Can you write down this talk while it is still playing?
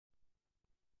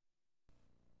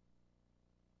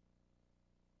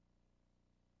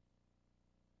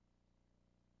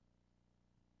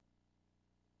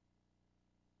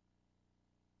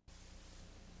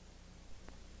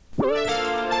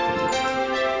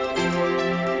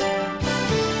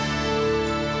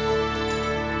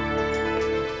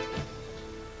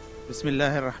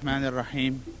Bismillah ar-Rahman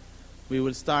ar-Rahim. We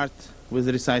will start with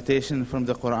recitation from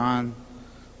the Quran.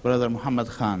 Brother Muhammad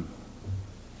Khan.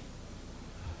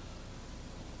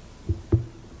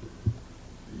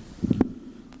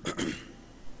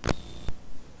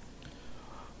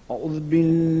 أعوذ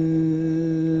بالله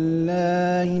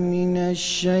من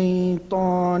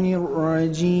الشيطان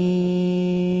الرجيم.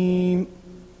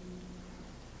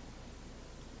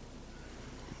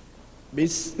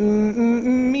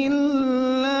 بسم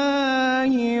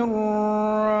الله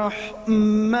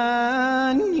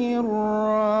الرحمن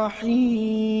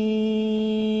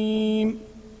الرحيم.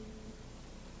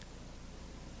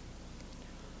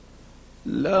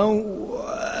 لو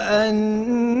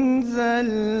أنزلنا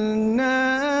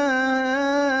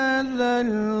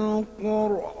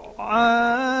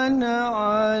القرآن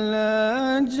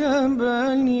على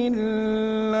جبل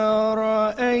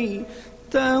لرأيته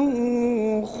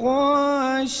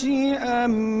خاشعا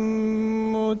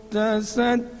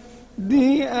متصدعا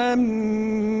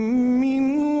من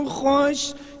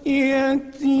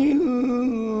خشية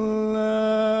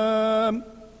الله.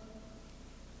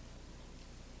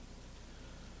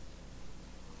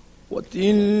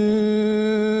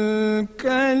 وتلك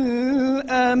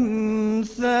الأمثال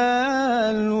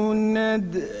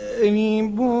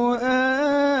نضربها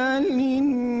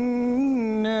للناس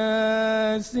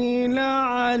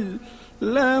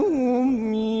لعلهم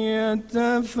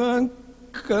يتفكرون.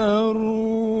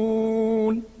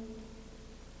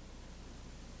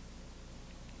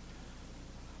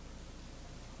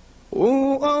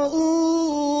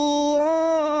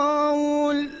 الله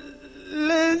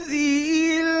الذي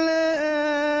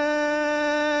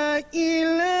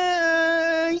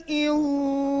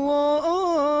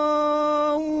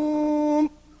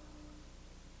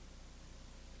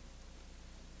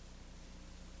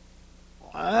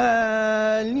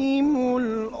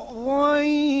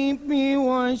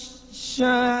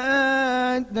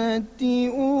الشهادة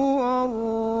هو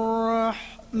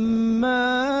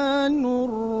الرحمن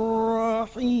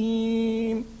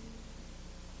الرحيم.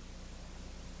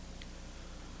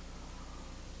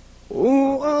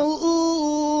 هو الله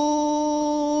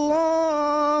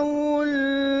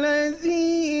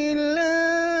الذي لا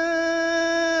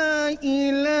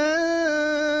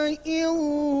إله إلا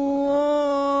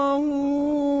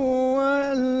هو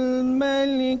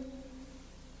الملك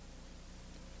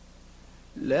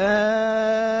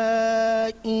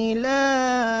لا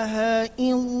إله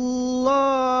إلا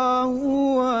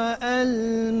هو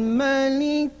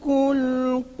الملك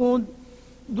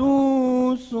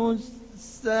القدوس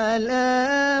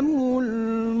السلام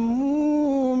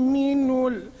المؤمن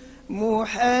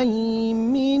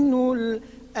المهيمن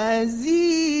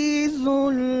العزيز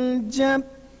الجبار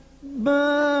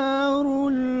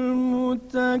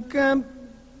المتكبر.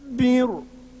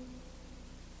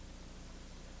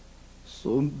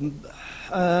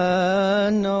 سبحان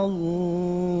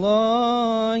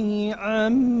الله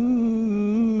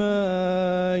عما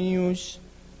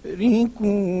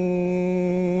يشركون.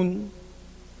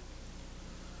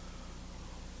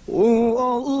 هو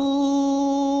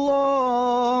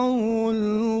الله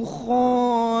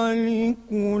الخالق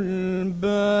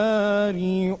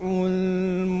البارئ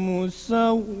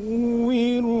المصور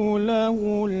له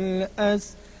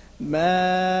الأسماء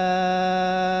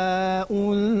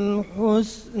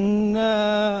الحسنى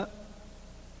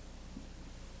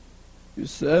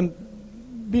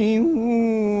يسبح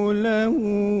له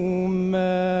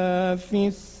ما في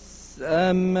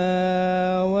السماوات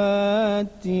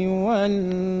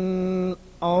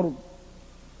والأرض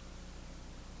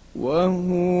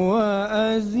وهو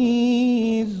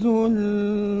عزيز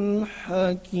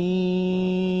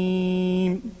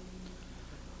الحكيم.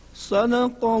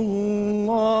 صدق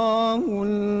الله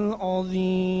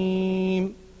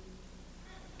العظيم.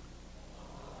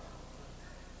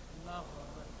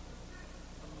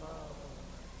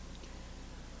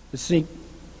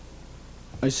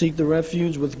 I seek the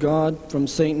refuge with God from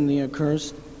Satan the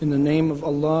accursed, in the name of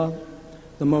Allah,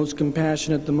 the most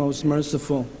compassionate, the most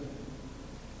merciful.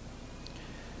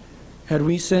 Had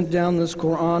we sent down this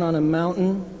Quran on a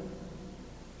mountain,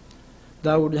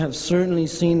 thou would have certainly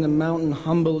seen the mountain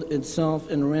humble itself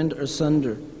and rend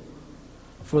asunder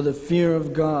for the fear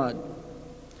of God.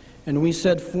 And we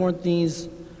set forth these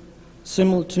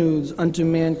similitudes unto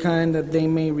mankind that they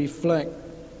may reflect.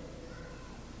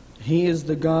 He is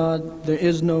the God, there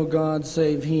is no God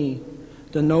save He,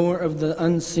 the knower of the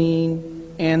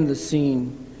unseen and the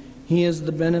seen. He is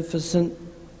the beneficent,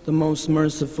 the most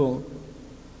merciful.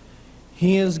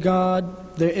 He is God,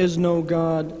 there is no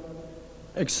God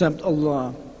except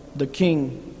Allah, the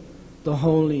King, the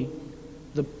Holy,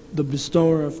 the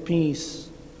bestower of peace,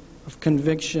 of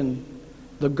conviction,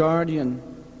 the guardian,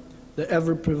 the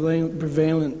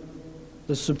ever-prevalent,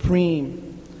 the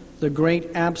supreme, the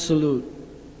great absolute.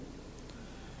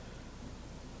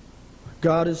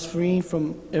 God is free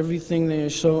from everything they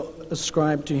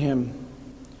ascribe to Him.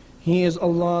 He is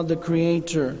Allah, the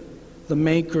Creator, the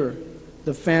Maker,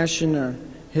 the Fashioner.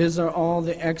 His are all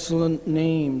the excellent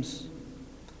names.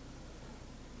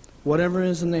 Whatever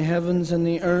is in the heavens and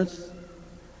the earth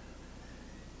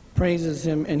praises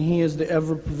Him, and He is the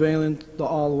ever-prevalent, the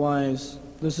all-wise.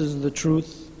 This is the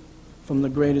truth from the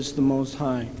Greatest, the Most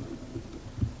High.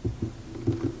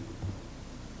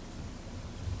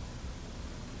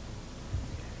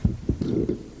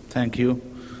 Thank you.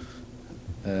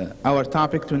 Our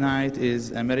topic tonight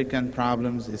is American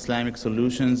Problems, Islamic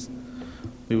Solutions.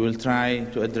 We will try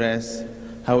to address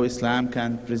how Islam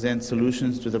can present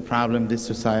solutions to the problem this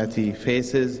society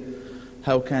faces.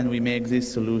 How can we make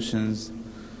these solutions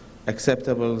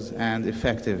acceptable and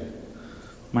effective?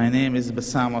 My name is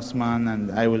Bassam Osman,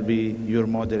 and I will be your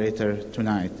moderator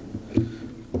tonight.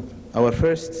 Our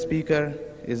first speaker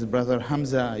is Brother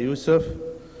Hamza Yusuf.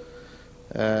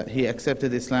 He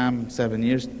accepted Islam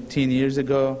 10 years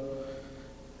ago,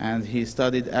 and he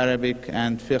studied Arabic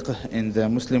and fiqh in the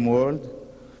Muslim world.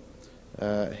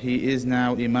 He is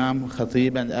now Imam,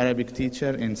 Khatib, and Arabic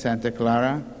teacher in Santa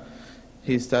Clara.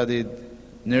 He studied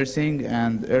nursing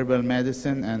and herbal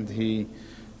medicine, and he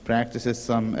practices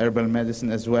some herbal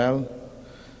medicine as well.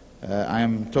 I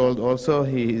am told also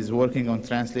he is working on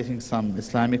translating some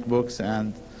Islamic books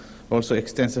and also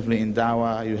extensively in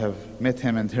dawah. You have met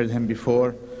him and heard him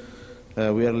before.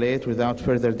 We are late. Without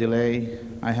further delay,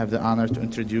 I have the honor to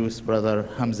introduce Brother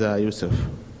Hamza Yusuf.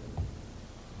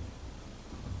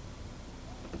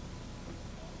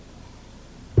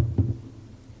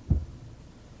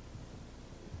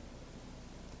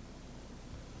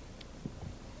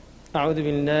 أعوذ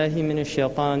بالله من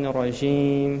الشيطان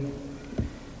الرجيم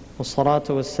والصلاة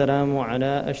والسلام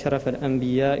على أشرف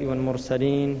الأنبياء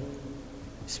والمرسلين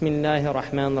بسم الله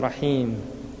الرحمن الرحيم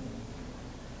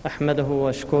أحمده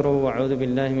وأشكره وأعوذ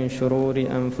بالله من شرور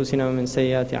أنفسنا ومن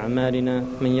سيئات أعمالنا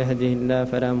من يهده الله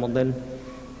فلا مضل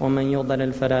ومن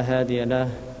يضلل فلا هادي له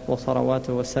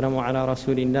وصلواته والسلام على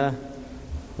رسول الله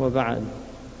وبعد.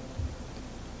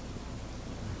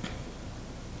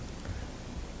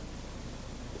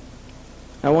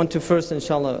 I want to first,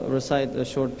 inshallah, recite a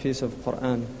short piece of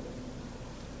Quran.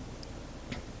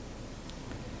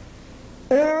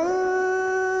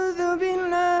 أعوذ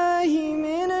بالله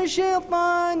من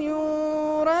الشيطان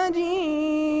الرجيم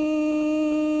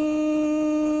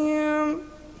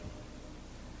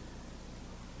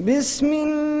بسم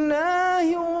الله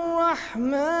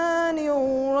الرحمن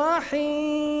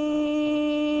الرحيم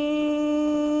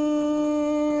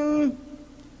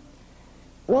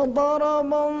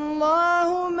وضرب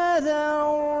الله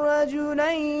مثلا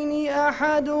رجلين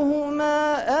أحدهما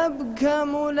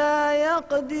أبكم لا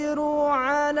يقدر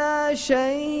على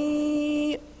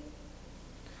شيء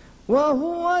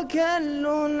وهو كل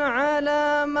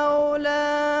على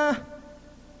مولاه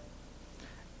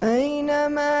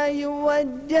أينما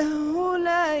يوجهه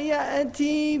لا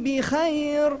يأتي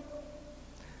بخير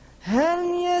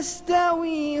هل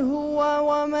يستوي هو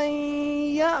ومن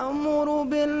يأمر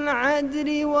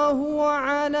بالعدل وهو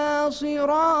على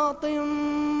صراط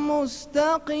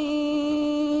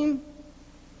مستقيم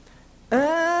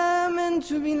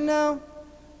آمنت بالله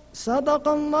صدق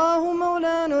الله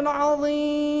مولانا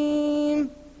العظيم.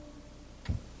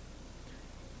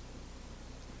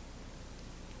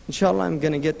 Inshallah, I'm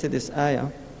going to get to this ayah.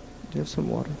 Do you have some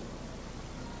water?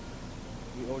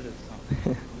 We ordered some.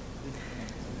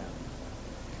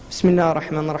 Bismillah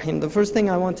ar-Rahman ar-Rahim. The first thing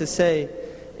I want to say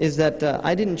is that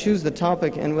I didn't choose the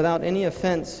topic, and without any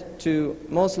offense to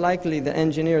most likely the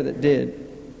engineer that did,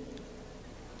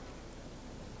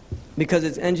 because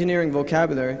it's engineering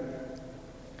vocabulary,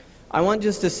 I want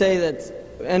just to say that,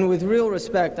 and with real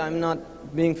respect, I'm not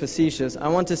being facetious, I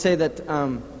want to say that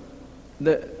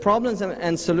the problems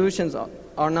and solutions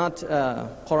are not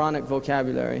Quranic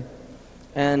vocabulary.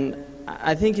 And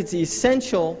I think it's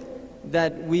essential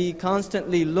that we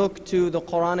constantly look to the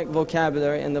Quranic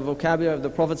vocabulary and the vocabulary of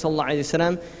the Prophet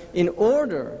ﷺ in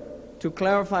order to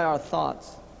clarify our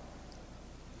thoughts.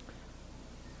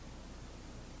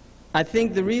 I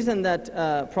think the reason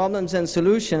that problems and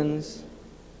solutions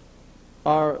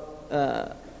are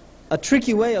a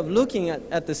tricky way of looking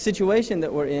at the situation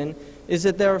that we're in is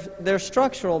that they're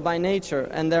structural by nature,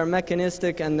 and they're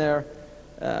mechanistic, and they're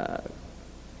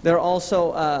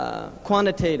also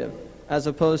quantitative as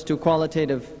opposed to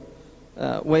qualitative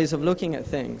ways of looking at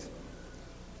things.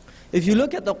 If you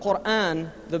look at the Quran,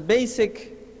 the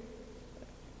basic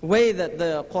way that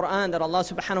the Quran, that Allah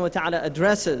subhanahu wa ta'ala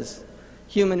addresses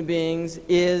human beings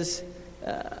is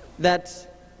that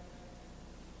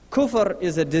kufr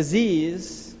is a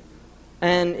disease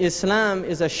and Islam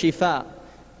is a shifa.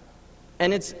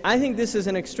 And I think this is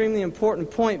an extremely important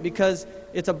point because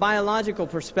it's a biological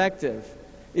perspective.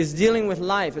 It's dealing with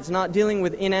life. It's not dealing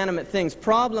with inanimate things.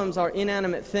 Problems are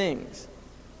inanimate things.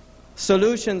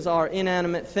 Solutions are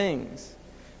inanimate things.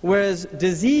 Whereas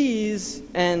disease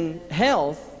and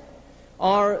health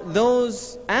are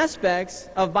those aspects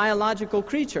of biological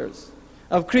creatures,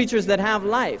 of creatures that have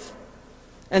life.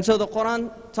 And so the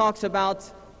Quran talks about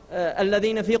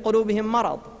الَّذِينَ فِي قُلُوبِهِمْ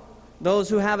مَرَضٍ, those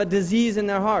who have a disease in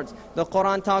their hearts. The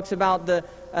Quran talks about the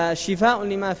شِفَاءٌ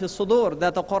لِمَا فِي الصُّدُورِ,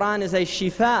 that the Quran is a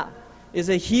shifa, is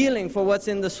a healing for what's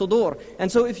in the sudur.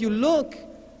 And so if you look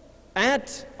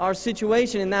at our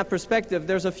situation in that perspective,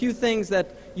 there's a few things that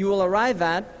you will arrive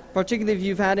at, particularly if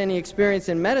you've had any experience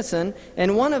in medicine,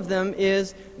 and one of them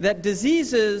is that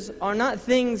diseases are not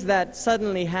things that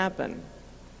suddenly happen.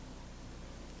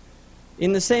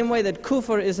 In the same way that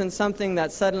kufr isn't something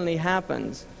that suddenly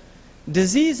happens,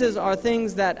 diseases are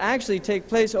things that actually take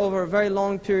place over a very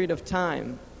long period of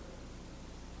time.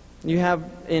 You have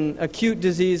in acute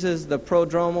diseases the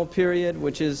prodromal period,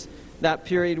 which is that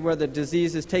period where the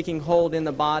disease is taking hold in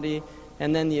the body,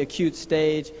 and then the acute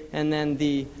stage, and then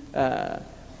the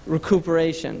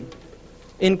recuperation.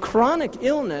 In chronic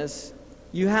illness,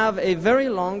 you have a very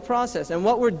long process. And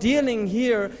what we're dealing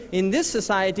here in this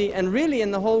society, and really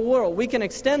in the whole world, we can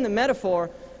extend the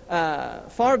metaphor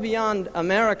far beyond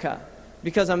America,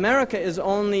 because America is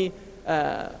only,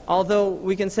 although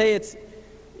we can say it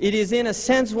is in a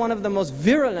sense one of the most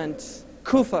virulent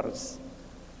kufrs.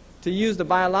 To use the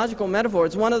biological metaphor,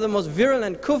 it's one of the most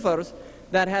virulent kufrs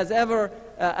that has ever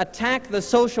attacked the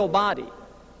social body,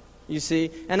 you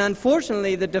see. And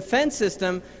unfortunately, the defense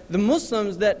system, the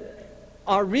Muslims that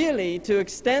are really, to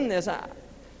extend this,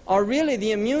 are really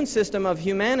the immune system of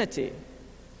humanity.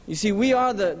 You see, we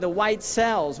are the white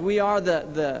cells, we are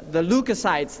the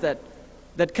leukocytes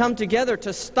that come together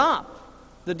to stop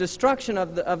the destruction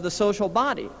of the social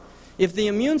body. If the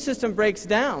immune system breaks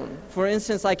down, for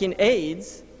instance, like in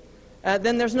AIDS,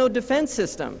 then there's no defense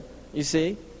system, you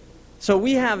see. So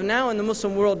we have now in the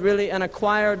Muslim world really an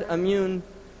acquired immune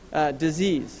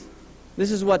disease.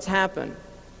 This is what's happened.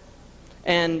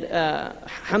 And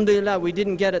alhamdulillah, we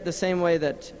didn't get it the same way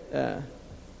that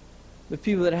the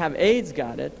people that have AIDS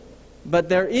got it. But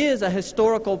there is a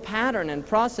historical pattern and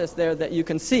process there that you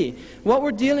can see. What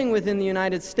we're dealing with in the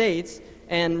United States,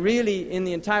 and really in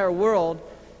the entire world,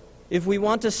 if we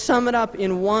want to sum it up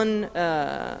in one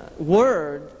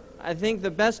word, I think the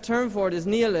best term for it is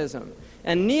nihilism.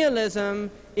 And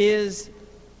nihilism is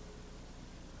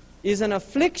an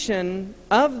affliction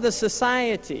of the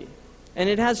society. And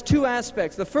it has two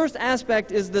aspects. The first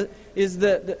aspect is the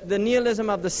nihilism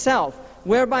of the self,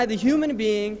 whereby the human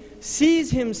being sees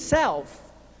himself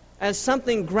as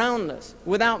something groundless,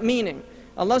 without meaning.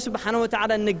 Allah subhanahu wa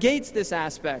ta'ala negates this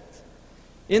aspect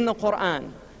in the Quran.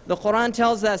 The Quran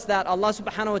tells us that Allah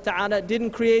subhanahu wa ta'ala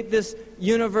didn't create this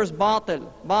universe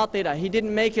batila. He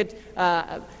didn't make it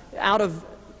out of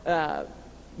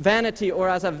vanity or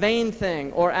as a vain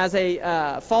thing or as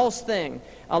a false thing.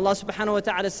 Allah subhanahu wa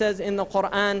ta'ala says in the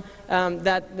Quran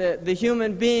that the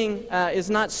human being is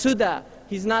not suda.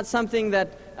 He's not something that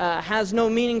has no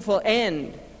meaningful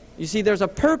end. You see, there's a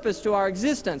purpose to our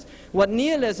existence. What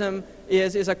nihilism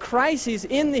is a crisis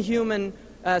in the human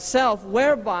self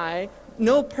whereby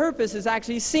no purpose is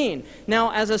actually seen.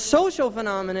 Now, as a social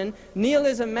phenomenon,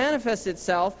 nihilism manifests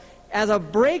itself as a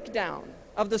breakdown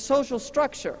of the social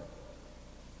structure,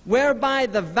 whereby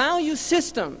the value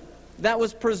system that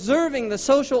was preserving the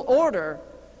social order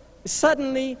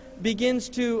suddenly begins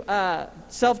to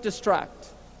self-destruct.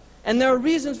 And there are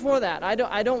reasons for that. I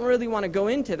don't really want to go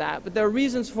into that, but there are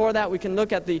reasons for that. We can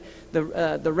look at the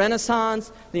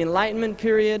Renaissance, the Enlightenment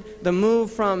period, the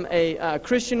move from a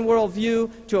Christian worldview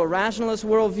to a rationalist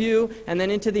worldview, and then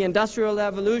into the Industrial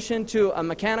Revolution to a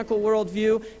mechanical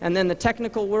worldview, and then the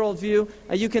technical worldview.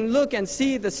 You can look and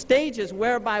see the stages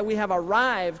whereby we have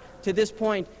arrived to this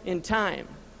point in time.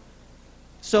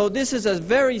 So this is a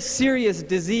very serious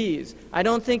disease. I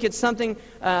don't think it's something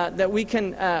that we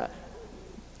can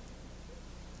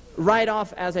write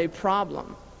off as a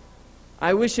problem.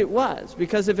 I wish it was,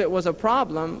 because if it was a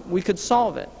problem, we could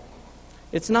solve it.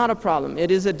 It's not a problem.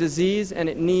 It is a disease and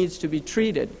it needs to be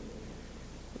treated.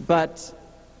 But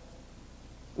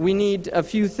we need a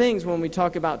few things when we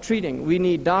talk about treating. We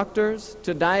need doctors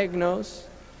to diagnose.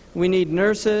 We need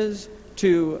nurses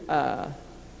to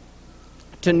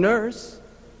nurse.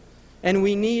 And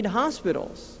we need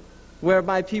hospitals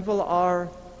whereby people are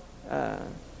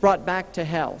brought back to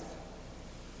health.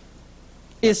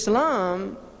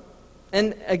 Islam,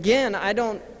 and again, I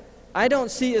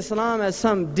don't see Islam as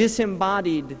some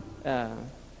disembodied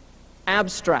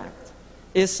abstract.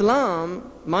 Islam,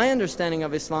 my understanding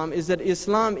of Islam is that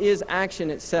Islam is action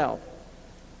itself.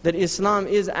 That Islam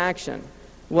is action.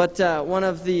 What one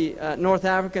of the North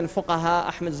African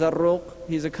fuqaha, Ahmed Zarruq,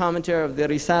 he's a commentator of the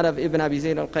Risala of Ibn Abi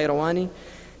Zayd al-Qayrawani,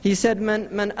 he said, Man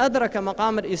adraka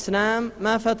maqam al-Islam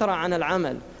ma fatara an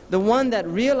al-amal. The one that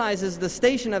realizes the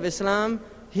station of Islam,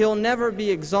 he'll never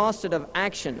be exhausted of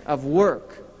action, of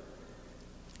work.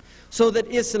 So that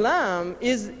Islam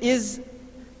is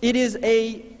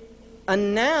a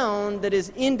noun that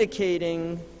is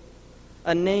indicating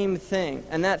a named thing,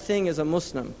 and that thing is a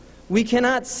Muslim. We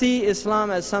cannot see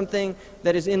Islam as something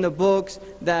that is in the books,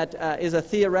 that is a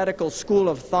theoretical school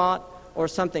of thought or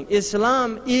something.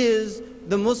 Islam is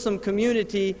the Muslim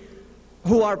community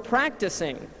who are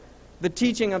practicing the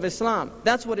teaching of Islam.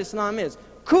 That's what Islam is.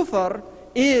 Kufr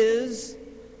is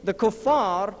the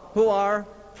kuffar who are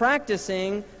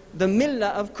practicing the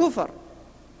millah of kufr.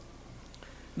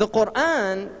 The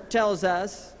Quran tells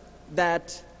us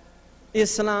that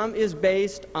Islam is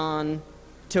based on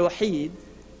tawheed,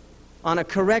 on a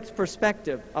correct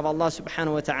perspective of Allah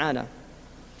subhanahu wa ta'ala.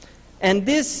 And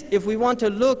this, if we want to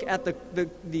look at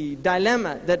the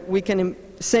dilemma that we can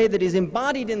say that is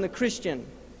embodied in the Christian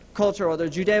culture or the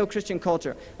Judeo-Christian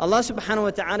culture, Allah subhanahu wa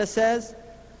ta'ala says,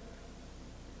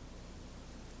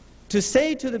 to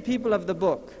say to the people of the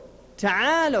book,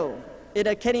 Ta'alu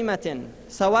ila kalimatin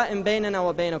sawa'in baynana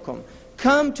wa baynakum.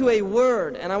 Come to a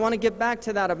word, and I want to get back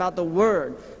to that about the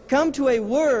word. Come to a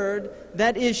word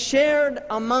that is shared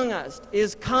among us,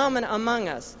 is common among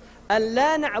us.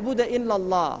 Allah na'budu illa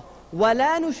Allah, wa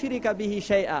la nushrika bihi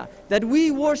shay'a. That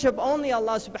we worship only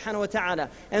Allah subhanahu wa ta'ala,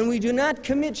 and we do not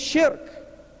commit shirk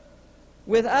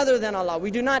with other than Allah.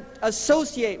 We do not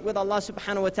associate with Allah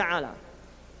subhanahu wa ta'ala.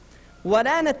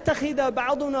 وَلَا نَتَّخِذَ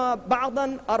بَعْضُنَا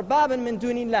بَعْضًا أَرْبَابًا مِنْ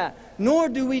دُونِ اللَّهِ. Nor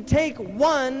do we take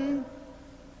one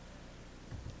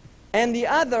and the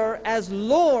other as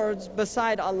lords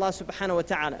beside Allah subhanahu wa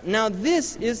ta'ala. Now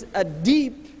this is a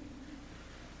deep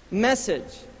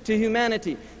message to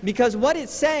humanity, because what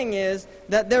it's saying is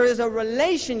that there is a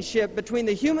relationship between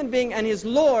the human being and his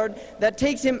Lord that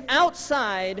takes him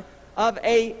outside of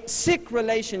a sick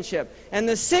relationship. And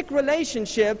the sick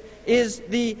relationship is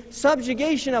the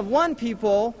subjugation of one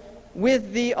people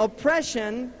with the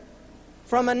oppression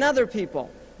from another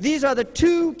people. These are the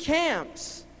two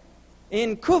camps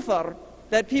in kufr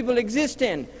that people exist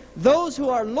in. Those who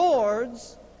are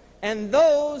lords and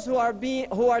those who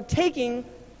are taking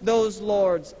those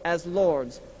lords as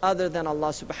lords other than Allah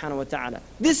subhanahu wa ta'ala.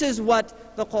 This is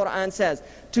what the Quran says.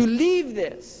 To leave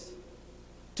this,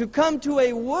 to come to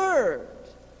a word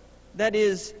that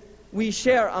is we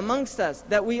share amongst us,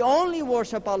 that we only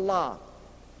worship Allah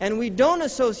and we don't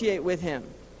associate with Him,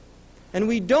 and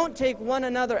we don't take one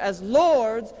another as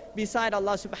lords beside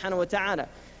Allah subhanahu wa ta'ala.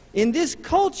 In this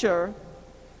culture,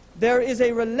 there is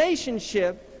a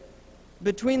relationship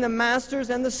between the masters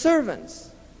and the servants.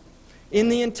 In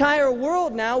the entire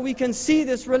world now, we can see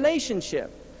this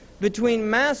relationship between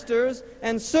masters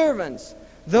and servants.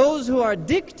 Those who are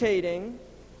dictating,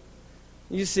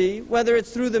 you see, whether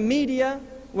it's through the media,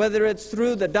 whether it's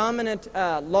through the dominant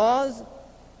laws,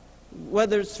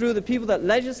 whether it's through the people that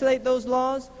legislate those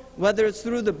laws, whether it's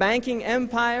through the banking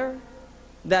empire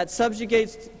that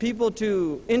subjugates people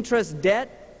to interest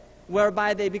debt,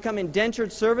 whereby they become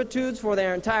indentured servitudes for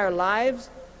their entire lives.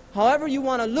 However you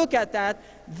want to look at that,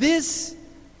 this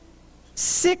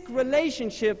sick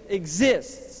relationship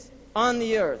exists on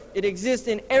the earth. It exists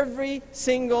in every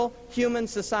single human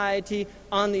society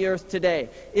on the earth today.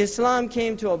 Islam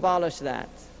came to abolish that.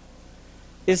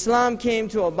 Islam came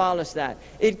to abolish that.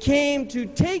 It came to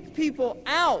take people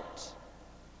out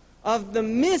of the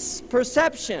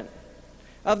misperception,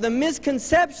 of the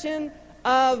misconception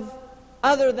of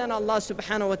other than Allah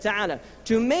subhanahu wa ta'ala,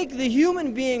 to make the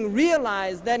human being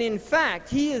realize that in fact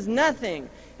he is nothing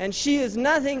and she is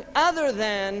nothing other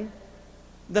than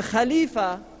the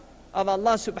Khalifa of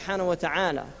Allah subhanahu wa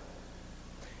ta'ala.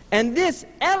 And this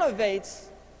elevates,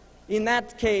 in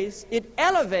that case, it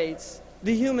elevates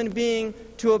the human being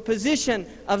to a position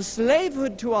of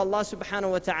slavehood to Allah subhanahu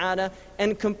wa ta'ala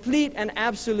and complete and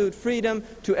absolute freedom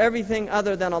to everything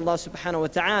other than Allah subhanahu wa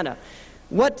ta'ala.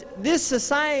 What this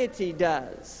society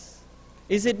does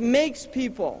is it makes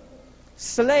people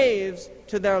slaves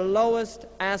to their lowest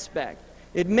aspect.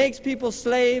 It makes people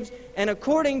slaves, and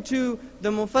according to the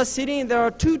Mufassirin, there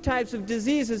are two types of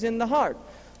diseases in the heart: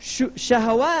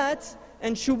 shahawat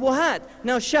and shubuhat.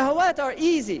 Now shahawat are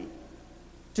easy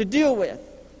to deal with.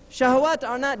 Shahawat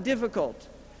are not difficult.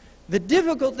 The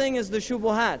difficult thing is the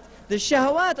shubuhat. The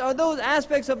shahawat are those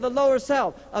aspects of the lower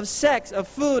self, of sex, of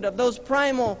food, of those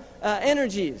primal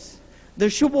energies. The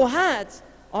shubuhat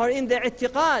are in the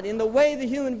i'tiqad, in the way the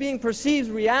human being perceives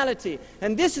reality.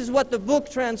 And this is what the book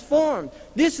transformed.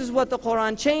 This is what the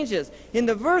Quran changes. In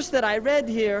the verse that I read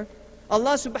here,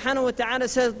 Allah subhanahu wa ta'ala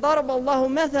says, ضَرَبَ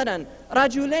اللَّهُ مَثَلًا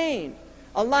رَجُلَيْنِ.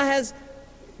 Allah has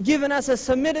given us a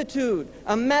similitude,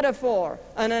 a metaphor,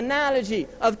 an analogy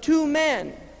of two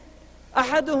men.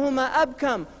 أَحَدُهُمَا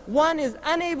أَبْكَمْ. One is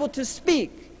unable to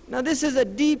speak. Now this is a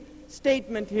deep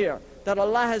statement here, that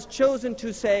Allah has chosen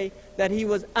to say that he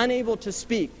was unable to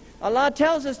speak. Allah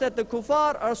tells us that the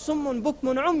kuffar are summun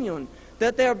bukmun umyun,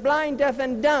 that they're blind, deaf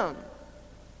and dumb,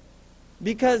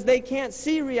 because they can't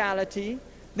see reality,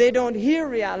 they don't hear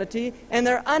reality, and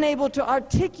they're unable to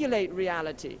articulate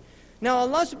reality. Now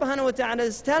Allah subhanahu wa ta'ala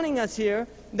is telling us here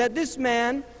that this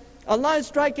man, Allah is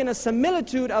striking a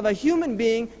similitude of a human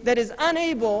being that is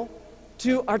unable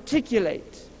to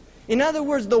articulate. In other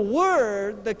words, the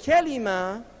word, the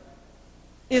kalima,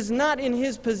 is not in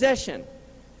his possession.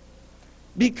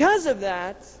 Because of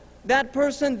that, that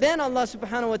person, then Allah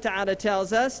subhanahu wa ta'ala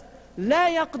tells us, لا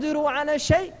يقدر على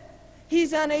شيء.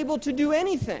 He's unable to do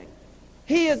anything.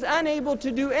 He is unable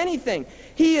to do anything.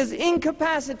 He is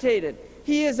incapacitated.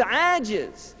 He is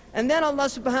ajiz. And then Allah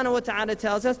subhanahu wa ta'ala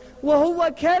tells us,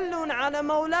 وَهُوَ كَلٌّ عَلَى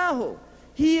مَوْلَاهُ.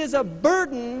 He is a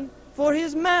burden for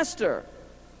his master.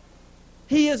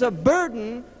 He is a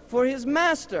burden for his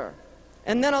master.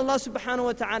 And then Allah subhanahu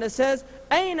wa ta'ala says,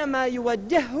 أَيْنَمَا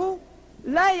يُوَجِّهُ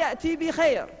لَا يَأْتِي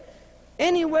بِخَيْرٍ.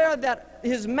 Anywhere that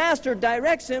his master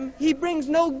directs him, he brings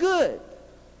no good.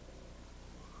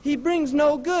 He brings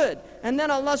no good. And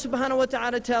then Allah subhanahu wa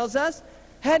ta'ala tells us,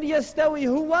 هَلْ يَسْتَوِي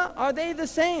هُوَ. Are they the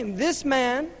same? This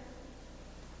man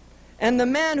and the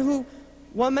man who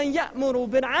وَمَنْ يَأْمُرُ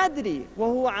بِالْعَدْلِ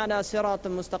وَهُوَ عَلَى صِرَاطٍ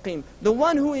مُسْتَقِيمٍ. The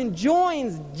one who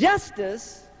enjoins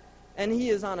justice and he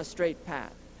is on a straight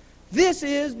path. This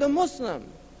is the Muslim,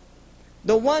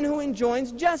 the one who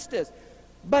enjoins justice.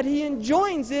 But he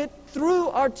enjoins it through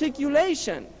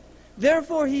articulation.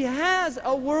 Therefore, he has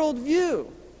a worldview.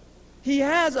 He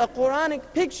has a Quranic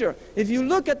picture. If you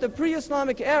look at the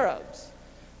pre-Islamic Arabs,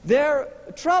 their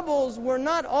troubles were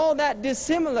not all that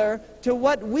dissimilar to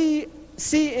what we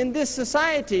see in this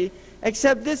society,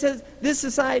 except this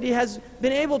society has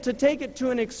been able to take it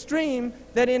to an extreme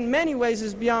that in many ways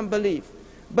is beyond belief.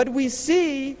 But we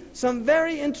see some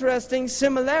very interesting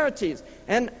similarities.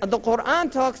 And the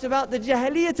Quran talks about the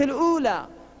Jahiliyyat al-Ula,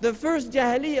 the first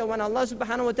Jahiliyyah, when Allah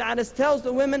subhanahu wa ta'ala tells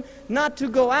the women not to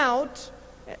go out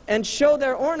and show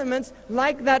their ornaments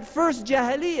like that first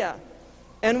Jahiliyyah.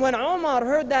 And when Umar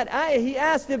heard that ayah, he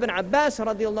asked Ibn Abbas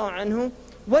radiallahu anhu,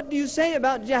 what do you say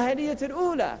about Jahiliyyat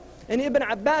al-Ula? And Ibn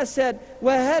Abbas said,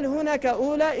 وَهَلْ هُنَكَ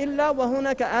أُولَى إِلَّا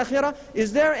وَهُنَكَ آخِرَةً.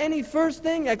 Is there any first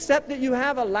thing except that you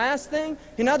have a last thing?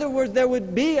 In other words, there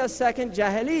would be a second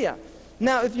Jahiliyyah.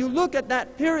 Now, if you look at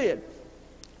that period,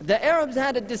 the Arabs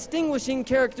had a distinguishing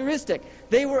characteristic.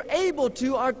 They were able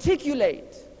to articulate.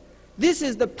 This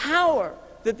is the power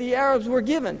that the Arabs were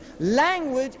given.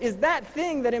 Language is that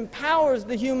thing that empowers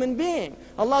the human being.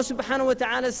 Allah subhanahu wa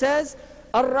ta'ala says,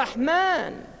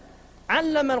 Ar-Rahman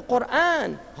علم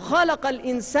القرآن خلق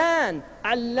الإنسان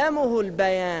علمه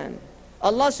البيان.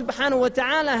 Allah subhanahu wa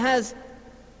ta'ala has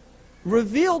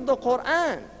revealed the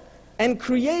Quran and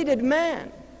created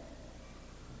man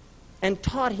and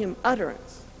taught him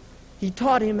utterance. He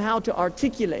taught him how to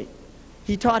articulate.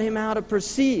 He taught him how to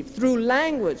perceive through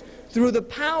language, through the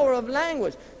power of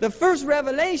language. The first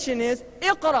revelation is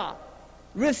Iqra,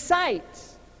 recite,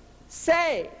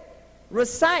 say,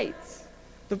 recite.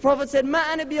 The Prophet said, Ma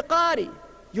ana biqari,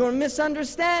 you're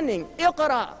misunderstanding.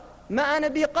 Iqra, ma ana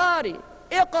biqari,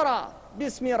 Iqra,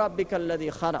 bismi rabbika alladhi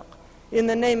khalaq. In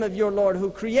the name of your Lord who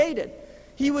created.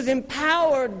 He was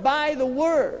empowered by the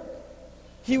word.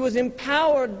 He was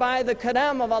empowered by the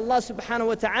kalam of Allah subhanahu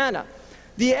wa ta'ala.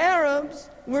 The Arabs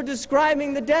were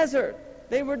describing the desert.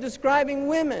 They were describing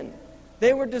women.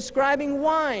 They were describing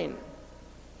wine.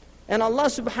 And Allah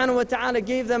subhanahu wa ta'ala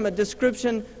gave them a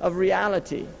description of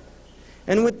reality.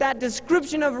 And with that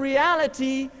description of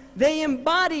reality, they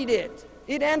embodied it.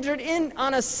 It entered in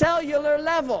on a cellular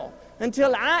level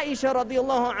until Aisha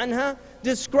radiallahu anha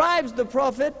describes the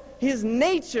Prophet, his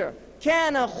nature.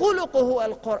 كَانَ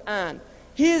خُلُقُهُ الْقُرْآنِ.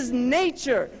 His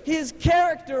nature, his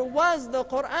character was the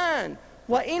Qur'an.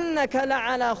 وَإِنَّكَ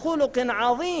لَعَلَى خُلُقٍ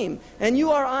عَظِيمٍ. And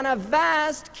you are on a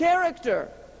vast character.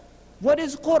 What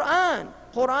is Qur'an?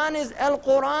 Qur'an is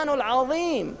Al-Qur'an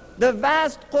Al-Azim, the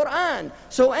vast Qur'an.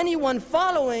 So anyone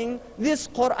following this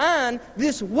Qur'an,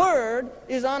 this word,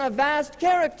 is on a vast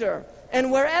character.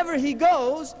 And wherever he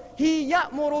goes, he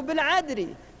ya'muru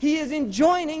bil-adri. He is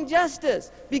enjoining justice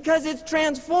because it's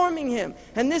transforming him.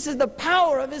 And this is the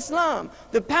power of Islam.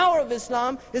 The power of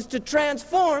Islam is to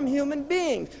transform human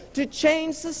beings, to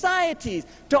change societies,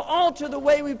 to alter the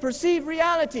way we perceive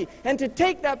reality, and to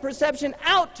take that perception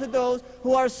out to those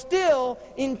who are still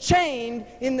enchained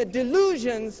in the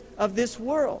delusions of this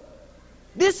world.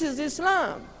 This is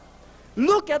Islam.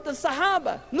 Look at the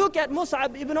Sahaba. Look at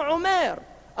Mus'ab ibn Umair,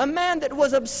 a man that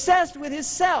was obsessed with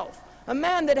himself, a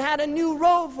man that had a new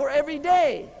robe for every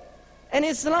day. And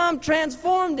Islam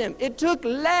transformed him. It took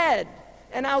lead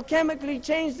and alchemically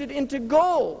changed it into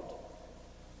gold.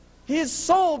 His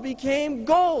soul became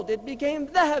gold. It became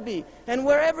dhahabi. And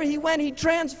wherever he went, he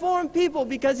transformed people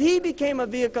because he became a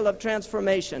vehicle of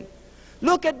transformation.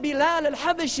 Look at Bilal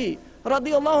al-Habashi,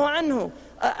 radiallahu anhu,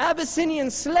 an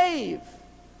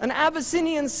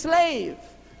Abyssinian slave,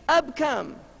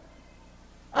 Abkam,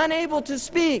 unable to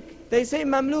speak. They say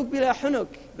mamluk bila hunuk,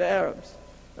 the Arabs,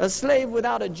 a slave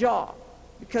without a jaw,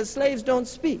 because slaves don't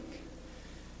speak.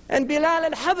 And Bilal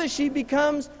al-Habashi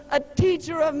becomes a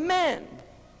teacher of men.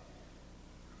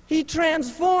 He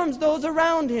transforms those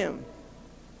around him.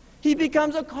 He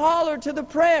becomes a caller to the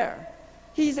prayer.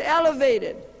 He's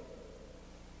elevated.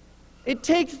 It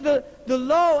takes the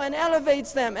low and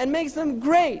elevates them and makes them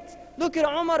great. Look at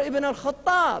Umar ibn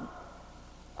al-Khattab,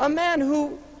 a man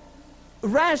who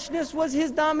rashness was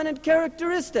his dominant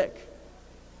characteristic.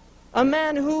 A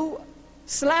man who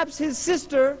slaps his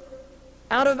sister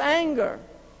out of anger.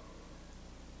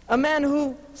 A man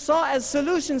who saw as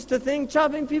solutions to things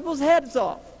chopping people's heads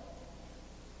off,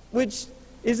 which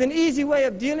is an easy way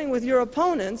of dealing with your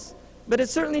opponents, but it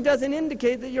certainly doesn't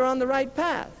indicate that you're on the right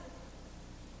path.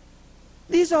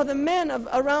 These are the men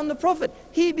around the Prophet.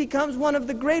 He becomes one of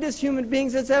the greatest human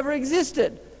beings that's ever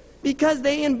existed, because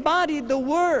they embodied the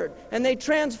word and they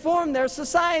transformed their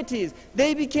societies.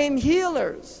 They became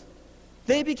healers.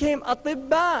 They became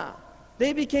atibba.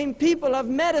 They became people of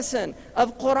medicine,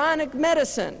 of Quranic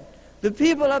medicine, the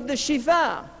people of the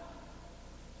shifa.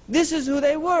 This is who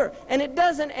they were. And it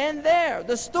doesn't end there.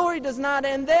 The story does not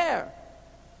end there.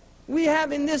 We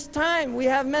have in this time, we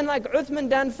have men like Uthman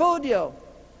Danfodio,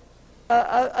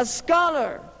 a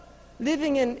scholar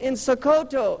living in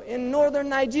Sokoto in northern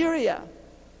Nigeria.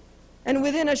 And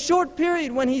within a short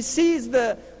period, when he sees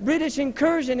the British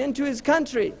incursion into his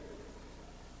country,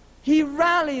 he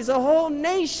rallies a whole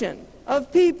nation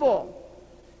of people.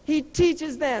 He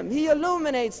teaches them, he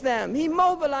illuminates them, he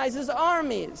mobilizes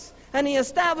armies, and he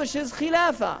establishes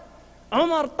Khilafah.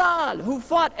 Umar Tal, who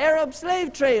fought Arab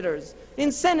slave traders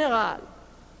in Senegal,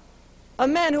 a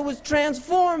man who was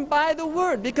transformed by the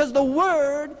word, because the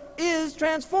word is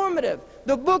transformative.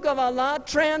 The book of Allah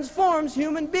transforms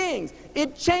human beings.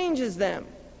 It changes them.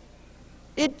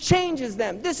 It changes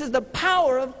them. This is the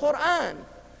power of Quran.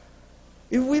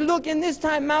 If we look in this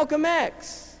time, Malcolm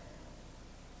X,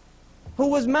 who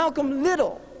was Malcolm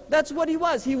Little, that's what he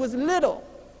was. He was little.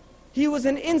 He was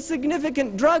an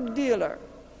insignificant drug dealer.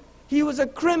 He was a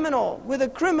criminal with a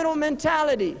criminal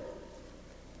mentality.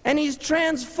 And he's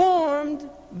transformed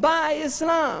by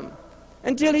Islam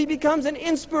until he becomes an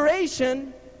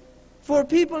inspiration for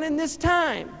people in this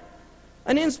time,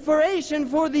 an inspiration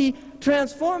for the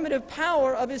transformative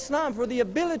power of Islam, for the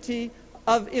ability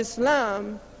of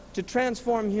Islam to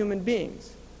transform human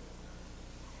beings.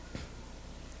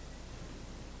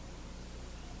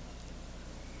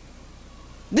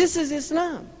 This is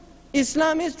Islam.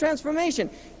 Islam is transformation.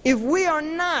 If we are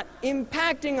not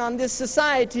impacting on this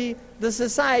society, the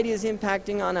society is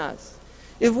impacting on us.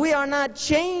 If we are not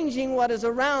changing what is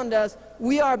around us,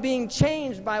 we are being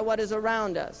changed by what is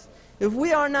around us. If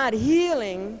we are not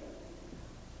healing,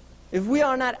 if we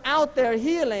are not out there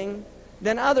healing,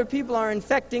 then other people are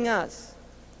infecting us.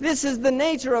 This is the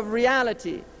nature of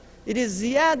reality. It is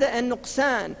ziyada and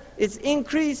nuqsan. It's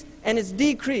increase and it's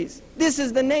decrease. This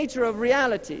is the nature of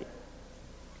reality.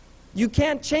 You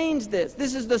can't change this.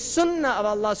 This is the sunnah of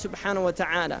Allah subhanahu wa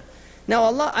ta'ala. Now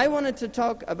I wanted to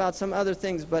talk about some other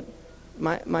things, but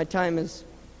my time is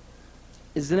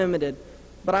limited.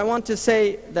 But I want to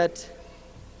say that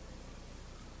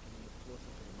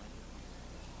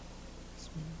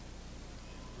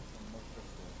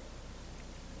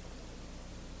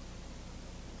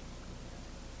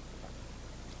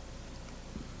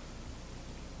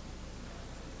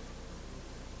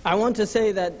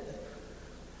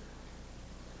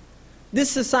this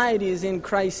society is in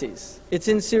crisis. It's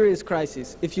in serious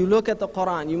crisis. If you look at the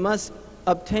Quran, you must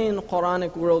obtain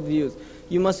Quranic worldviews.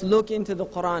 You must look into the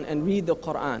Quran and read the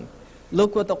Quran.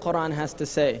 Look what the Quran has to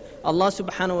say. Allah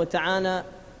subhanahu wa ta'ala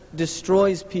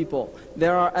destroys people.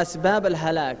 There are asbab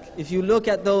al-halak. If you look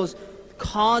at those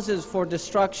causes for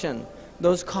destruction.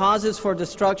 Those causes for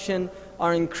destruction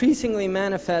are increasingly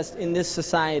manifest in this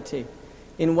society,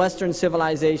 in Western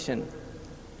civilization.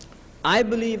 I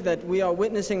believe that we are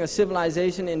witnessing a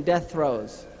civilization in death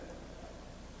throes.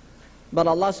 But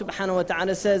Allah subhanahu wa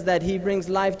ta'ala says that He brings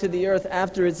life to the earth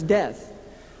after its death.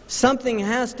 Something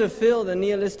has to fill the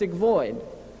nihilistic void,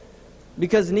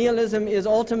 because nihilism is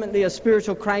ultimately a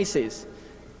spiritual crisis.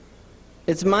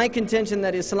 It's my contention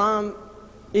that Islam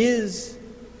is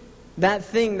that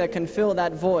thing that can fill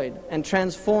that void and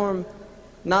transform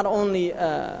not only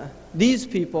these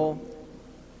people,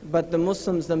 but the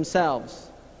Muslims themselves.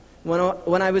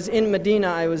 When I was in Medina,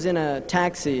 I was in a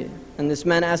taxi, and this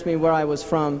man asked me where I was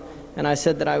from, and I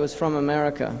said that I was from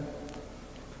America.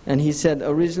 And he said,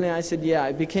 originally I said, yeah,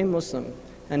 I became Muslim.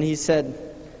 And he said,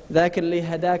 ذَاكَ اللِّي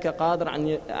هَدَاكَ قَادِرٌ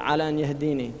عَلَى أَنْ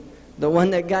يَهْدِينِي. The one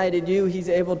that guided you, he's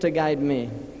able to guide me.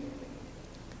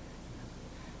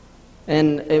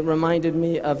 And it reminded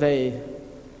me of a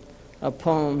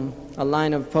poem, a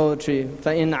line of poetry.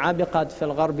 فَإِنْ عَبِقَتْ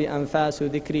فِي الْغَرْبِ أَنْفَاسُ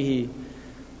ذِكْرِهِ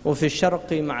وَفِي الشَّرْقِ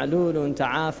مَعْلُولٌ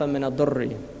تَعَافَ مِنَ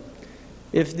الضُّرِّ.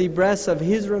 If the breaths of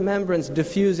His remembrance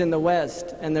diffuse in the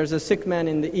West, and there's a sick man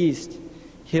in the East,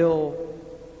 he'll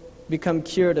become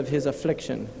cured of his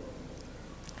affliction.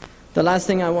 The last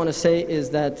thing I want to say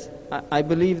is that I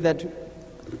believe that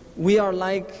we are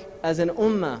like, as an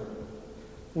ummah,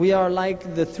 we are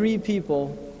like the three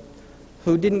people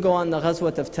who didn't go on the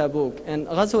Ghazwat of Tabuk. And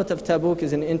Ghazwat of Tabuk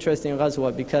is an interesting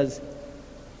Ghazwa because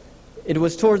it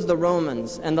was towards the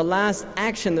Romans. And the last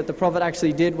action that the Prophet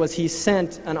actually did was he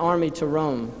sent an army to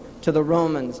Rome, to the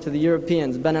Romans, to the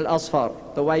Europeans, Ban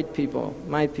al-Asfar, the white people,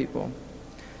 my people.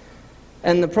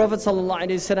 And the Prophet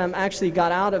ﷺ actually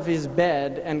got out of his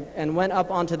bed and went up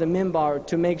onto the minbar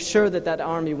to make sure that that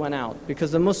army went out,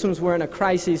 because the Muslims were in a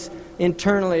crisis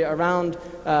internally around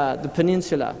the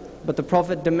peninsula. But the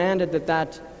Prophet demanded that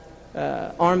that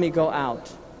army go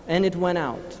out, and it went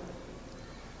out.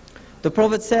 The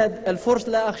Prophet said, "Al-Furs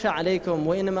la akhsha alaykum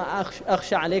wa inma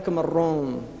akhsha alaykum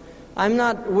al-Rum." I'm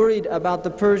not worried about the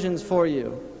Persians for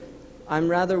you. I'm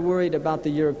rather worried about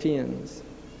the Europeans.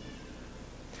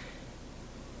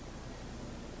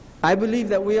 I believe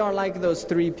that we are like those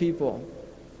three people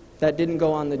that didn't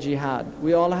go on the jihad.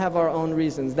 We all have our own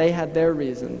reasons. They had their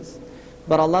reasons.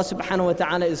 But Allah subhanahu wa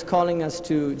ta'ala is calling us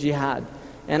to jihad.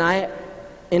 And I,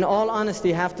 in all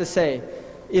honesty, have to say,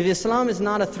 if Islam is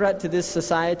not a threat to this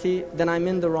society, then I'm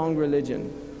in the wrong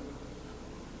religion.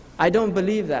 I don't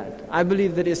believe that. I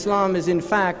believe that Islam is, in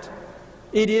fact,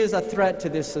 it is a threat to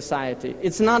this society.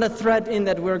 It's not a threat in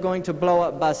that we're going to blow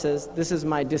up buses. This is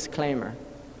my disclaimer.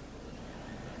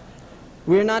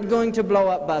 We're not going to blow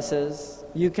up buses.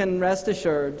 You can rest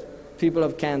assured, people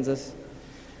of Kansas,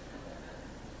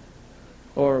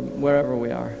 or wherever we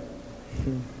are.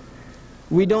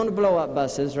 We don't blow up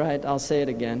buses, right? I'll say it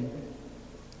again.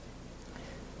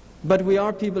 But we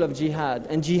are people of jihad,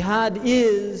 and jihad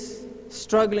is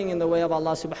struggling in the way of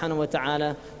Allah subhanahu wa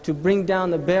ta'ala to bring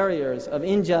down the barriers of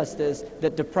injustice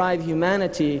that deprive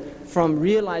humanity from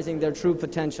realizing their true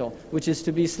potential, which is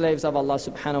to be slaves of Allah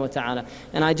subhanahu wa ta'ala.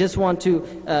 And I just want to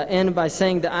end by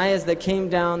saying the ayahs that came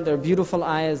down, they're beautiful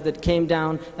ayahs that came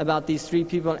down about these three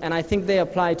people, and I think they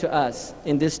apply to us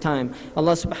in this time.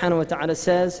 Allah subhanahu wa ta'ala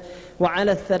says,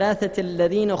 وَعَلَى الثَّلَاثَةِ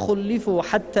الَّذِينَ خُلِّفُوا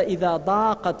حَتَّى إِذَا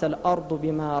ضَاقَتَ الْأَرْضُ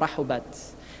بِمَا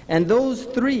رَحُبَتْ. And those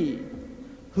three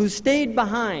who stayed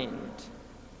behind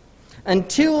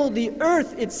until the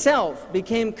earth itself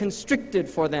became constricted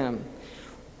for them.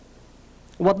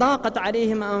 وَضَاقَتْ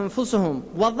عَلَيْهِمْ أَنفُسُهُمْ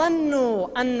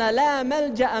وَظَنُّوا أَنَّ لَا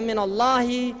مَلْجَأَ مِنَ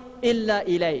اللَّهِ إِلَّا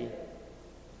إِلَيْهِ.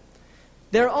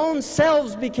 Their own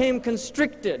selves became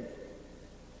constricted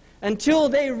until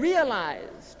they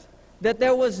realized that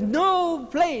there was no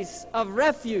place of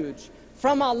refuge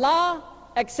from Allah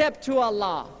except to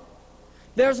Allah.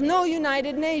 There's no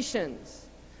United Nations.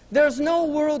 There's no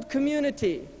world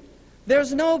community.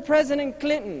 There's no President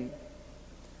Clinton.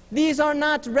 These are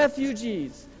not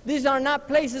refugees. These are not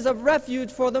places of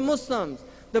refuge for the Muslims.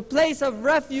 The place of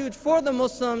refuge for the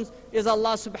Muslims is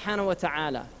Allah subhanahu wa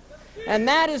ta'ala. And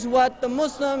that is what the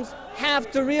Muslims have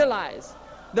to realize.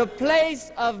 The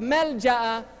place of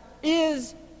malja'a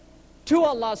is to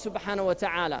Allah subhanahu wa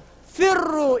ta'ala.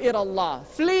 Firru ilallah.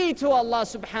 Flee to Allah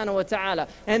subhanahu wa ta'ala.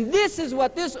 And this is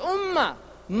what this ummah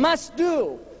must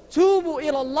do. Tubu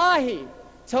ilallahi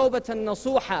tawbatan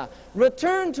nasuha.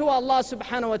 Return to Allah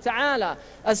subhanahu wa ta'ala,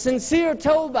 a sincere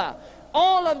tawbah.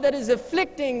 All of that is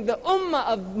afflicting the ummah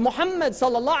of Muhammad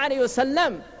sallallahu alayhi wa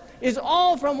sallam is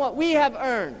all from what we have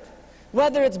earned.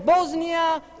 Whether it's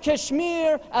Bosnia,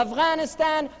 Kashmir,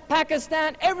 Afghanistan,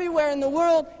 Pakistan, everywhere in the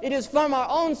world, it is from our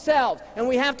own selves. And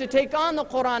we have to take on the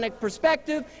Quranic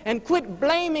perspective and quit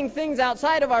blaming things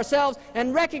outside of ourselves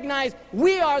and recognize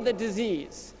we are the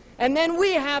disease. And then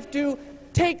we have to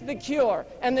take the cure.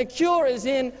 And the cure is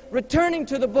in returning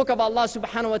to the book of Allah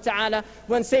subhanahu wa ta'ala.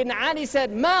 When Sayyidina Ali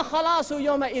said, "Ma khalasu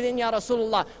yawma idhin ya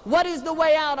Rasulullah." What is the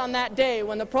way out on that day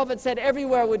when the Prophet said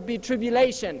everywhere would be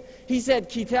tribulation? He said,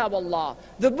 Kitab Allah,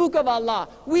 the book of Allah.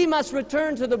 We must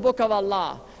return to the book of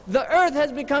Allah. The earth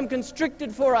has become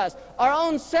constricted for us. Our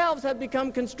own selves have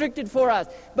become constricted for us.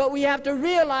 But we have to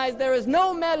realize there is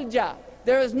no malja,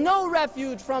 there is no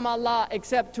refuge from Allah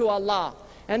except to Allah.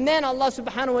 And then Allah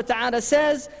subhanahu wa ta'ala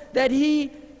says that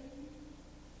He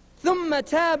ثُمَّ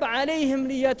تَابَ عَلَيْهِمْ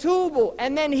لِيَتُوبُوا,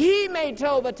 and then He made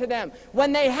tawbah to them.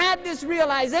 When they had this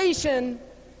realization,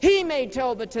 He made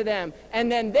tawbah to them,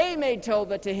 and then they made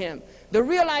tawbah to Him. The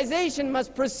realization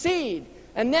must proceed,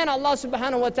 and then Allah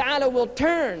subhanahu wa ta'ala will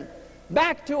turn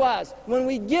back to us. When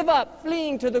we give up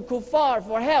fleeing to the kuffar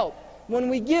for help, when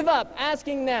we give up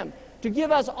asking them to give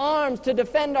us arms to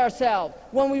defend ourselves,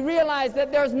 when we realize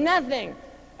that there's nothing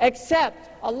except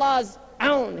Allah's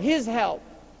own, His help,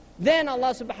 then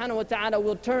Allah subhanahu wa ta'ala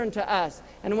will turn to us.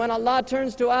 And when Allah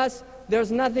turns to us,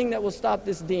 there's nothing that will stop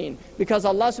this deen. Because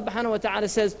Allah subhanahu wa ta'ala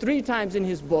says 3 times in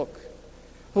His book,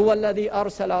 هُوَ الَّذِي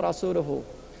أَرْسَلَ رَسُولَهُ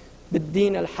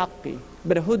بِالدِّينِ الْحَقِّ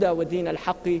بِالْهُدَى وَدِينِ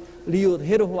الْحَقِّ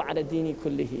لِيُظْهِرُهُ عَلَى الدِّينِ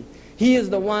كُلِّهِ. He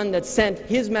is the one that sent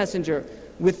His messenger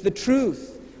with the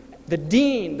truth, the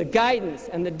deen, the guidance,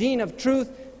 and the deen of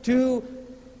truth to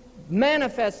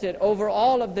manifest it over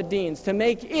all of the deens, to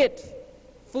make it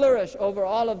flourish over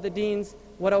all of the deens.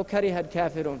 وَلَوْ كَرِهَ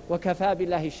الْكَافِرُونَ وَكَفَى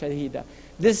بِاللَّهِ شَهِيدًا.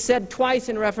 This said twice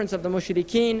in reference of the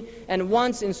mushrikeen, and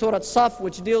once in Surah Saf,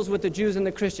 which deals with the Jews and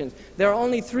the Christians. There are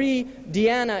only 3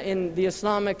 diyana in the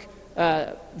Islamic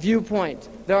viewpoint.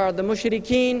 There are the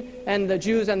mushrikeen and the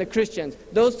Jews and the Christians.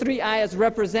 Those 3 ayahs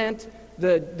represent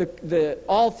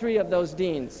all 3 of those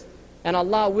deens. And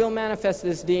Allah will manifest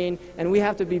this deen, and we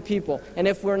have to be people. And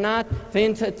if we're not,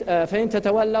 فَإِن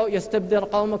تَتَوَلَّوْا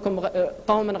يَسْتَبْدِلْ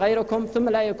قَوْمًا غَيْرَكُمْ ثُمَّ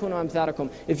لَا يَكُونُوا أَمْثَالَكُمْ.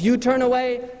 If you turn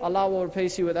away, Allah will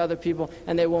replace you with other people,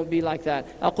 and they won't be like that.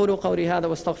 أقول قولي هذا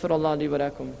واستغفر الله لي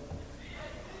ولكم.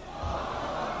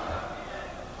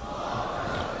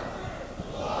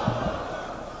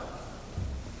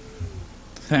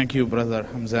 Thank you, Brother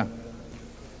Hamza.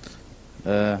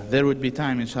 There would be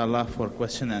time, inshallah, for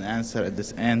question and answer at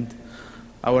this end.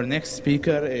 Our next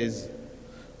speaker is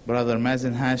Brother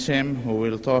Mazin Hashim, who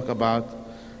will talk about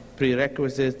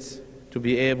prerequisites to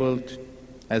be able to,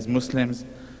 as Muslims,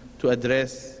 to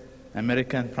address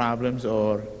American problems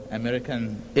or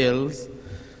American ills,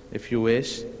 if you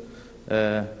wish.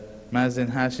 Mazin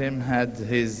Hashim had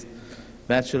his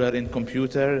bachelor in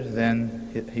computer, then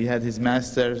he had his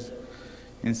master's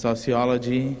in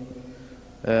sociology.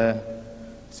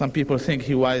 Some people think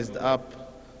he wised up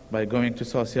by going to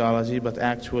sociology, but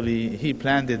actually he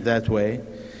planned it that way.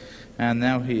 And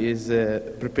now he is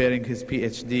preparing his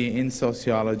PhD in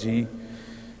sociology.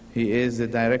 He is the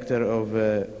director of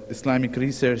Islamic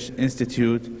Research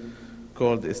Institute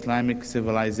called Islamic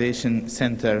Civilization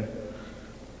Center.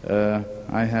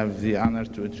 I have the honor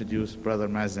to introduce Brother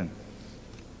Mazin.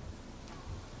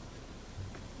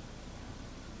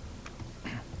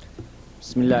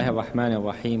 بسم الله الرحمن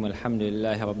الرحيم والحمد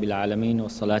لله رب العالمين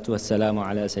والصلاة والسلام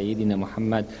على سيدنا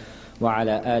محمد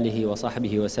وعلى آله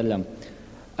وصحبه وسلم.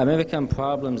 American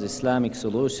problems, Islamic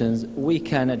solutions, we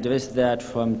can address that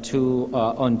from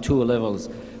on 2 levels.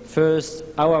 First,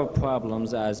 our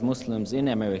problems as Muslims in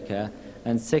America,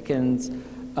 and second,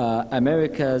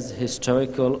 America's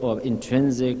historical or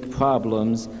intrinsic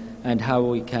problems and how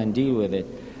we can deal with it.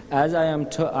 As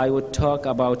I would talk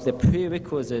about the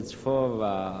prerequisites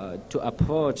for to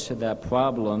approach the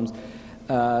problems.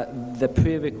 The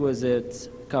prerequisites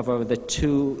cover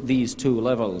these two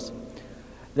levels.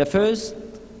 The first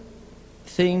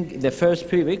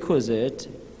prerequisite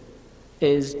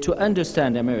is to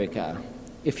understand America.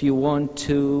 If you want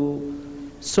to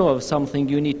solve something,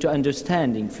 you need to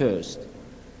understanding first.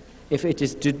 If it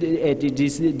is a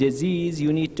disease,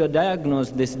 you need to diagnose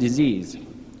this disease.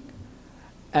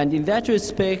 And in that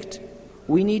respect,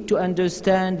 we need to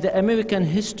understand the American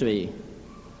history.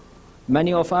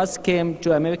 Many of us came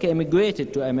to America,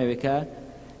 immigrated to America,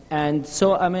 and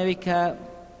saw America,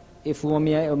 if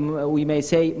we may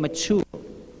say, mature,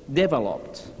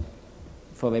 developed,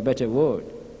 for a better word.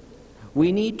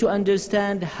 We need to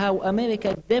understand how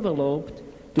America developed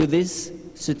to this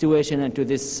situation and to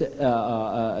this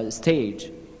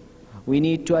stage. We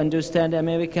need to understand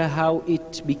America, how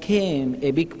it became a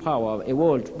big power, a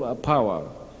world power.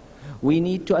 We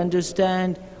need to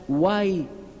understand why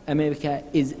America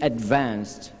is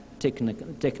advanced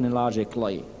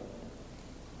technologically.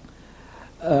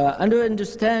 Under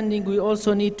understanding, we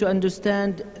also need to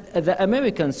understand the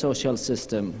American social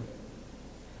system.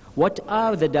 What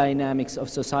are the dynamics of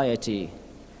society?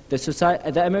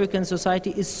 The American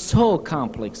society is so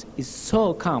complex,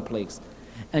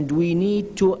 and we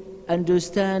need to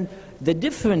understand the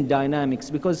different dynamics,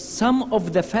 because some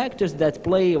of the factors that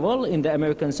play a role in the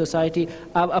American society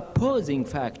are opposing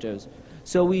factors.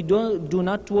 So we do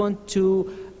not want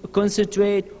to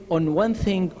concentrate on one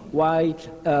thing while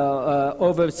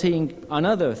overseeing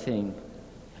another thing.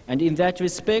 And in that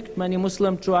respect, many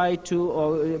Muslims try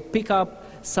to pick up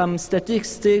some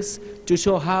statistics to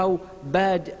show how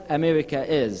bad America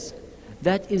is.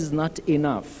 That is not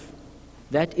enough.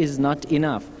 That is not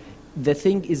enough. The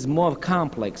thing is more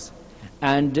complex,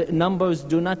 and numbers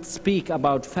do not speak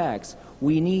about facts.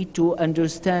 We need to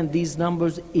understand these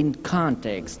numbers in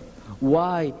context.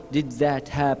 Why did that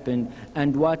happen,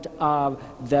 and what are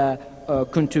the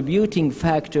contributing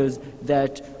factors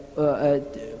that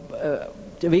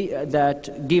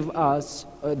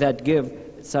give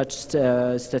such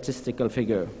statistical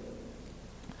figure?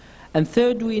 And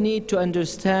third, we need to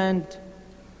understand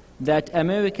that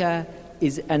America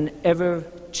is an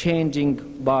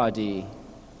ever-changing body.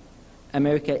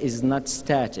 America is not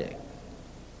static.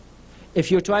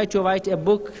 If you try to write a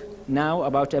book now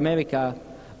about America,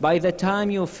 by the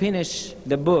time you finish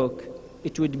the book,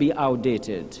 it would be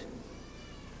outdated.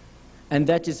 And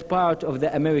that is part of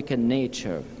the American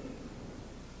nature.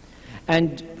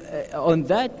 And on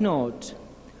that note,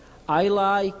 I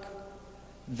like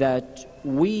that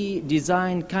we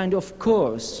design kind of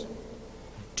course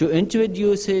to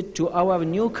introduce it to our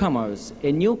newcomers,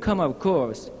 a newcomer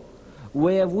course,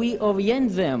 where we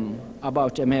orient them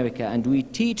about America and we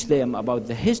teach them about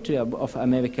the history of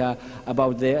America,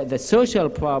 about the social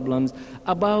problems,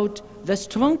 about the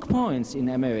strong points in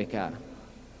America.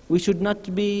 We should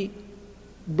not be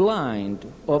blind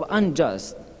or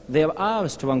unjust. There are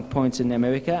strong points in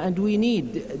America, and we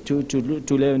need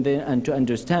to learn them and to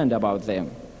understand about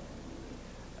them.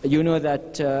 You know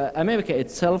that America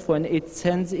itself, when it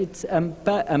sends its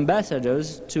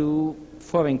ambassadors to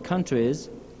foreign countries,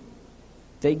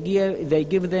 they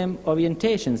give them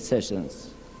orientation sessions.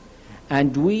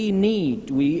 And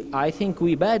I think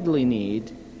we badly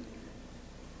need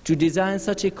to design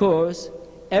such a course.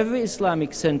 Every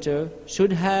Islamic center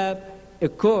should have a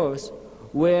course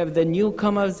where the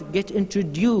newcomers get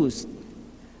introduced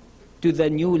to the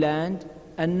new land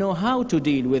and know how to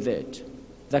deal with it.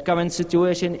 The current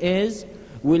situation is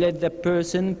we let the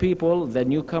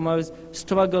newcomers,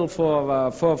 struggle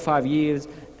for 4 or 5 years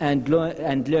and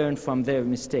learn from their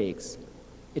mistakes.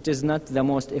 It is not the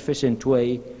most efficient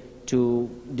way to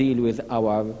deal with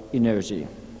our energy.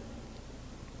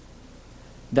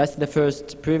 That's the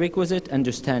first prerequisite,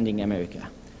 understanding America.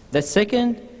 The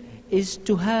second is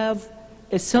to have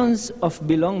a sense of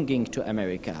belonging to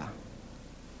America.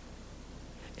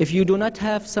 If you do not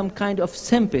have some kind of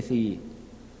sympathy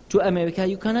to America,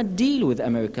 you cannot deal with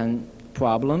American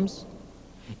problems.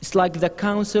 It's like the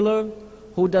counselor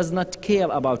who does not care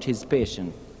about his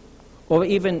patient. Or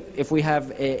even if we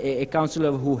have a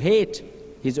counselor who hates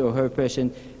his or her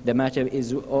patient, the matter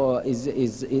is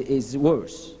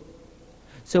worse.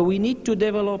 So we need to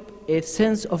develop a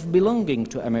sense of belonging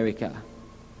to America.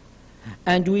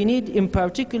 And we need, in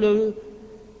particular,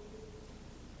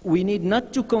 we need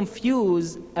not to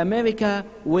confuse America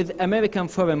with American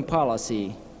foreign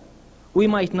policy. We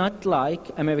might not like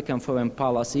American foreign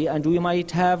policy, and we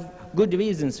might have good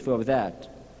reasons for that.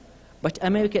 But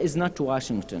America is not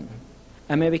Washington.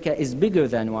 America is bigger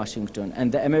than Washington,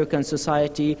 and the American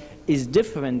society is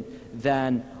different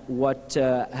than what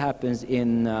happens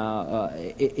in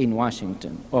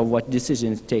Washington, or what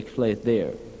decisions take place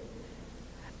there.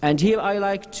 And here I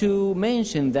like to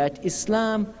mention that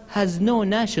Islam has no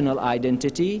national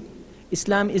identity.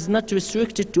 Islam is not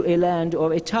restricted to a land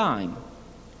or a time.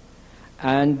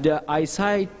 And I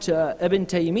cite Ibn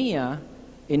Taymiyyah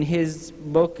in his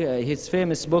book, his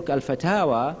famous book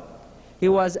Al-Fatawa. He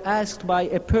was asked by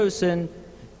a person,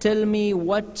 tell me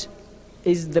what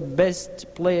is the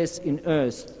best place in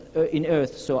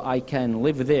earth so I can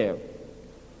live there.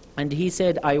 And he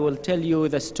said, I will tell you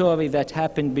the story that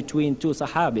happened between two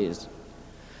Sahabis.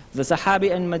 The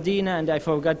Sahabi in Medina, and I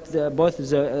forgot both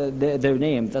their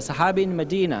names. The Sahabi in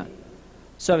Medina,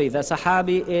 the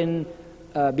Sahabi in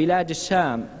Bilad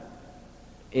al-Sham,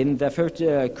 in the First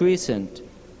Crescent,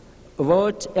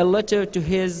 wrote a letter to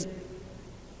his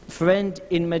friend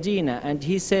in Medina, and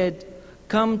he said,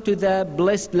 come to the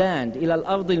blessed land, ila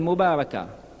al-ard al-mubarakah.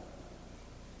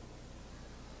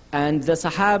 And the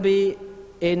Sahabi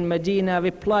in Medina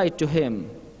replied to him,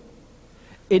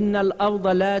 إن الأرض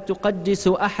لا تقدس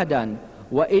أحدا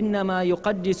وإنما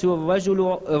يقدس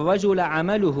الرجل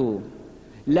عمله.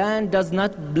 Land does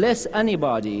not bless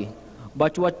anybody,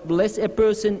 but what bless a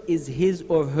person is his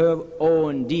or her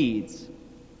own deeds.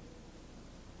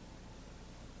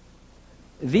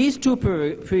 These two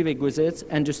prerequisites,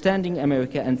 understanding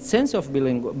America and sense of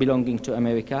belonging to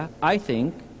America, I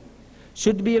think,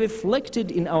 should be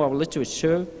reflected in our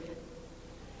literature,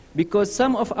 because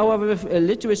some of our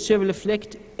literature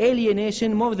reflect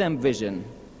alienation more than vision,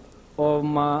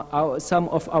 or some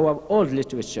of our old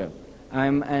literature. I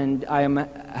am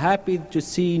happy to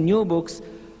see new books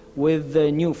with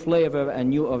new flavor and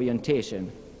new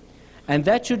orientation. And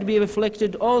that should be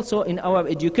reflected also in our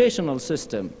educational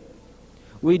system.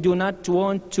 We do not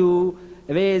want to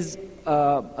raise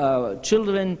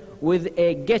children with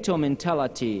a ghetto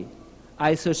mentality,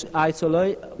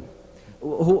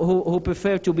 who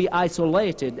prefer to be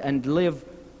isolated and live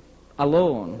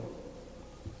alone.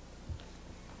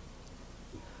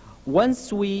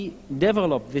 Once we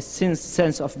develop this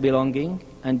sense of belonging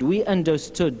and we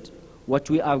understood what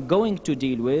we are going to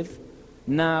deal with,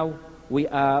 now we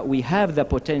have the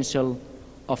potential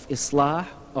of islah,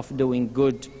 of doing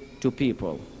good to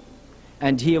people.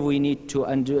 And here we need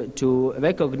to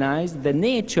recognize the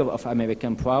nature of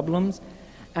American problems,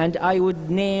 and I would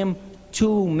name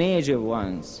two major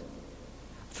ones.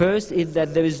 First is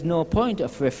that there is no point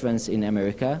of reference in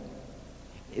America.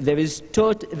 There is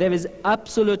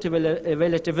absolute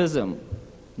relativism,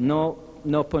 no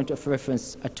point of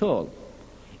reference at all.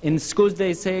 In schools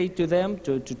they say to them,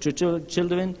 to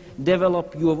children,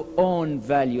 develop your own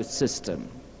value system.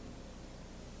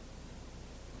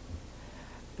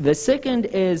 The second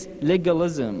is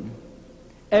legalism.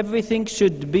 Everything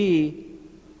should be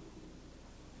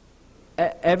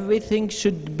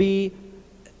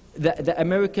the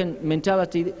American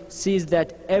mentality sees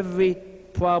that every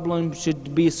problem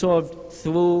should be solved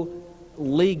through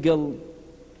legal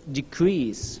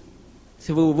decrees,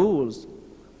 through rules.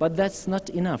 But that's not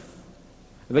enough.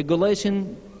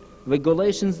 Regulations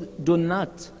do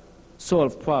not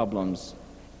solve problems.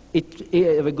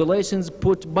 Regulations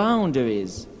put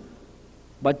boundaries,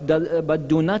 but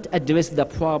do not address the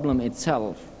problem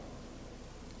itself.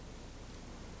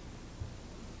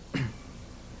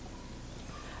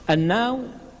 And now,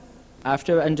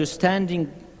 after understanding,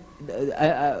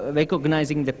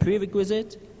 recognizing the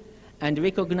prerequisite, and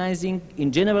recognizing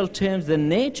in general terms the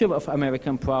nature of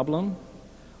American problem,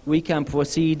 we can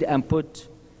proceed and put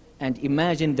and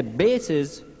imagine the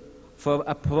basis for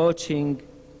approaching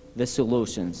the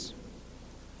solutions.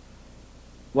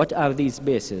 What are these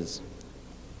bases?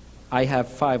 I have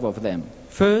 5 of them.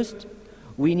 First,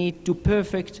 we need to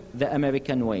perfect the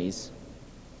American ways.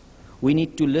 We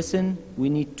need to listen, we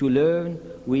need to learn,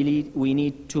 we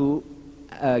need to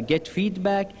get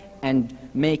feedback and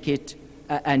make it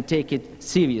and take it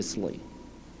seriously.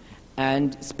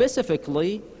 And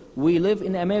specifically, we live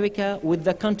in America with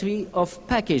the country of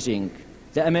packaging.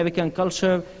 The American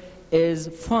culture is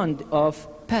fond of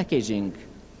packaging.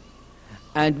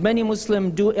 And many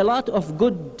Muslims do a lot of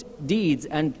good deeds,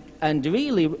 and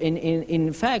really,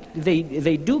 in fact, they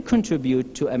do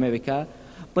contribute to America,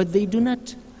 but they do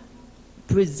not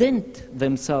present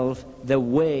themselves the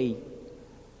way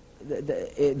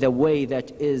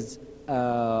that is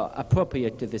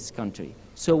appropriate to this country.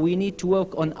 So we need to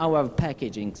work on our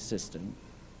packaging system.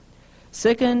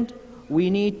 Second, we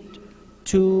need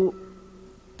to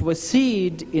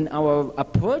proceed in our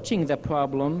approaching the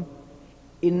problem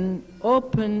in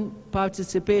open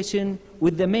participation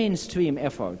with the mainstream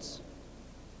efforts.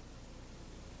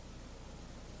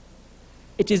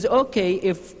 It is okay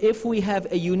if we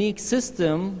have a unique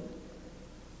system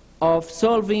of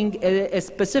solving a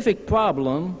specific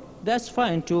problem, that's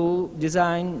fine to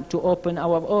design, to open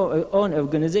our own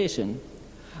organization.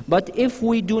 But if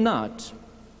we do not,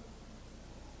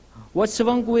 what's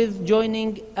wrong with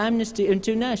joining Amnesty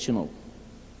International?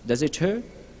 Does it hurt?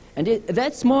 And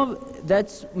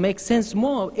that makes sense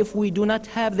more if we do not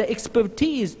have the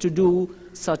expertise to do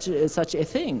such a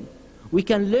thing. We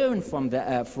can learn from the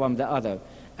other,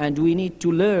 and we need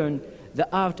to learn the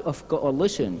art of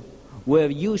coalition, where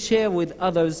you share with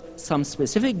others some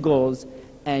specific goals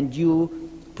and you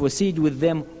proceed with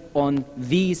them on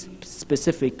these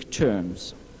specific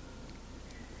terms.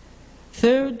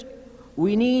 Third,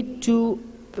 we need to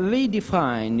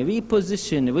redefine,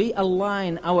 reposition,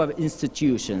 realign our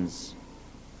institutions.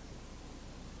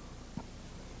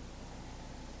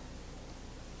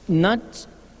 Not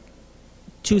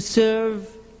to serve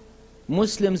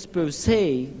Muslims per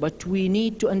se, but we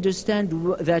need to understand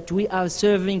that we are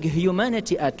serving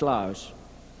humanity at large.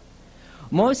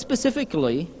 More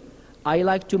specifically, I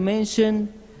like to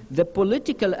mention the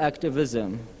political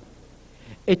activism.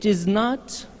 It is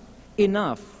not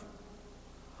enough,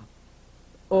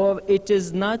 or it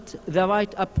is not the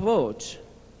right approach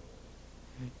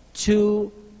to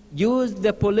use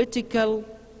the political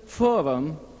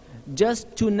forum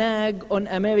just to nag on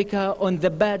America on the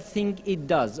bad thing it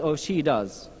does or she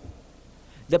does.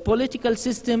 The political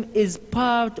system is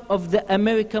part of the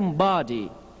American body,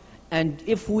 and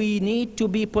if we need to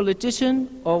be politicians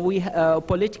or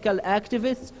political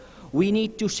activists, we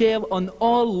need to share on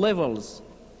all levels.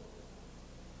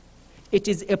 It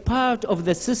is a part of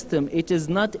the system. It is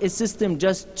not a system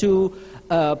just to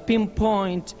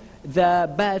pinpoint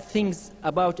the bad things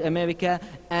about America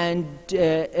and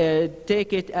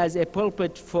take it as a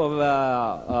pulpit for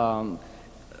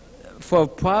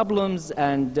problems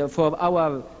and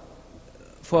for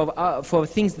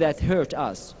things that hurt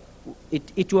us.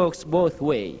 It works both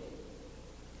ways.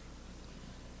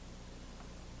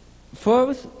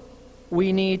 Fourth,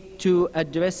 we need to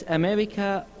address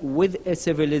America with a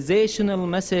civilizational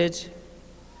message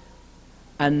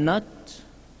and not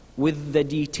with the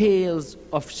details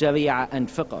of Sharia and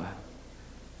Fiqh.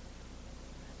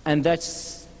 And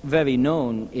that's very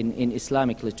known in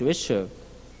Islamic literature,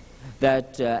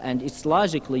 that, and it's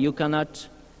logically, you cannot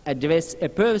address a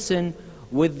person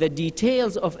with the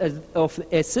details of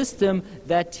a system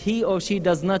that he or she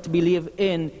does not believe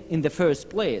in the first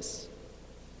place.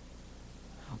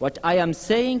 What I am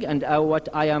saying and what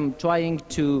I am trying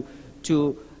to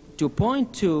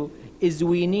point to is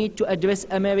we need to address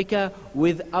America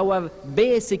with our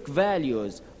basic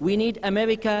values. We need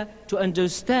America to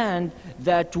understand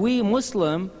that we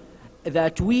Muslim,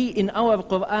 that we in our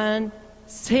Quran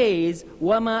says,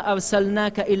 وَمَا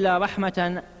أَرْسَلْنَاكَ إِلَّا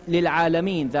رَحْمَةً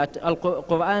لِلْعَالَمِينَ, that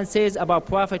Al-Quran says about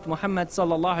Prophet Muhammad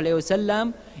sallallahu alayhi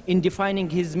wasallam in defining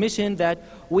his mission, that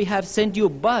we have sent you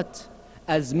but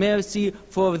as mercy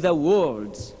for the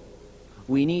worlds.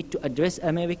 We need to address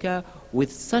America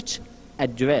with such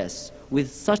address,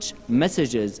 with such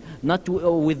messages, not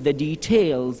with the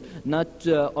details, not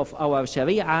of our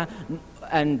Sharia,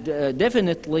 and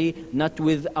definitely not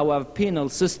with our penal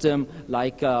system,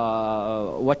 like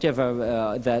whatever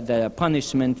the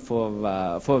punishment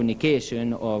for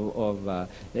fornication or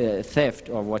theft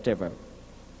or whatever.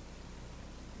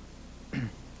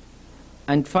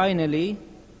 And finally,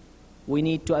 we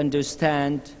need to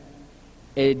understand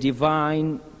a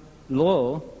divine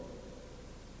law,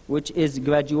 which is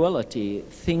graduality.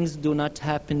 Things do not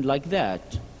happen like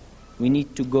that. We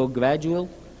need to go gradual,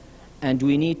 and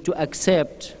we need to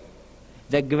accept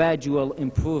the gradual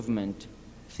improvement.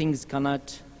 Things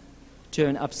cannot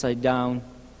turn upside down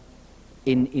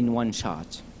in one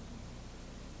shot.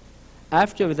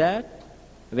 After that,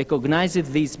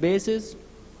 recognizing these bases,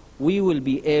 we will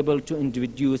be able to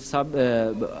introduce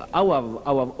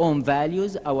our own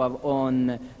values, our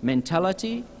own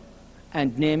mentality,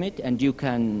 and name it, and you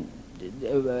can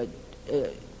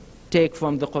take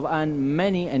from the Quran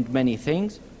many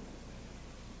things.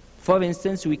 For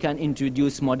instance, we can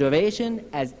introduce moderation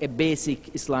as a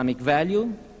basic Islamic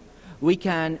value. We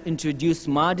can introduce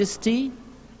modesty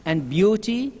and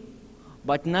beauty,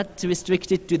 but not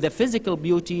restricted to the physical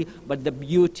beauty, but the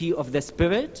beauty of the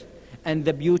spirit and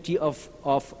the beauty of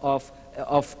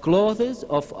clothes,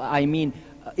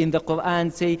 in the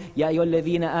Quran say, Ya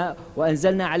ayyuhalladhina wa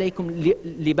anzalna alaykum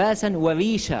libasan wa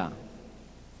risha.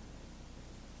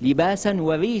 Libasan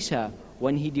wa risha,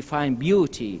 when he defined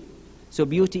beauty. So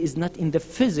beauty is not in the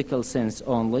physical sense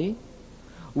only.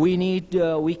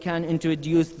 We can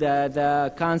introduce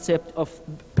the concept of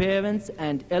parents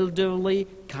and elderly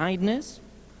kindness.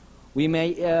 We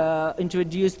may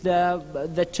introduce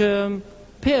the term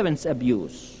parents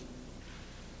abuse.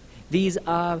 These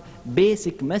are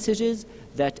basic messages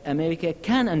that America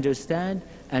can understand,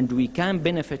 and we can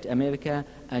benefit America,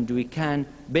 and we can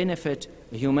benefit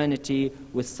humanity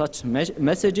with such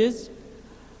messages.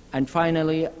 And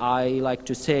finally, I like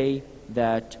to say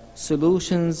that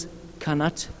solutions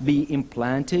cannot be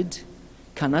implanted,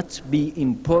 cannot be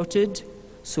imported.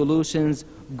 Solutions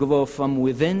grow from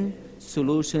within.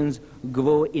 Solutions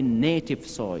grow in native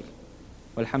soil.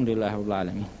 Alhamdulillah Rabbil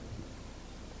Alameen.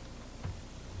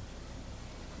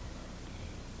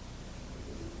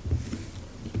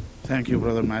 Thank you,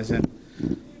 Brother Mazin.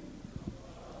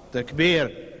 Takbir.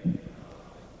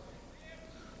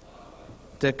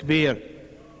 Takbir.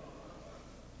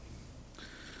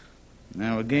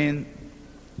 Now again,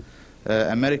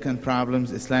 American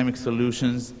problems, Islamic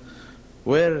solutions.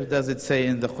 Where does it say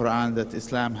in the Quran that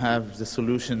Islam have the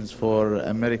solutions for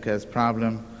America's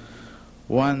problem?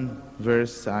 One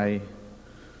verse I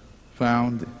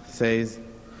found says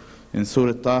in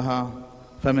Surah Taha,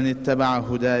 فَمَنِ اتَّبَعَ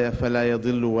هُدَايَ فَلَا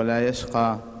يَضِلُّ وَلَا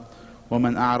يَشْقَى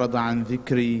وَمَنْ أَعْرَضَ عَنْ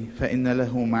ذِكْرِي فَإِنَّ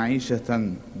لَهُ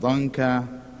مَعِيشَةً ضَنْكًا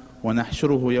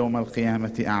وَنَحْشُرُهُ يَوْمَ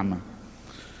الْقِيَامَةِ أَعْمَى.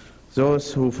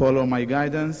 Those who follow my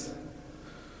guidance,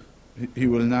 he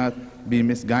will not be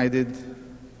misguided,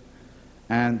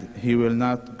 and he will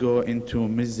not go into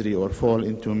misery or fall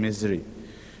into misery.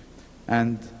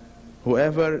 And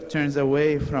whoever turns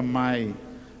away from my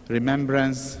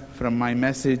remembrance, from my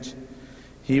message,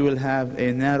 he will have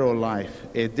a narrow life,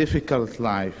 a difficult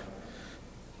life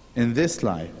in this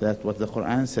life. That's what the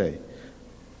Quran says.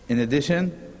 In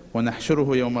addition, وَنَحْشُرُهُ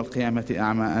يَوْمَ الْقِيَامَةِ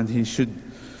أَعْمَى, and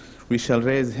we shall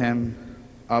raise him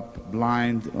up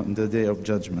blind on the day of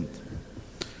judgment.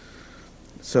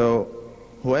 So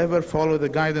whoever follows the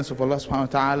guidance of Allah subhanahu wa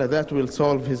ta'ala, that will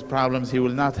solve his problems. He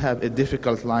will not have a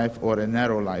difficult life or a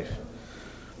narrow life.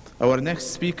 Our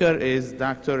next speaker is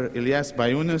Dr. Ilyas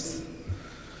Bayunus.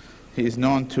 He is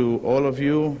known to all of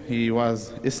you. He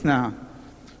was ISNA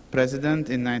president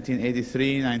in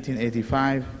 1983,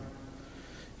 1985.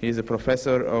 He is a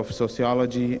professor of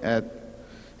sociology at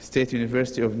State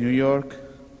University of New York.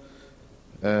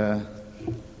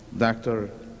 Dr.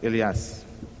 Ilyas.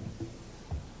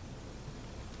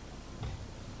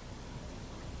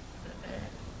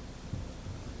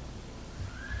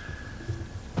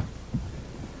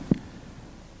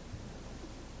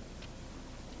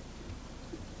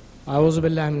 أعوذ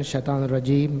بالله من الشيطان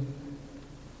الرجيم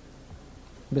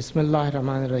بسم الله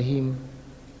الرحمن الرحيم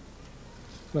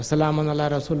وسلام على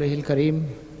رسوله الكريم.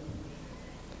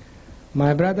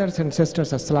 My brothers and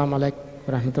sisters, Assalamu alaikum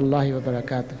wa rahmatullahi wa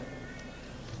barakatuh.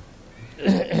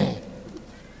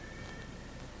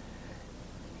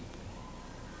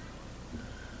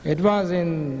 It was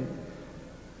in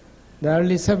the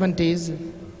early 70s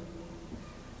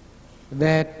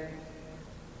that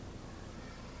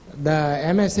the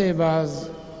MSA was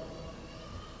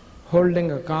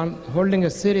holding a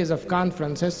series of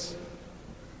conferences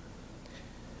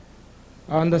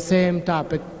on the same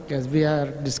topic as we are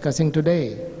discussing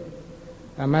today,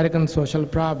 American social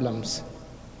problems.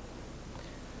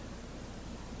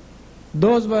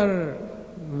 Those were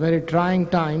very trying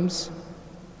times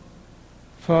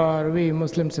for we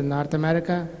Muslims in North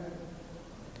America.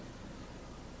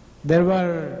 There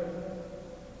were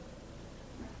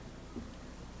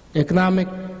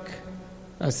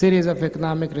a series of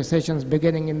economic recessions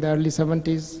beginning in the early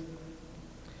 70s.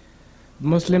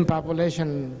 Muslim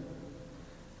population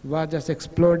was just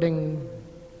exploding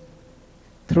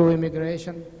through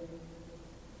immigration,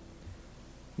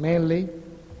 mainly.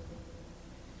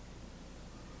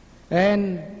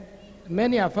 And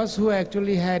many of us who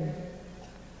actually had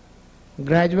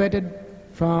graduated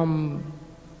from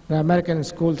the American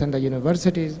schools and the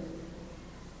universities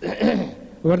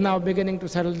were now beginning to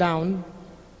settle down,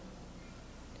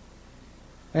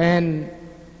 and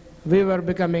we were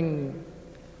becoming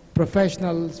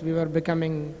professionals, we were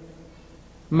becoming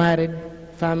married,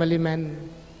 family men,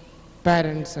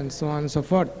 parents, and so on and so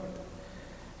forth.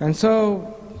 And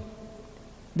so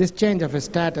this change of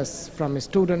status from a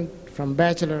student, from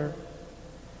bachelor,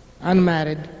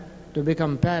 unmarried, to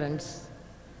become parents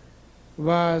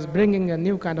was bringing a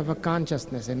new kind of a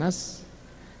consciousness in us.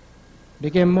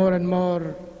 Became more and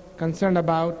more concerned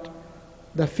about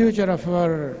the future of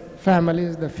our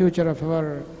families, the future of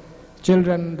our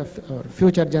children, our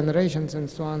future generations, and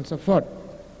so on and so forth.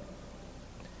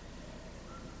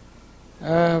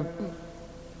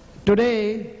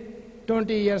 Today,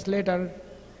 20 years later,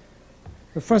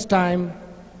 the first time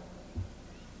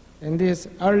in these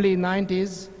early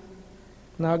 90s,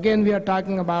 now again we are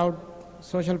talking about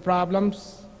social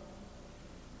problems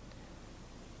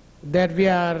that we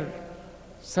are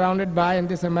surrounded by in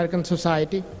this American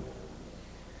society.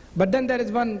 But then there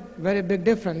is one very big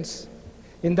difference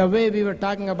in the way we were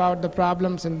talking about the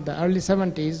problems in the early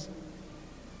 70s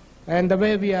and the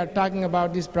way we are talking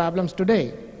about these problems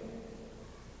today.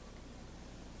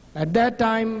 At that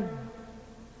time,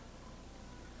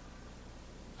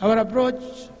 our approach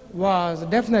was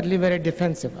definitely very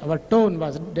defensive. Our tone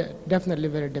was definitely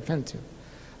very defensive.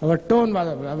 Our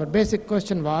basic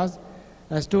question was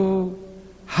as to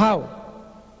how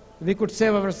we could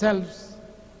save ourselves,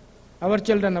 our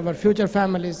children, our future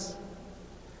families,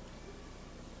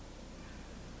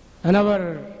 and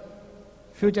our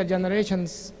future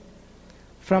generations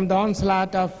from the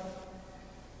onslaught of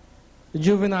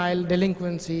juvenile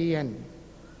delinquency and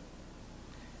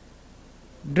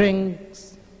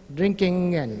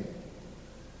drinking and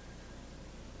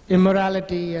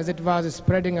immorality as it was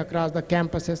spreading across the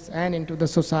campuses and into the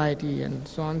society and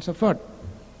so on and so forth.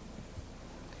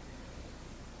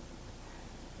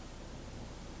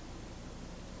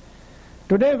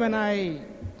 Today when I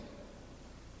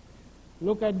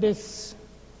look at this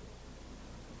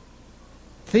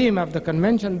theme of the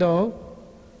convention, though,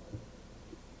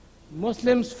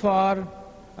 Muslims for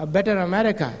a better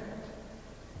America,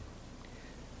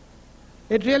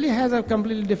 it really has a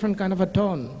completely different kind of a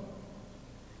tone.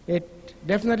 It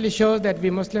definitely shows that we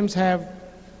Muslims have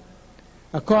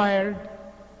acquired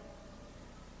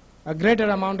a greater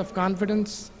amount of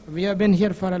confidence. We have been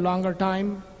here for a longer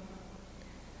time,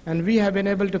 and we have been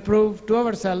able to prove to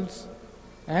ourselves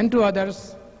and to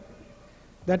others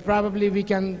that probably we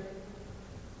can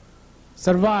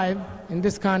survive in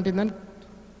this continent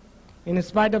in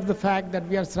spite of the fact that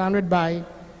we are surrounded by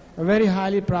a very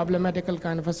highly problematical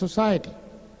kind of a society.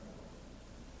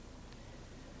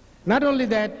 Not only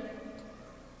that,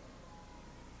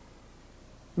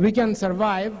 we can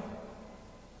survive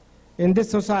in this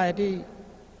society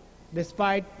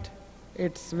despite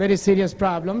its very serious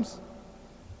problems.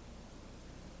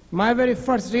 My very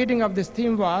first reading of this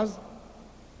theme was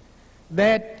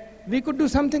that we could do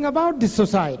something about this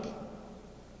society,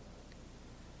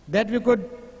 that we could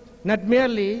not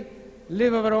merely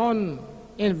live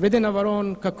within our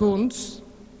own cocoons,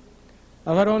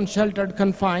 our own sheltered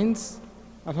confines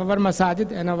of our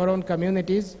masajid and our own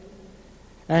communities,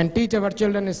 and teach our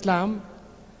children Islam,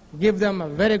 give them a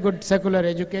very good secular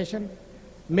education,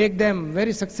 make them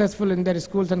very successful in their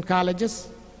schools and colleges,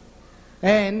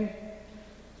 and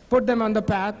put them on the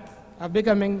path of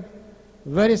becoming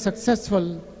very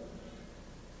successful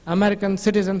American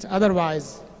citizens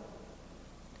otherwise.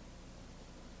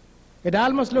 It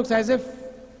almost looks as if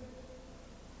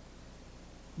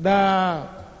the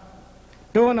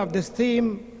tone of this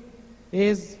theme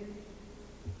is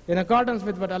in accordance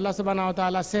with what Allah subhanahu wa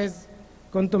ta'ala says,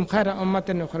 كنتم خير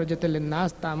أمة أخرجت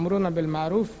للناس تأمرون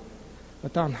بالمعروف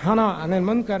وتنهون عن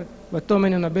المنكر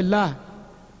وتؤمنون بالله.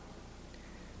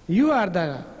 You are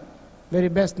the very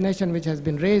best nation which has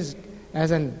been raised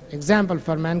as an example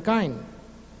for mankind.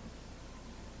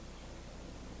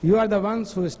 You are the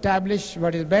ones who establish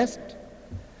what is best,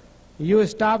 you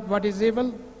stop what is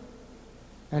evil,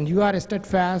 and you are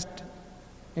steadfast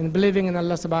in believing in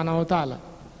Allah subhanahu wa ta'ala.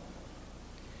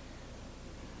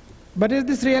 But is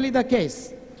this really the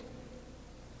case?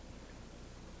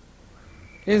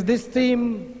 Is this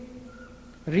theme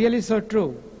really so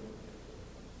true?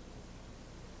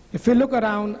 If we look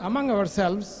around among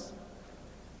ourselves,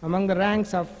 among the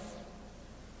ranks of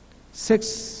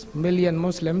 6 million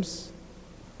Muslims,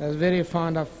 that's very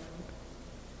fond of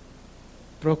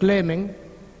proclaiming,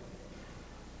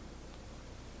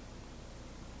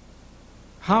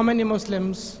 how many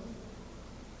Muslims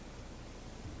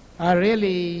are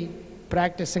really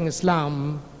practicing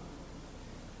Islam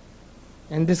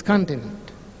in this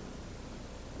continent?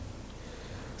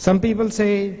 Some people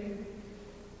say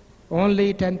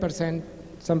only 10%,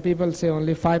 some people say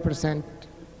only 5%.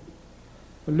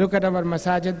 Look at our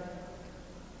masajid,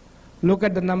 look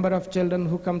at the number of children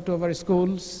who come to our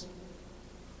schools,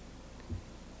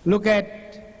 look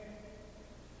at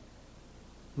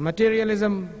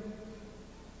materialism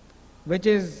which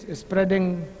is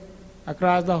spreading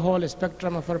across the whole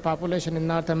spectrum of our population in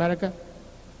North America.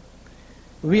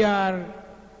 We are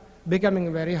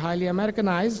becoming very highly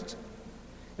Americanized,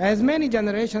 as many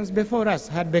generations before us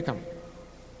had become.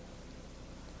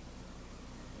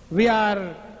 We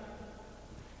are,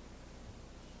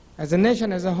 as a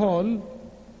nation as a whole,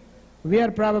 we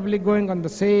are probably going in the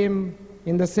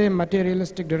same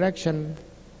materialistic direction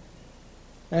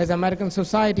as American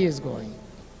society is going.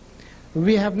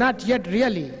 We have not yet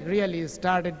really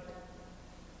started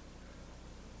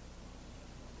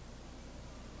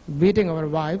beating our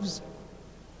wives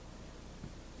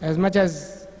as much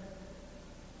as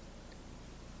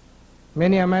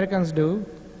many Americans do.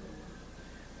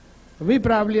 We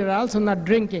probably are also not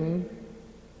drinking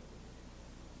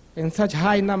in such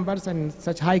high numbers and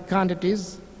such high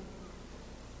quantities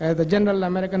as the general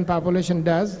American population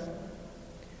does.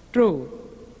 True,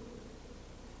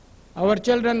 our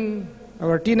children,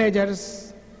 our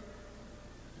teenagers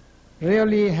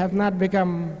really have not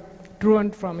become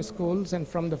truant from schools and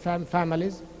from the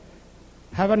families,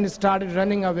 haven't started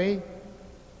running away.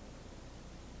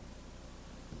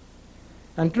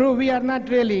 And true, we are not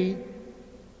really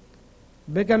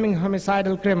becoming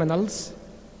homicidal criminals.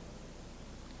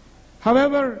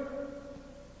 However,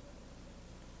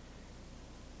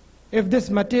 if this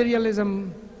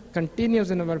materialism continues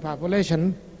in our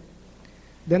population,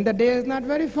 then the day is not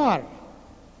very far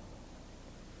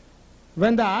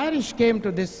When the Irish came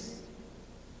to this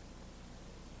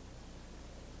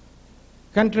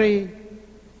country,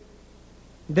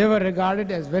 they were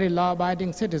regarded as very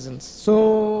law-abiding citizens,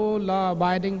 so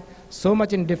law-abiding, so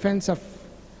much in defense of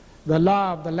the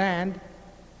law of the land,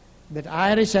 that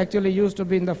Irish actually used to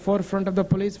be in the forefront of the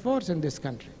police force in this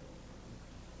country.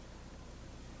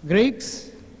 Greeks,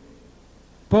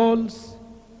 Poles,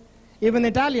 even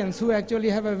Italians, who actually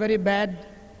have a very bad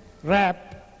rap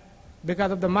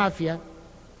because of the mafia,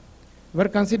 were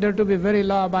considered to be very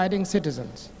law-abiding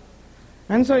citizens.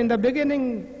 And so in the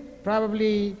beginning,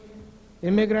 probably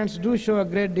immigrants do show a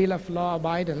great deal of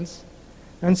law-abidance,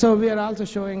 and so we are also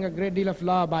showing a great deal of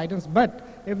law-abidance. But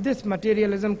if this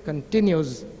materialism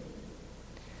continues,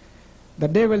 the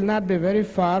day will not be very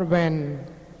far when,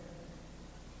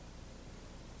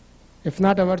 if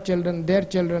not our children, their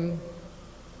children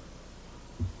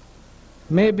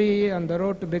may be on the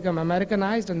road to become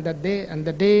Americanized, and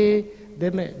the day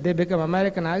they become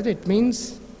Americanized, it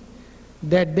means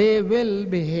that they will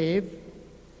behave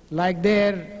like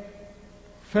their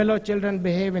fellow children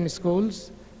behave in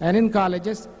schools and in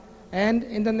colleges and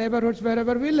in the neighborhoods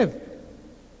wherever we live.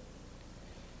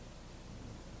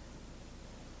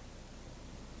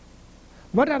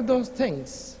 What are those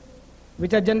things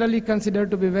which are generally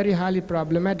considered to be very highly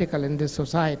problematical in this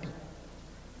society?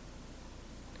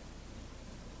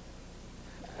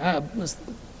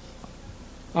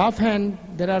 Offhand,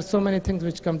 there are so many things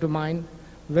which come to mind.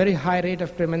 Very high rate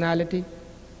of criminality,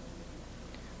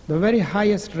 the very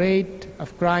highest rate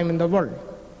of crime in the world,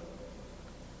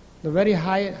 the very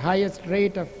highest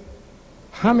rate of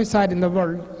homicide in the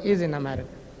world is in America.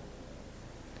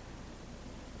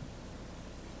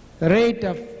 The rate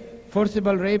of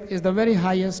forcible rape is the very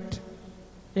highest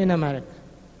in America.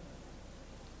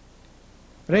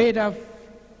 Rate of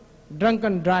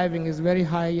drunken driving is very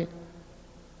high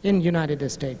in United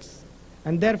States.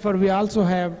 And therefore we also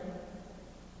have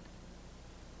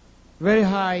very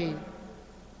high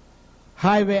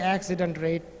highway accident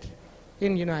rate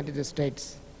in United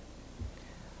States.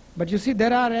 But you see,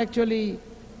 there are actually,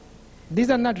 these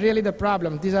are not really the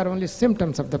problems, these are only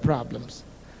symptoms of the problems.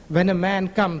 When a man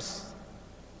comes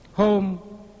home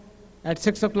at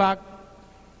 6 o'clock,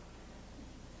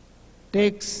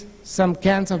 takes some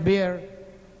cans of beer,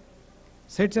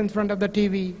 sits in front of the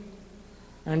TV,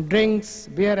 and drinks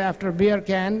beer after beer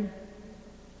can,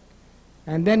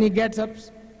 and then he gets up,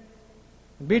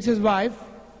 beats his wife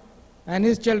and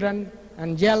his children,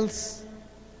 and yells,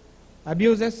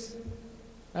 abuses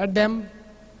at them.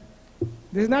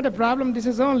 This is not a problem, this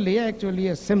is only actually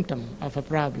a symptom of a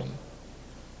problem.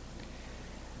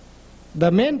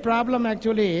 The main problem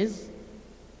actually is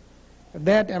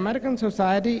that American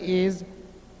society is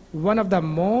one of the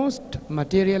most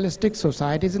materialistic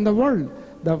societies in the world,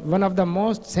 one of the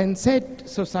most sensate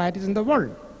societies in the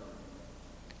world.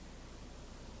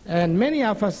 And many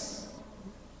of us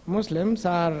Muslims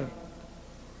are,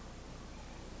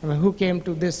 who came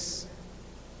to this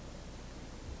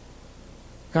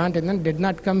continent, did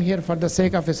not come here for the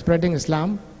sake of spreading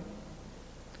Islam.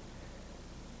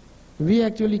 We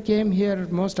actually came here,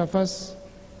 most of us,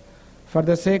 for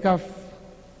the sake of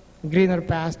greener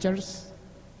pastures,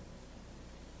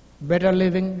 better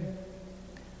living.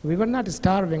 We were not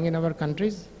starving in our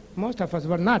countries. Most of us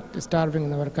were not starving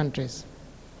in our countries.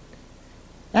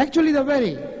 Actually, the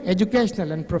very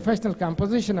educational and professional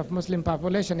composition of Muslim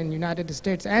population in United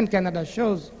States and Canada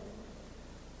shows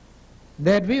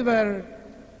that we were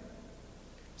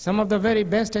some of the very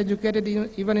best educated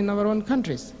even in our own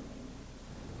countries.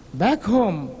 Back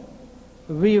home,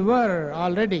 we were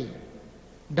already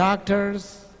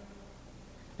doctors,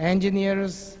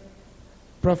 engineers,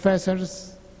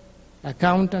 professors,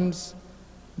 accountants,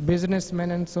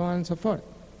 businessmen, and so on and so forth.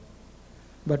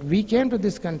 But we came to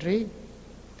this country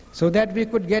so that we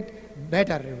could get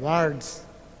better rewards,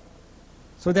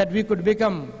 so that we could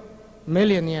become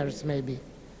millionaires maybe,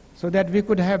 so that we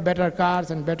could have better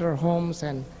cars and better homes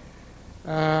and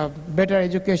better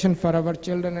education for our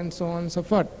children and so on and so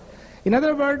forth. In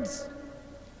other words,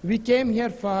 we came here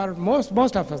for,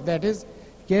 most of us that is,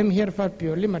 came here for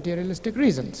purely materialistic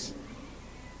reasons.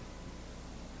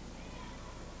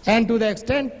 And to the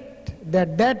extent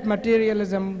that that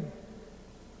materialism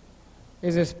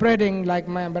is spreading, like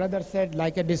my brother said,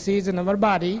 like a disease in our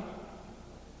body,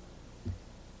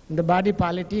 in the body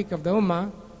politic of the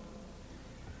Ummah,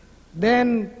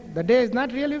 then the day is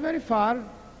not really very far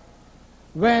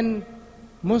when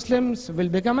Muslims will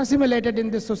become assimilated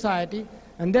in this society,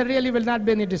 and there really will not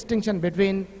be any distinction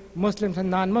between Muslims and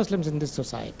non-Muslims in this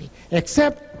society,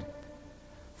 except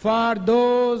for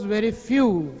those very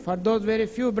few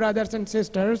brothers and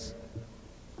sisters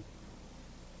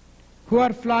who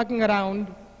are flocking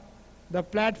around the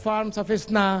platforms of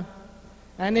ISNA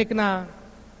and ICNA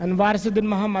and Warisuddin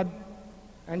Muhammad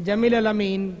and Jamil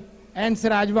Al-Amin and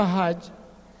Siraj Wahaj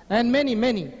and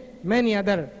many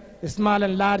other small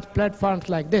and large platforms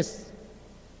like this.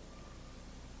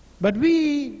 But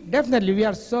we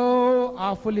are so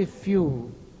awfully few.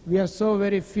 We are so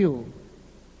very few.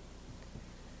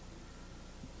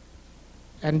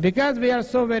 And because we are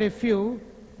so very few,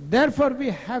 therefore we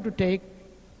have to take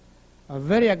a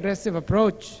very aggressive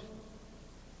approach.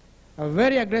 A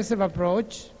very aggressive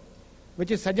approach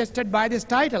which is suggested by this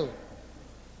title.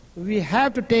 We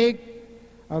have to take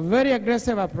a very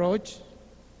aggressive approach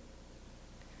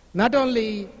not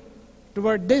only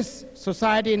toward this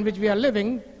society in which we are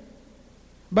living,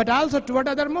 but also toward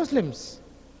other Muslims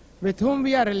with whom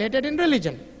we are related in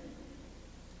religion.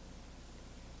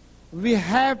 We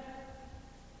have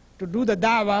to do the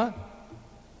dawah.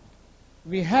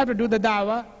 We have to do the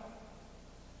dawah.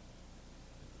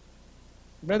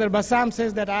 Brother Bassam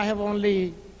says that I have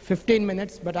only 15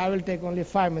 minutes, but I will take only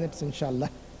 5 minutes, inshallah.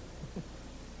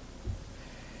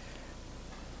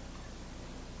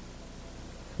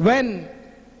 When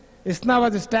ISNA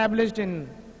was established in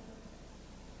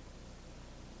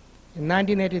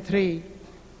 1983,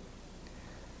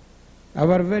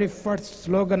 our very first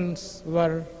slogans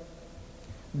were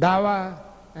Dawah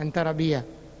and Tarbiyah.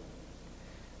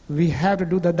 We have to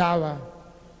do the Dawah,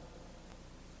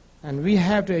 and we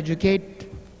have to educate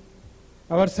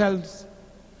ourselves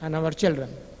and our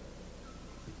children.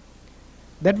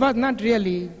 That was not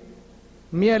really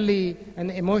merely an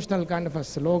emotional kind of a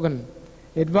slogan.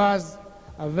 It was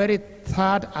a very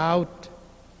thought-out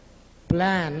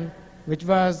plan which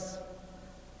was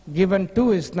given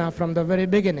to ISNA from the very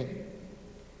beginning.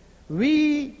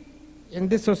 We in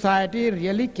this society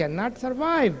really cannot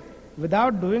survive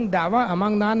without doing dawah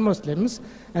among non-Muslims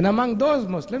and among those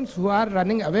Muslims who are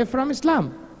running away from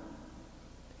Islam.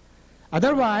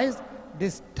 Otherwise,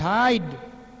 this tide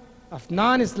of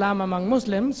non-Islam among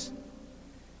Muslims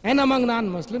and among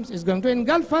non-Muslims is going to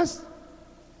engulf us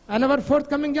and our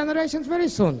forthcoming generations very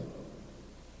soon.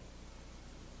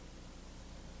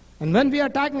 And when we are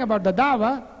talking about the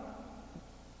dawah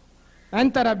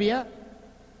and tarbiyah,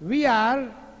 we are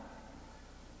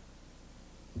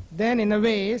then in a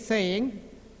way saying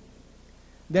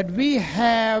that we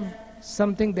have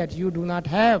something that you do not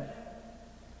have,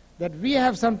 that we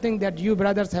have something that you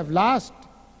brothers have lost.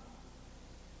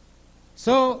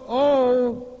 So,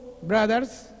 oh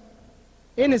brothers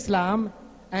in Islam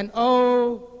and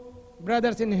oh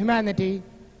brothers in humanity,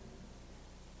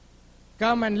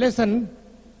 come and listen,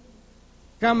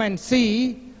 come and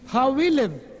see how we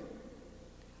live.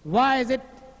 Why is it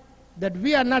that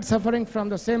we are not suffering from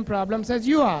the same problems as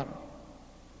you are?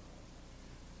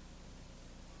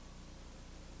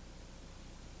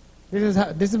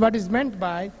 This is what is meant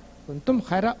by kuntum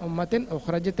khaira ummatin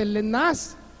ukhrajatil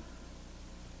linnas.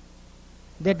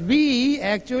 That we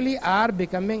actually are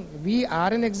becoming, we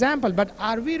are an example, but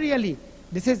are we really?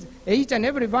 This is, each and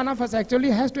every one of us actually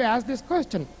has to ask this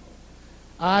question.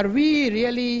 Are we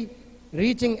really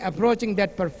approaching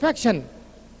that perfection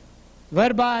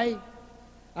whereby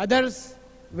others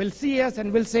will see us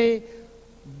and will say,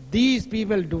 these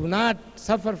people do not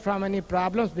suffer from any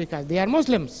problems because they are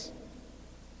Muslims,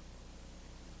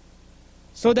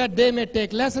 so that they may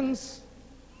take lessons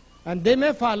and they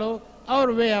may follow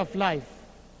our way of life?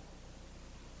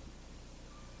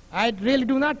 I really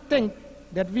do not think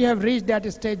that we have reached that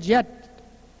stage yet.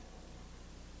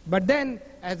 But then,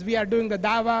 as we are doing the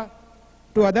dawah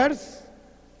to others,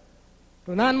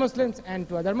 to non-Muslims and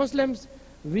to other Muslims,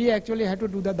 we actually have to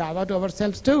do the dawah to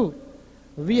ourselves too.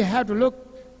 We have to look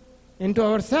into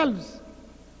ourselves.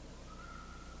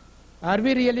 Are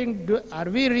we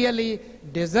really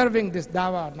deserving this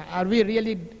dawah? Are we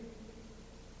really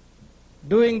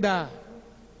doing the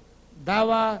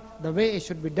dawah the way it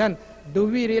should be done? Do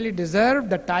we really deserve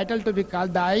the title to be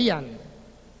called Da'iyan?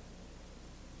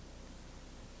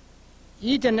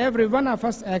 Each and every one of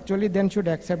us actually then should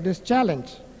accept this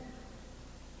challenge.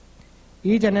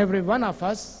 Each and every one of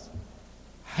us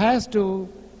has to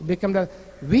become the...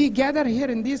 We gather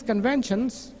here in these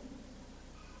conventions.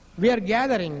 We are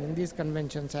gathering in these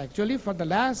conventions actually for the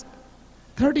last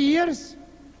 30 years.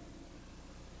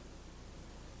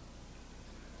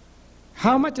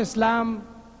 How much Islam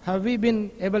have we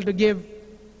been able to give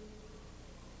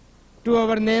to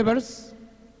our neighbors,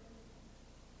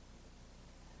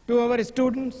 to our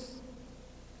students,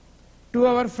 to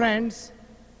our friends,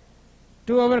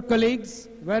 to our colleagues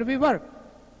where we work?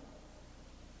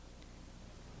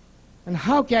 And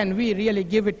how can we really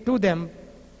give it to them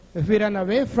if we run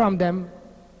away from them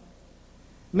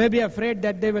maybe afraid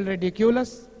that they will ridicule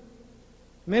us,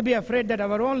 maybe afraid that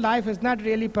our own life is not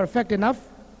really perfect enough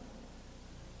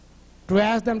to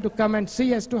ask them to come and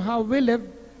see as to how we live,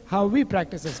 how we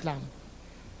practice Islam.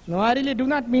 Now, I really do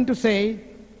not mean to say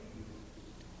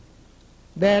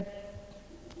that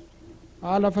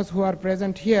all of us who are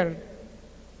present here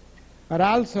are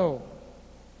also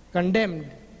condemned.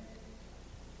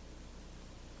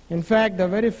 In fact, the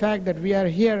very fact that we are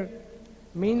here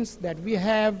means that we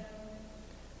have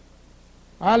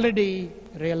already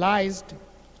realized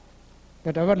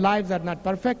that our lives are not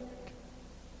perfect,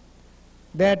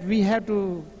 that we have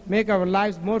to make our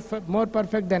lives more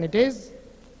perfect than it is,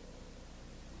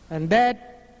 and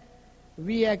that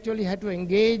we actually have to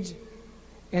engage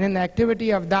in an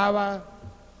activity of dawah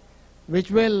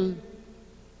which will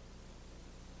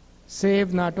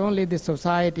save not only the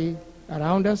society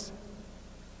around us,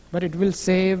 but it will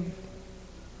save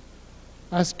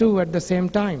us too at the same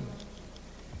time.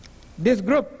 This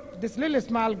group, this little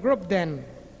small group then,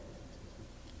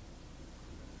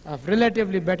 of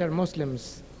relatively better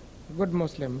Muslims, good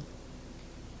Muslims,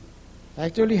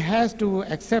 actually has to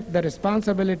accept the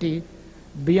responsibility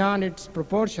beyond its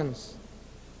proportions.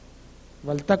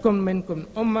 وَلْتَكُمْ مِنْكُمْ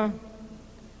أُمَّةٌ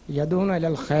يَدُونَ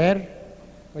إِلَى الْخَيْرِ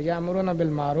وَيَأْمُرُونَ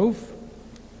بِالْمَعْرُوفِ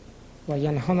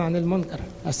وَيَنْهَوْنَ عَنِ الْمُنْكَرِ.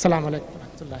 Assalamu alaikum wa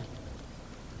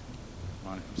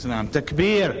rahmatullahi.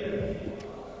 Takbir.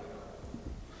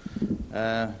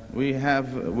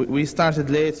 We started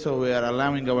late, so we are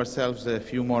allowing ourselves a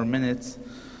few more minutes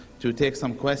to take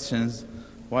some questions.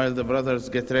 While the brothers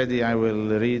get ready, I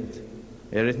will read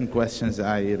written questions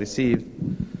I received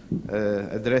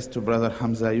addressed to Brother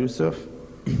Hamza Yusuf.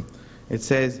 It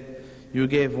says, you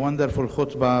gave wonderful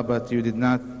khutbah, but you did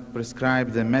not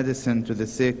prescribe the medicine to the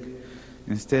sick.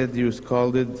 Instead, you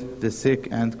scolded the sick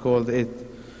and called it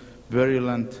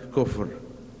virulent kufr.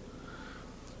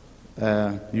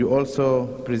 You also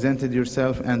presented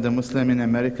yourself and the Muslim in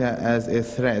America as a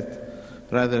threat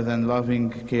rather than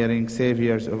loving, caring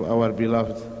saviors of our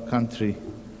beloved country.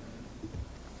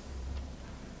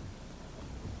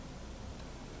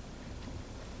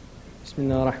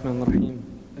 Bismillah ar-Rahman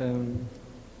ar-Rahim.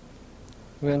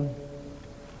 Well,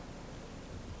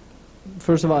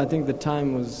 first of all, I think the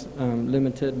time was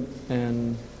limited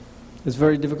and it's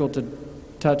very difficult to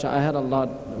touch. I had a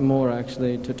lot more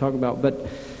actually to talk about, but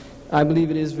I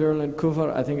believe it is virulent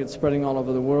kufr. I think it's spreading all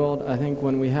over the world. I think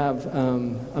when we have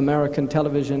American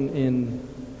television in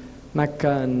Mecca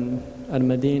and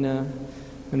Medina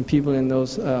and people in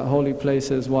those holy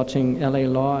places watching LA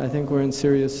Law, I think we're in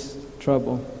serious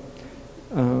trouble.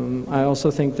 I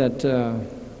also think that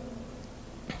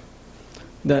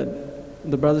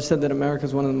the brother said that America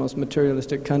is one of the most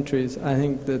materialistic countries. I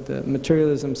think that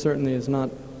materialism certainly is not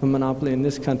a monopoly in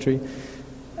this country.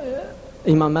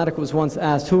 Imam Malik was once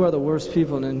asked, who are the worst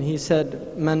people? And he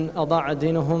said, Man ada'a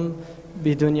dinahum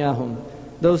bi dunyahum.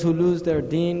 Those who lose their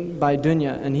deen by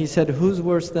dunya. And he said, who's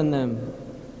worse than them?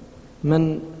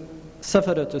 Man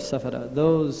safaratu safara.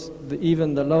 Those,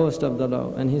 even the lowest of the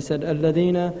low. And he said,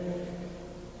 Alladina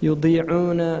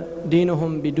yudi'una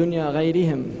dinahum bi dunya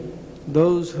ghayrihim.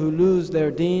 Those who lose their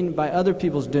deen by other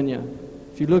people's dunya.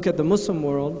 If you look at the Muslim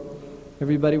world,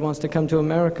 everybody wants to come to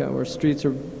America where streets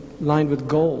are lined with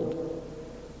gold.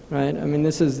 Right? I mean,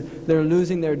 they're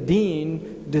losing their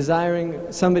deen,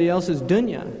 desiring somebody else's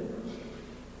dunya.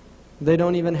 They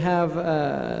don't even have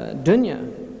dunya.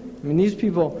 I mean, these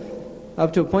people,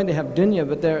 up to a point, they have dunya,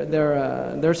 but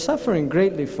they're suffering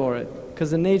greatly for it.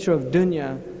 Because the nature of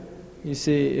dunya, you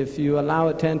see, if you allow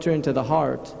it to enter into the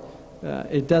heart,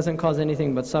 it doesn't cause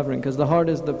anything but suffering. Because the heart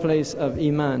is the place of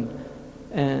iman.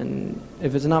 And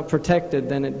if it's not protected,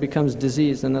 then it becomes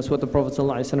disease. And that's what the Prophet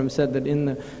ﷺ said, that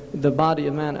in the body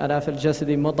of man, أَلَا فِي الْجَسَدِ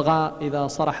مُضْغَى إِذَا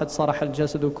صَرَحَتْ صَرَحَ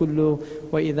الْجَسَدُ كُلُّهُ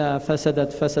وَإِذَا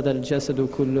فَسَدَتْ فَسَدَ الْجَسَدُ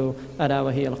كُلُّهُ أَلَا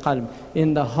وَهِيَ الْقَلْبُ.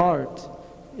 In the heart,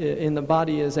 in the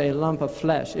body is a lump of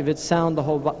flesh. If it's sound, the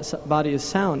whole body is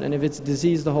sound. And if it's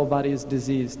diseased, the whole body is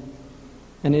diseased.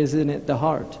 And is in it the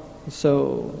heart.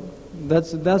 So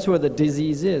that's where the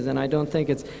disease is, and I don't think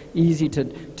it's easy to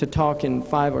talk in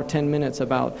 5 or 10 minutes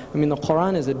about. I mean, the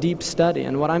Quran is a deep study,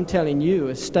 and what I'm telling you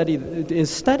is study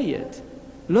it.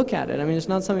 Look at it. I mean, it's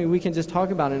not something we can just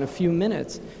talk about in a few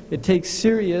minutes. It takes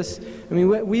serious. I mean,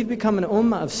 we've become an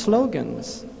ummah of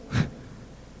slogans.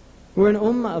 We're an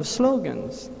ummah of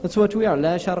slogans. That's what we are.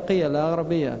 La sharqiyya, la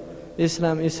gharbiyya.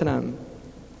 Islam, Islam.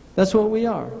 That's what we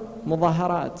are.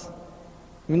 Mudaharat.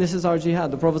 I mean, this is our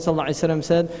jihad. The Prophet ﷺ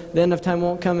said, the end of time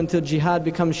won't come until jihad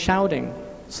becomes shouting.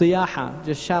 Siyaha,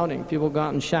 just shouting. People go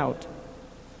out and shout.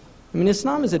 I mean,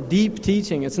 Islam is a deep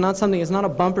teaching. It's not a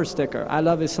bumper sticker. I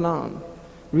love Islam.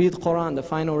 Read Quran, the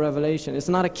final revelation. It's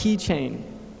not a keychain.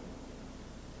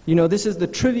 You know, this is the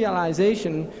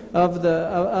trivialization of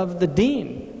the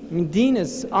deen. I mean, deen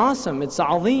is awesome, it's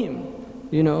azim.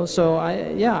 You know, so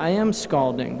I am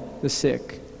scalding the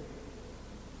sick.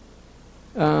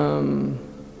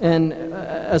 And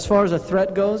as far as a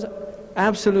threat goes,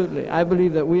 absolutely, I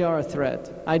believe that we are a threat.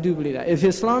 I do believe that. If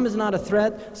Islam is not a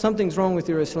threat, something's wrong with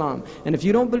your Islam. And if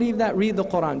you don't believe that, read the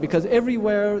Quran. Because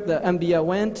everywhere the Anbiya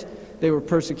went, they were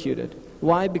persecuted.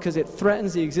 Why? Because it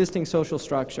threatens the existing social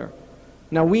structure.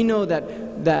 Now we know that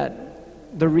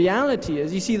the reality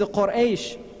is, you see the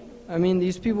Quraysh, I mean,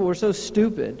 these people were so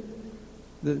stupid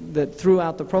that threw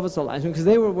out the Prophet ﷺ because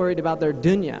they were worried about their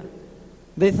dunya.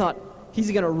 They thought, he's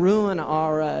going to ruin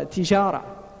our tijara,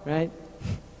 right?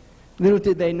 Little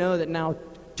did they know that now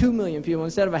 2 million people,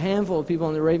 instead of a handful of people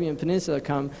in the Arabian Peninsula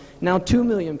come, now 2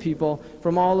 million people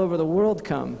from all over the world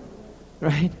come,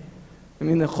 right? I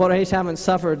mean, the Quraysh haven't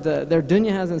suffered, their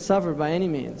dunya hasn't suffered by any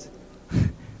means.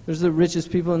 They're the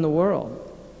richest people in the world.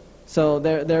 So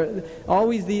they're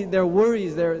always their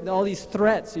worries, all these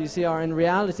threats you see are in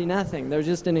reality nothing. They're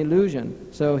just an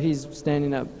illusion. So he's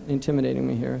standing up, intimidating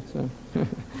me here. So.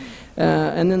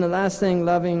 And then the last thing,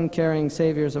 loving, caring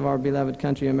saviors of our beloved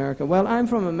country, America. Well, I'm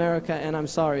from America, and I'm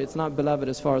sorry, it's not beloved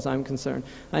as far as I'm concerned.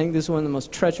 I think this is one of the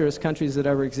most treacherous countries that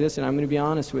ever existed. I'm going to be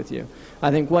honest with you. I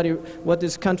think what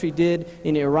this country did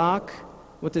in Iraq,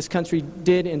 what this country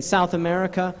did in South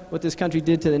America, what this country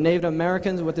did to the Native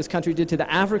Americans, what this country did to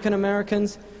the African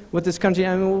Americans, what this country,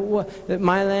 I mean,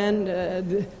 my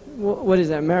land, what is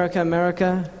that,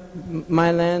 America,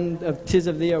 my land of tis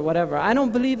of thee or whatever. I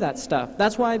don't believe that stuff.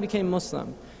 That's why I became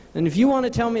Muslim. And if you want to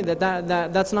tell me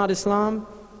that's not Islam,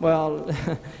 well,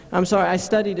 I'm sorry, I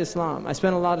studied Islam. I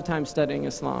spent a lot of time studying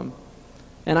Islam.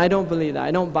 And I don't believe that.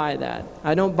 I don't buy that.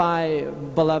 I don't buy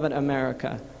beloved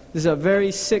America. This is a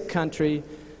very sick country.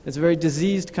 It's a very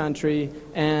diseased country.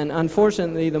 And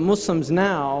unfortunately, the Muslims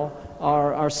now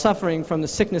are suffering from the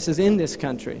sicknesses in this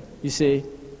country, you see.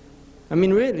 I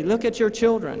mean, really, look at your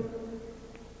children.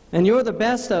 And you're the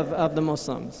best of the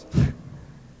Muslims.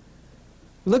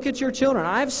 Look at your children.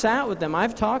 I've sat with them.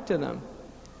 I've talked to them.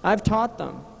 I've taught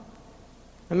them.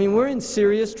 I mean, we're in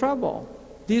serious trouble.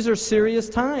 These are serious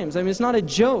times. I mean, it's not a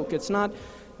joke. It's not,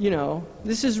 you know,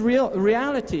 this is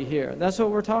reality here. That's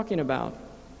what we're talking about.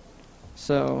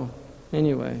 So,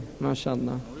 anyway,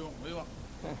 mashallah.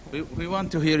 We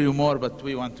want to hear you more, but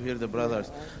we want to hear the brothers.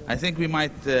 I think we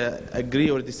might agree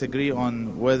or disagree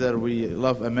on whether we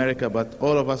love America, but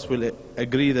all of us will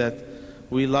agree that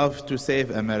we love to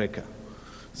save America.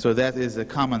 So that is a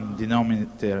common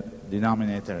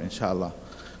denominator, inshallah.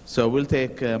 So we'll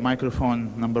take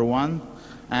microphone number 1,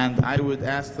 and I would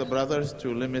ask the brothers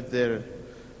to limit their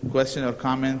question or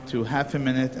comment to half a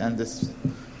minute, and the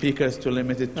speakers to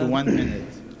limit it to 1 minute.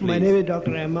 Please. My name is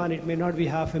Dr. Rahman. It may not be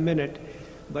half a minute,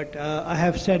 but I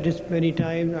have said this many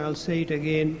times, I'll say it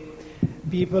again.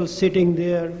 People sitting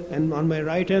there, and on my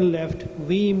right and left,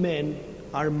 we men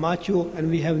are macho, and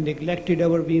we have neglected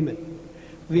our women.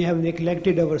 We have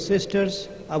neglected our sisters,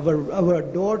 our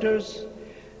daughters,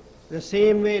 the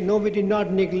same way. No, we did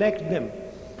not neglect them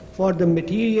for the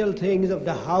material things of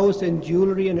the house and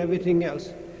jewelry and everything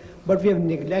else. But we have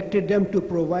neglected them to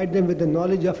provide them with the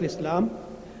knowledge of Islam.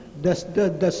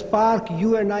 The spark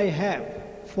you and I have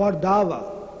for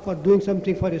dawah, for doing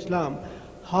something for Islam,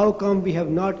 how come we have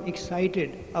not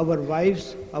excited our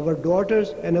wives, our daughters,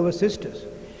 and our sisters?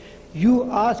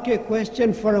 You ask a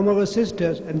question from our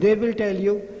sisters, and they will tell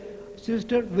you,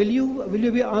 sister, will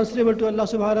you be answerable to Allah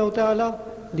subhanahu wa ta'ala?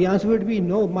 The answer would be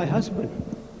no, my husband.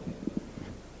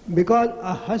 Because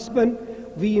a husband,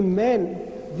 we men,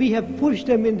 we have pushed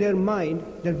them in their mind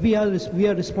that we are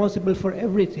responsible for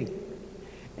everything.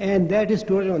 And that is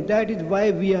totally wrong. That is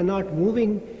why we are not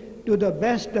moving to the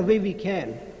best the way we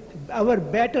can. Our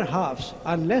better halves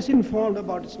are less informed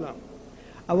about Islam.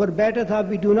 Our better half,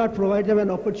 we do not provide them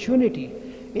an opportunity.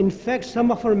 In fact,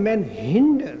 some of our men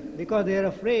hinder because they are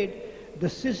afraid the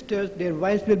sisters, their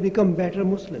wives will become better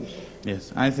Muslims.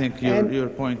 Yes, I think your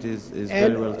point is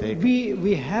very well taken.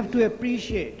 We have to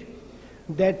appreciate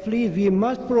that, please, we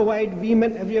must provide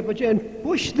women every opportunity and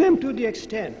push them to the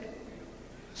extent.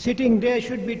 Sitting there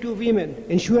should be 2 women.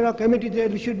 In Shura committee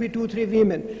there should be 2, 3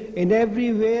 women. In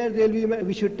everywhere there will be women.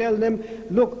 We should tell them,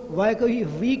 look,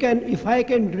 if I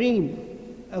can dream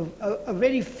a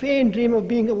very faint dream of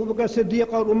being Abu Bakr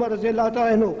Siddiq or Umar Raziyallahu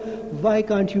Ta'ala anhu, why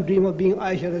can't you dream of being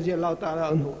Aisha Raziyallahu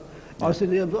Ta'ala anhu? Or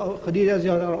Khadija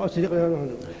Raziyallahu or Siddiq Raziyallahu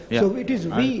anhu? Yeah. So it is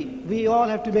we all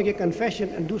have to make a confession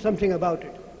and do something about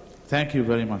it. Thank you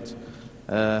very much.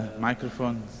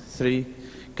 Microphone 3.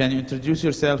 Can you introduce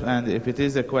yourself, and if it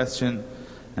is a question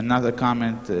and not a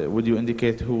comment, would you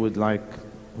indicate who would like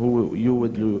who you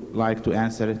would like to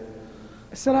answer it?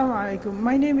 Assalamu alaikum.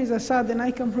 My name is Asad and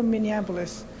I come from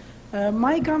Minneapolis.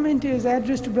 My comment is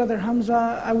addressed to Brother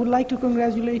Hamza. I would like to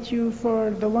congratulate you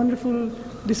for the wonderful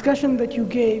discussion that you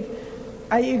gave.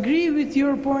 I agree with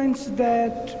your points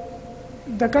that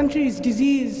the country is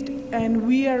diseased and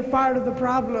we are part of the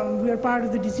problem, we are part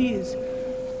of the disease.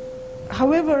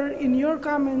 However, in your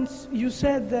comments, you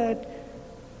said that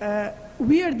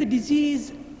we are the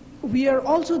disease, we are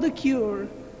also the cure.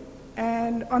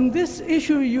 And on this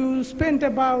issue, you spent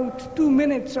about 2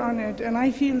 minutes on it, and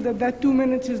I feel that that 2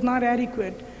 minutes is not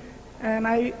adequate. And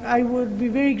I would be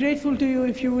very grateful to you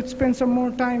if you would spend some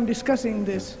more time discussing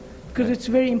this, because it's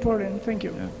very important. Thank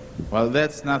you. Yeah. Well,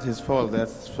 that's not his fault.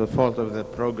 That's the fault of the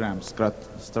program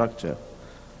structure.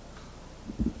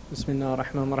 Bismillah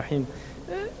ar-Rahman ar-Rahim.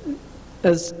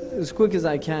 As quick as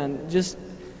I can, just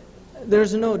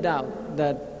there's no doubt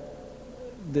that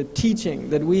the teaching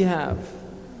that we have,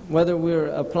 whether we're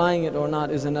applying it or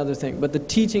not is another thing, but the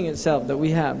teaching itself that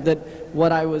we have, that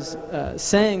what I was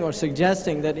saying or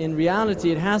suggesting, that in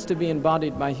reality it has to be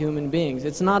embodied by human beings.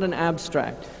 It's not an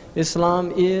abstract.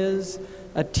 Islam is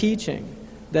a teaching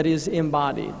that is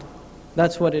embodied.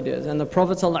 That's what it is. And the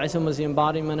Prophet ﷺ was the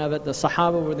embodiment of it. The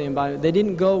Sahaba were the embodiment. They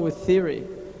didn't go with theory.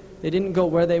 They didn't go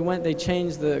where they went. They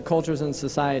changed the cultures and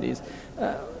societies.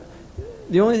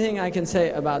 The only thing I can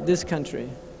say about this country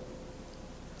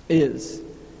is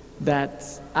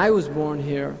that I was born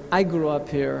here. I grew up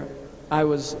here. I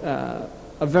was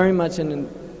very much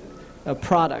a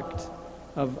product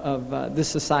of this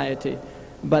society.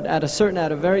 But at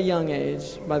a very young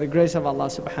age, by the grace of Allah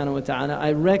subhanahu wa ta'ala,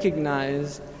 I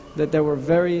recognized that there were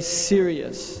very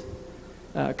serious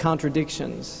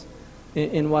contradictions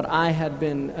in what I had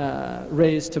been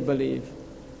raised to believe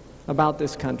about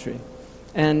this country.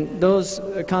 And those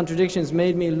contradictions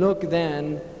made me look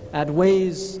then at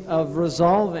ways of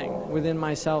resolving within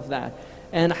myself that.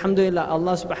 And alhamdulillah,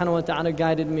 Allah subhanahu wa ta'ala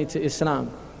guided me to Islam.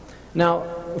 Now,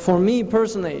 for me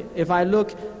personally, if I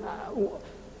look,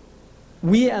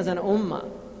 we as an ummah,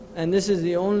 and this is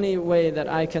the only way that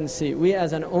I can see, we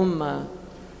as an ummah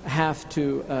have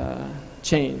to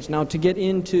change. Now, to get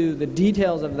into the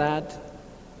details of that,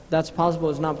 that's possible,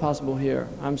 it's not possible here.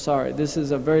 I'm sorry, this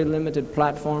is a very limited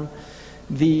platform.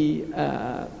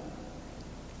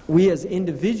 We as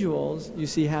individuals, you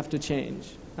see, have to change.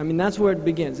 I mean, that's where it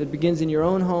begins. It begins in your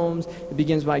own homes. It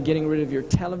begins by getting rid of your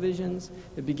televisions.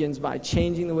 It begins by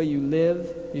changing the way you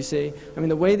live, you see. I mean,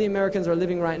 the way the Americans are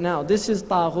living right now, this is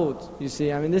taghut, you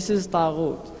see. I mean, this is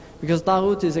taghut. Because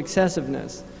taghut is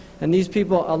excessiveness. And these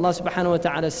people, Allah subhanahu wa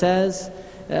ta'ala says,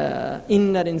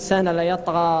 إِنَّ الْإِنسَانَ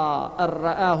لَيَطْغَى أَن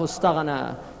رَآهُ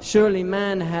اسْتَغْنَى. Surely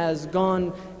man has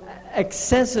gone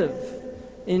excessive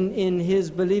in his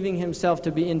believing himself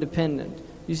to be independent.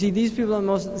 You see, these people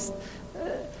are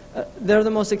they're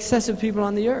the most excessive people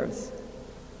on the earth.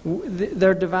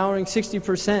 They're devouring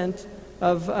 60%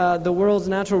 of the world's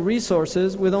natural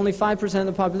resources with only 5% of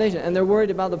the population. And they're worried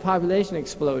about the population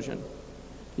explosion.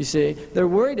 You see, they're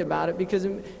worried about it because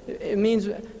it means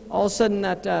all of a sudden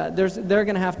that they're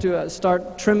going to have to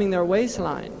start trimming their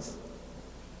waistlines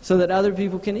so that other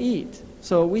people can eat.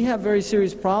 So we have very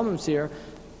serious problems here.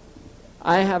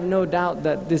 I have no doubt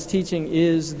that this teaching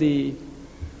is the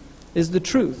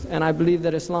truth, and I believe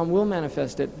that Islam will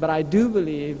manifest it. But I do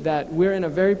believe that we're in a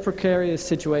very precarious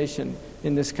situation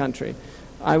in this country.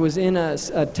 I was in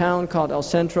a town called El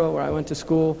Centro where I went to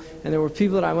school, and there were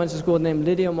people that I went to school with named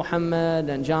Lydia Muhammad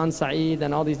and John Saeed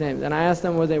and all these names. And I asked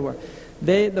them where they were.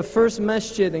 The first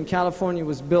masjid in California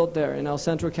was built there in El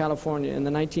Centro, California in the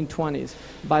 1920s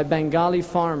by Bengali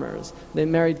farmers. They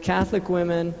married Catholic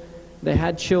women. They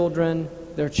had children.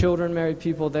 Their children married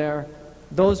people there.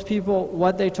 Those people,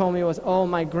 what they told me was, oh,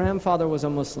 my grandfather was a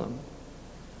Muslim.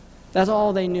 That's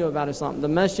all they knew about Islam. The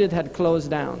masjid had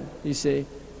closed down, you see.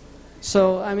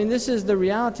 So, I mean, this is the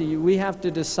reality. We have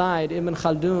to decide. Ibn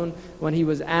Khaldun, when he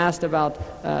was asked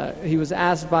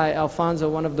by Alfonso,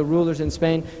 one of the rulers in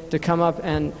Spain, to come up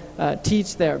and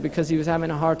teach there because he was having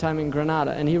a hard time in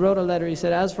Granada. And he wrote a letter. He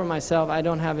said, as for myself, I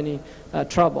don't have any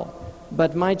trouble.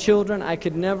 But my children, I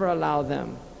could never allow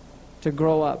them to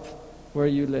grow up where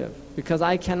you live, because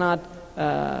I cannot,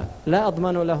 la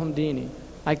admanu lahum dini.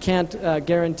 I can't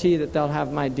guarantee that they'll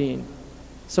have my deen.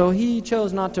 So he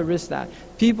chose not to risk that.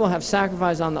 People have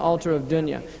sacrificed on the altar of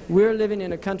dunya. We're living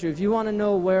in a country, if you want to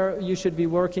know where you should be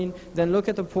working, then look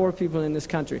at the poor people in this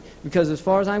country. Because as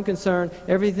far as I'm concerned,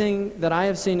 everything that I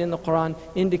have seen in the Quran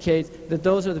indicates that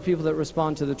those are the people that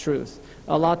respond to the truth.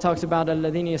 Allah talks about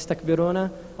al-ladhina yastakbiruna,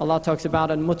 Allah talks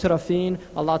about al-mutrafin,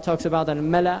 Allah talks about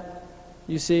al-mala.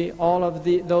 You see, all of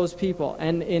those people,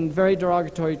 and in very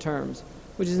derogatory terms.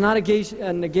 which is not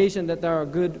a negation that there are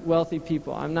good, wealthy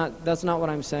people. That's not what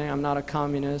I'm saying. I'm not a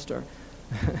communist or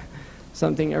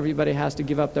something everybody has to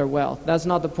give up their wealth. That's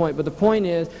not the point. But the point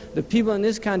is, the people in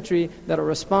this country that are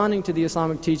responding to the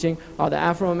Islamic teaching are the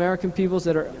Afro-American peoples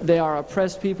they are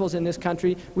oppressed peoples in this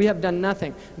country. We have done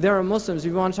nothing. There are Muslims,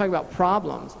 if you want to talk about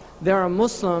problems, there are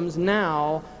Muslims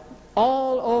now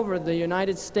all over the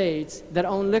United States that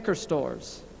own liquor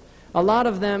stores. A lot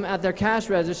of them at their cash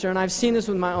register, and I've seen this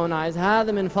with my own eyes,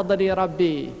 هَذَا مِنْ فَضْلِ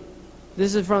رَبِّي.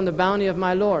 This is from the bounty of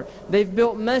my Lord. They've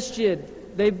built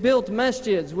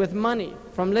masjids with money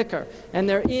from liquor, and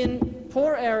they're in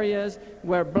poor areas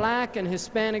where black and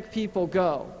Hispanic people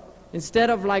go. Instead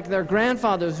of like their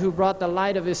grandfathers who brought the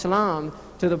light of Islam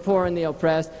to the poor and the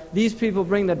oppressed, these people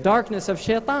bring the darkness of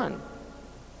shaitan.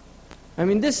 I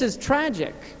mean, this is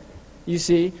tragic. You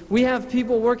see, we have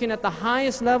people working at the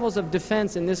highest levels of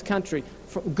defense in this country,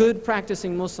 good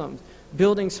practicing Muslims,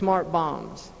 building smart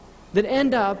bombs, that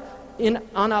end up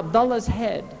on Abdullah's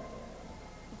head.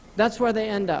 That's where they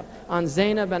end up, on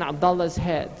Zainab and Abdullah's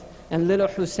head, and little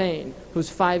Hussein,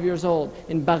 who's 5 years old,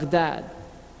 in Baghdad.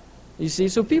 You see,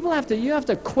 so you have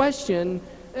to question,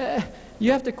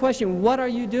 what are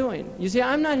you doing? You see,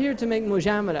 I'm not here to make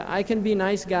mujamala. I can be a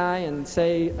nice guy and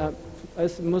say,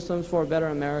 us Muslims for a better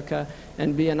America,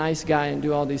 and be a nice guy and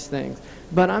do all these things.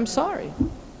 But I'm sorry.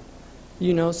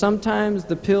 You know, sometimes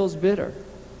the pill's bitter.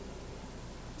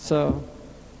 So,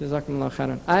 Jazakumullah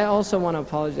khairan. I also want to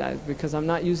apologize because I'm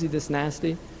not usually this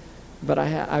nasty, but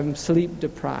I'm sleep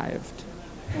deprived.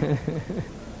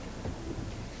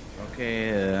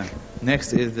 Okay,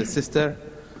 next is the sister,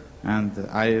 and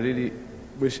I really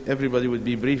wish everybody would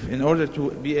be brief in order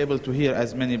to be able to hear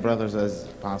as many brothers as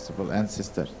possible and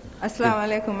sisters. Assalamu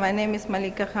alaikum. My name is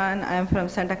Malika Khan. I am from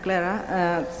Santa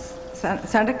Clara,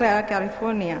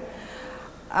 California.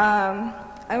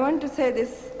 I want to say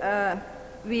this.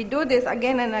 We do this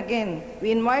again and again.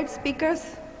 We invite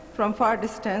speakers from far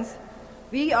distance.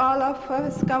 We all of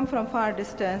us come from far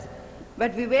distance,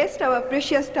 but we waste our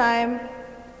precious time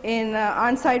in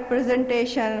on-site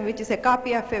presentation, which is a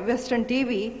copy of a Western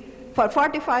TV. For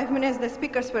 45 minutes, the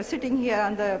speakers were sitting here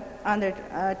on the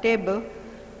table.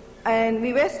 And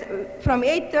we waste, from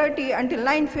 8:30 until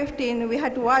 9:15, we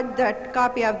had to watch that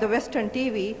copy of the Western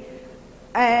TV.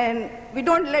 And we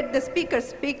don't let the speakers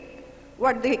speak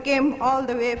what they came all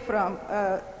the way from,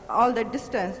 all the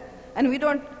distance. And we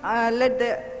don't let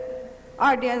the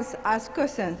audience ask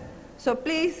questions. So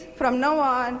please, from now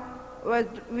on,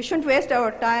 we shouldn't waste our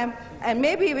time. And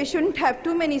maybe we shouldn't have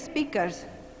too many speakers.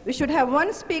 We should have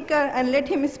one speaker and let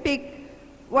him speak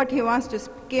what he wants to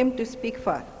came to speak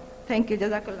for. Thank you,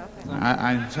 Jazakallah.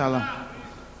 Inshallah.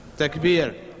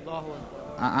 Takbir.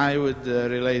 I would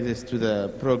relay this to the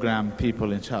program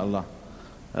people, inshallah.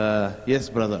 Yes,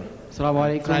 brother. Assalamu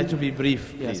alaikum. Try to be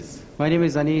brief, please. Yes. My name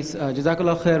is Anis.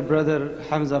 Jazakallah khair, brother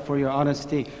Hamza, for your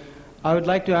honesty. I would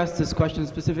like to ask this question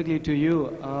specifically to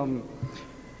you.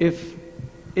 If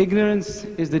ignorance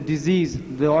is the disease,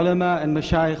 the ulama and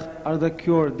mashayikh are the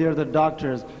cure, they're the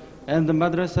doctors, and the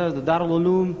madrasas, the Darul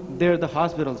Uloom, they're the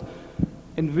hospitals.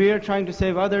 And we are trying to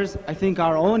save others. I think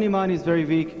our own iman is very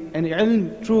weak, and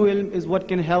ilm, true ilm, is what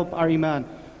can help our iman.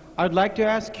 I'd like to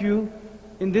ask you,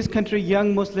 in this country,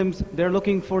 young Muslims, they're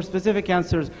looking for specific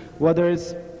answers, whether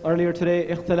it's earlier today,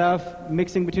 ikhtilaf,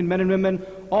 mixing between men and women.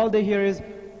 All they hear is,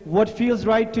 what feels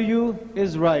right to you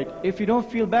is right. If you don't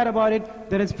feel bad about it,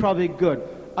 then it's probably good.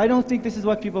 I don't think this is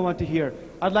what people want to hear.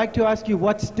 I'd like to ask you,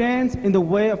 what stands in the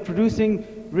way of producing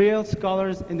real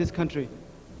scholars in this country?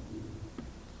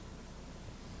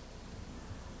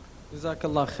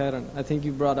 Jazakallah khairan. I think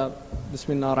you brought up,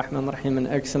 Bismillah ar-Rahman ar-Rahim, an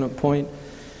excellent point.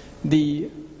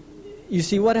 You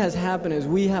see, what has happened is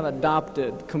we have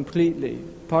adopted completely,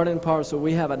 part and parcel,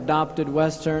 we have adopted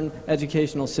Western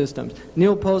educational systems.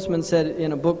 Neil Postman said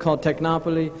in a book called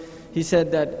Technopoly, he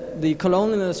said that the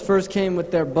colonialists first came with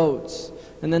their boats,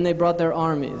 and then they brought their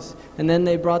armies, and then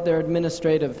they brought their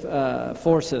administrative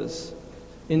forces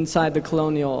inside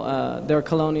the their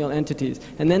colonial entities,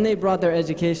 and then they brought their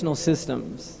educational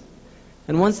systems.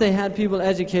 And once they had people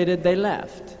educated, they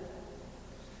left.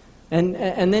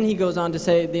 And then he goes on to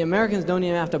say, the Americans don't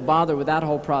even have to bother with that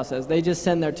whole process. They just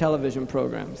send their television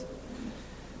programs.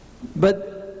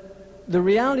 But the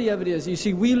reality of it is, you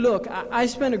see, I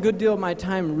spent a good deal of my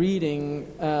time reading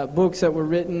books that were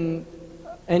written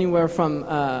anywhere from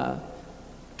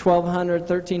 1,200,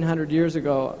 1,300 years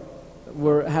ago.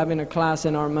 We're having a class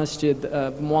in our masjid,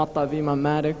 Muwatta of Imam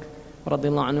Malik,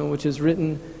 radiyallahu anhu, which is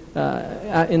written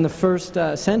in the first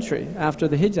century after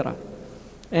the Hijrah.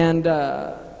 And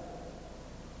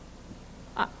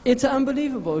It's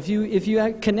unbelievable if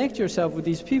you connect yourself with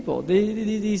these people,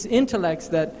 these intellects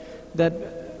that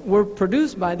were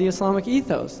produced by the Islamic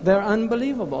ethos. They're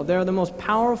unbelievable. They're the most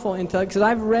powerful intellects. Because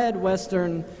I've read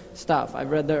Western stuff.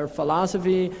 I've read their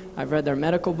philosophy. I've read their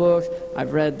medical books.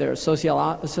 I've read their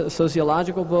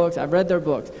sociological books. I've read their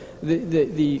books.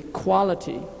 The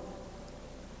quality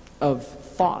of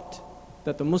thought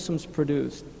that the Muslims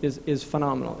produced is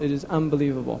phenomenal. It is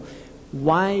unbelievable.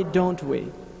 Why don't we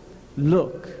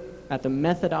look at the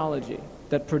methodology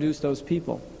that produced those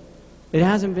people? It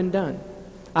hasn't been done.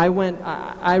 I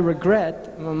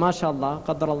regret, mashallah,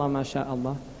 qaddarallah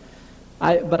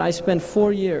masha'Allah, but I spent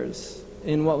 4 years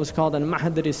in what was called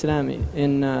al-Mahad al-Islami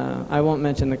in, I won't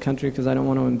mention the country because I don't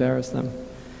want to embarrass them,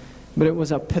 but it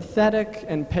was a pathetic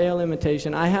and pale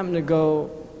imitation. I happened to go,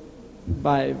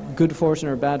 by good fortune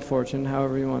or bad fortune,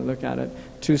 however you want to look at it,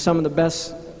 to some of the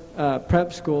best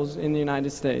prep schools in the United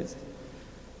States.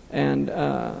 And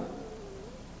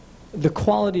the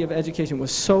quality of education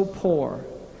was so poor.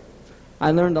 I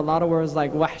learned a lot of words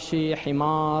like wahshi,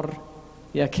 himar,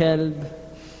 ya kelb,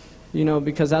 you know,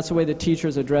 because that's the way the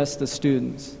teachers address the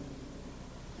students.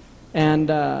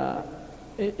 And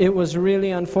it was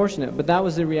really unfortunate, but that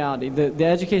was the reality. The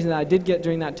education that I did get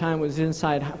during that time was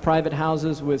inside private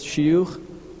houses with shuyukh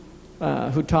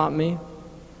who taught me.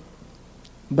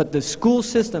 But the school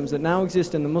systems that now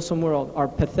exist in the Muslim world are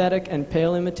pathetic and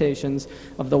pale imitations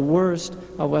of the worst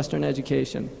of Western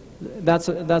education. That's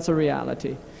a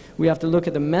reality. We have to look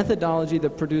at the methodology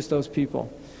that produced those people.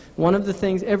 One of the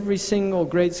things every single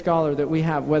great scholar that we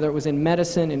have, whether it was in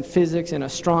medicine, in physics, in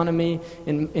astronomy,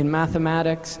 in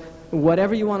mathematics,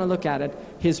 whatever you want to look at it,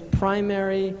 his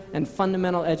primary and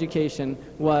fundamental education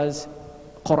was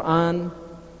Quran,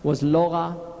 was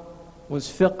lugha, was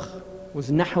fiqh,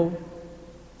 was nahu.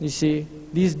 You see,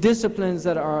 these disciplines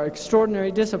that are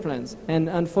extraordinary disciplines, and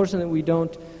unfortunately we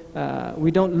don't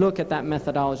look at that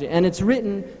methodology. And it's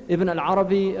written, Ibn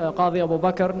al-Arabi, Qadi Abu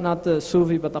Bakr, not the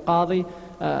Sufi but the Qadi,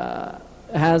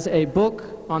 has a book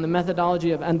on the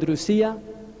methodology of Andalusia.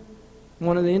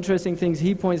 One of the interesting things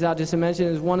he points out, just to mention,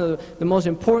 is one of the most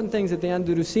important things that the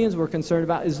Andalusians were concerned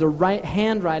about is the right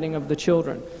handwriting of the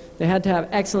children. They had to have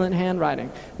excellent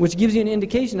handwriting, which gives you an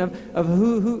indication of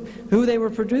who they were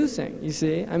producing, you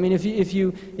see. I mean, if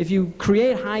you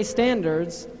create high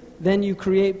standards, then you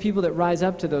create people that rise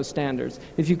up to those standards.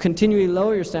 If you continually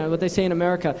lower your standards, what they say in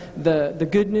America, the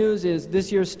good news is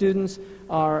this year's students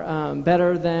are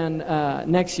better than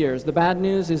next year's. The bad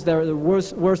news is they're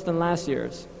worse than last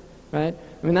year's, right?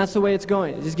 I mean, that's the way it's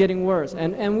going. It's just getting worse.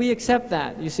 And we accept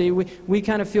that, you see. We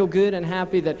kind of feel good and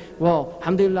happy that, well,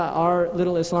 alhamdulillah, our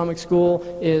little Islamic school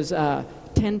is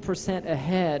 10%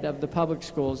 ahead of the public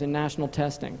schools in national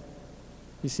testing.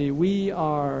 You see, we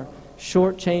are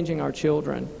shortchanging our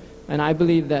children. And I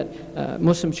believe that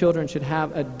Muslim children should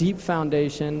have a deep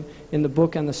foundation in the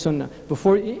book and the sunnah.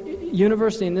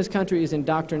 University in this country is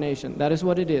indoctrination. That is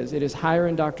what it is. It is higher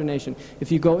indoctrination.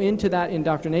 If you go into that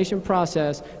indoctrination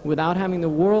process without having the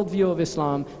worldview of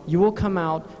Islam, you will come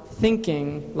out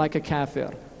thinking like a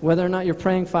kafir. Whether or not you're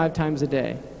praying 5 times a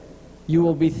day, you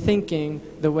will be thinking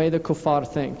the way the kuffar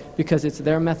think, because it's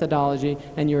their methodology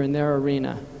and you're in their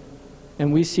arena.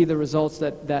 And we see the results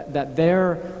that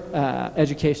their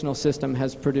educational system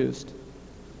has produced.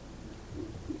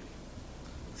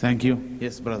 Thank you.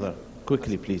 Yes, brother.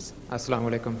 Quickly, please. Assalamu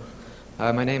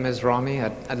alaikum. My name is Rami.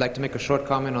 I'd like to make a short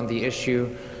comment on the issue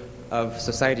of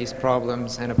society's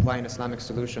problems and applying Islamic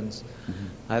solutions.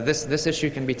 This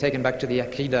issue can be taken back to the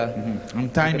Aqidah.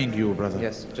 I'm timing you, brother.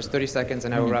 Yes, just 30 seconds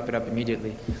and I will wrap it up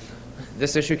immediately.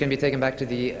 This issue can be taken back to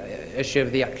the issue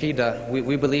of the Aqidah.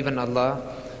 We believe in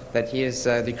Allah, that He is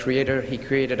the Creator. He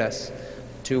created us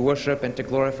to worship and to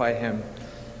glorify Him.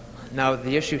 Now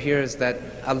the issue here is that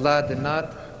Allah did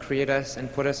not create us and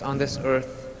put us on this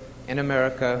earth in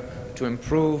America to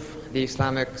improve the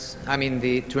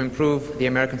to improve the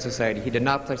American society. He did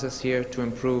not place us here to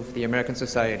improve the American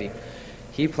society.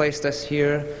 He placed us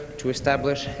here to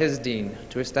establish His deen,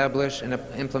 to establish and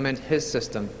implement His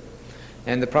system.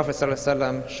 And the Prophet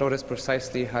ﷺ showed us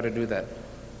precisely how to do that.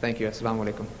 Thank you. Assalamu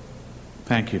alaikum.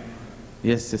 Thank you.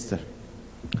 Yes, sister.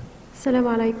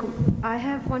 Assalamu alaikum. I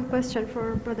have one question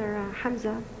for Brother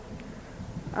Hamza.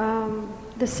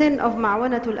 The sin of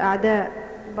ma'wanatul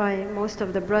a'da by most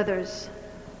of the brothers,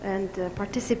 and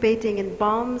participating in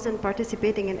bombs and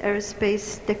participating in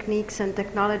aerospace techniques and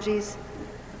technologies.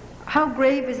 How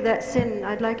grave is that sin?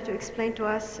 I'd like to explain to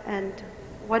us, and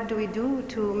what do we do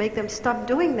to make them stop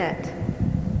doing that?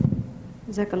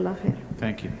 Jazakallah khair.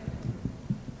 Thank you.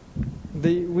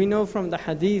 We know from the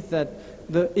hadith that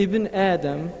the Ibn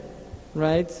Adam,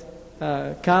 right,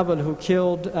 Kabil who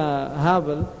killed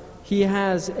Habil, he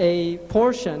has a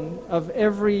portion of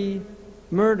every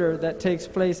murder that takes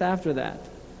place after that.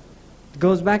 It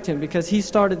goes back to him because he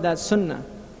started that sunnah.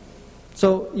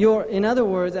 So in other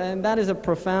words, and that is a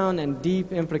profound and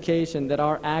deep implication that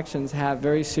our actions have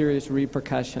very serious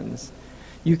repercussions.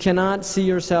 You cannot see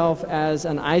yourself as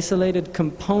an isolated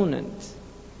component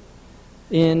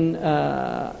in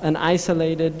an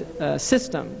isolated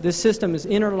system. This system is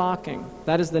interlocking.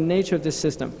 That is the nature of this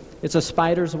system. It's a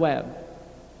spider's web.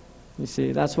 You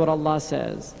see, that's what Allah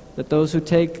says. That those who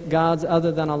take gods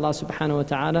other than Allah subhanahu wa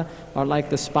ta'ala are like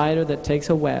the spider that takes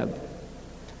a web.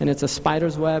 And it's a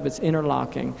spider's web, it's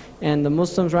interlocking. And the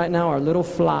Muslims right now are little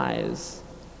flies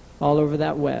all over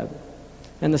that web.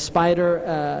 And the spider,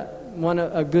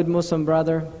 a good Muslim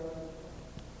brother,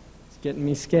 it's getting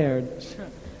me scared.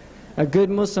 A good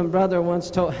Muslim brother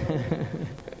once told me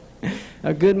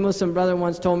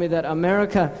that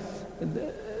America,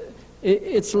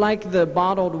 it's like the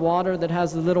bottled water that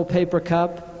has the little paper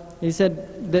cup. He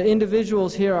said the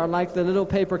individuals here are like the little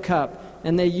paper cup,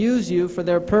 and they use you for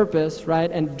their purpose,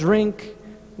 right, and drink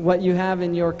what you have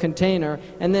in your container,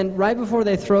 and then right before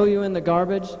they throw you in the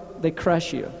garbage, they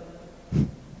crush you.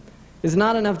 It's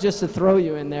not enough just to throw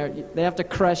you in there, they have to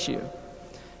crush you.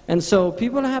 And so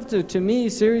people have to me,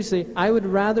 seriously, I would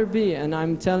rather be, and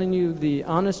I'm telling you the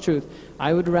honest truth,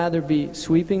 I would rather be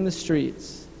sweeping the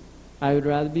streets, I would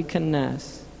rather be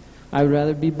kannas, I would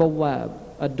rather be bawab,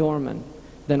 a doorman,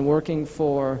 than working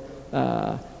for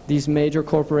these major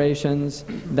corporations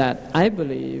that I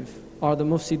believe are the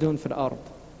mufsidun fil ard.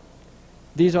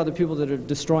 These are the people that are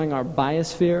destroying our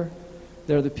biosphere.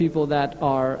 They're the people that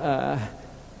are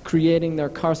creating their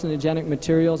carcinogenic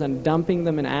materials and dumping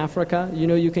them in Africa. You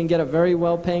know, you can get a very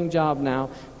well-paying job now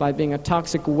by being a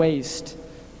toxic waste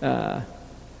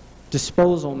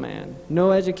disposal man.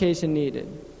 No education needed.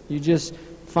 You just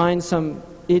find some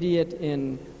idiot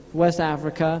in West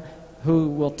Africa who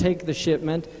will take the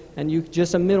shipment, and you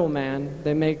just a middleman.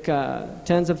 They make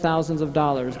tens of thousands of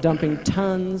dollars dumping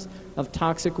tons of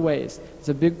toxic waste. It's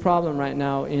a big problem right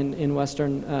now in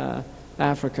Western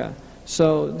Africa.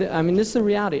 So, I mean, this is the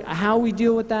reality. How we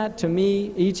deal with that, to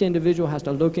me, each individual has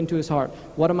to look into his heart.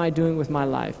 What am I doing with my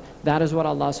life? That is what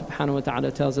Allah subhanahu wa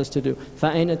ta'ala tells us to do.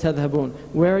 فَأَيْنَ تَذْهَبُونَ?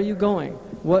 Where are you going?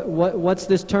 What's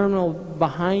this terminal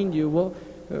behind you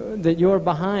that you're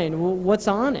behind? What's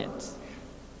on it?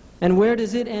 And where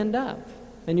does it end up?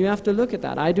 And you have to look at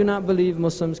that. I do not believe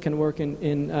Muslims can work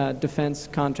in defense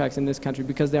contracts in this country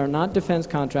because they are not defense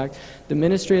contracts. The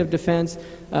Ministry of Defense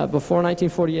before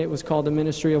 1948 was called the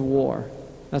Ministry of War.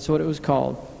 That's what it was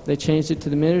called. They changed it to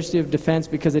the Ministry of Defense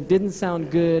because it didn't sound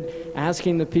good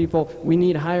asking the people, we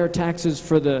need higher taxes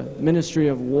for the Ministry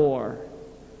of War.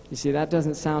 You see, that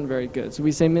doesn't sound very good. So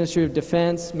we say Ministry of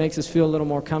Defense, makes us feel a little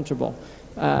more comfortable.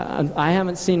 I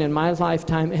haven't seen in my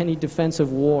lifetime any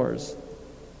defensive wars.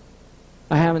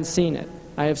 I haven't seen it.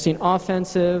 I have seen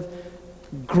offensive,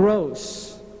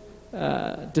 gross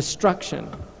destruction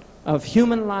of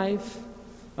human life,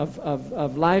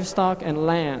 of livestock and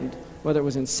land, whether it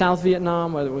was in South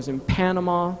Vietnam, whether it was in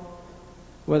Panama,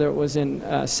 whether it was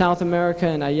in South America,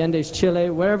 in Allende's Chile,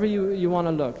 wherever you want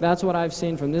to look. That's what I've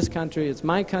seen from this country. It's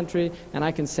my country, and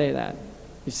I can say that,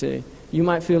 you see. You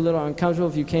might feel a little uncomfortable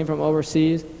if you came from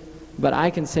overseas, but I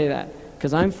can say that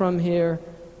because I'm from here,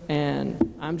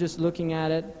 and I'm just looking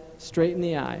at it straight in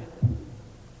the eye.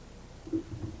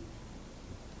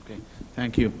 Okay,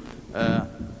 thank you.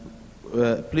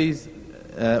 Please,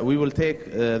 we will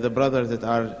take the brothers that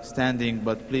are standing,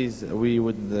 but please, we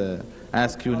would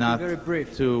ask you not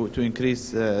to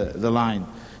increase the line,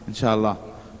 inshallah.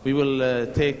 We will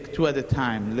take two at a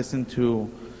time, listen to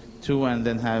two, and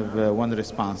then have one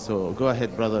response. So go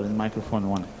ahead, brother, in microphone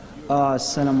one.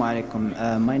 Assalamu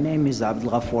alaikum. My name is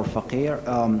Abdul Ghafoor Faqir.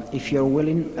 If you're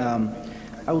willing,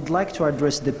 I would like to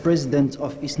address the President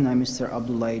of Islam, Mr.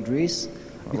 Abdullah Idris,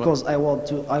 because I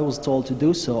was told to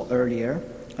do so earlier,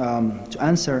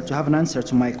 to have an answer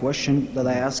to my question that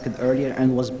I asked earlier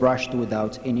and was brushed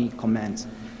without any comment.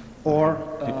 Or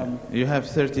you have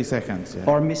 30 seconds. Yeah.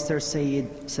 Or Mr. Sayyid,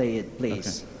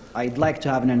 please. Okay. I'd like to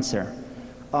have an answer.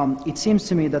 It seems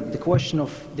to me that the question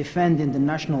of defending the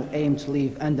national aim to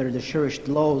live under the cherished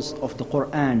laws of the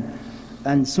Quran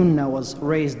and Sunnah was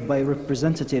raised by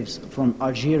representatives from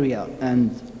Algeria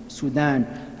and Sudan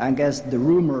against the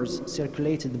rumors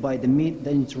circulated by the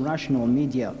international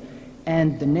media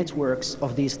and the networks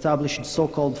of the established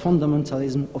so-called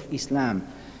fundamentalism of Islam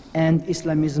and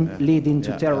Islamism leading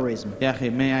to terrorism.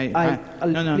 May I?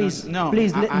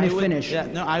 Please let me finish.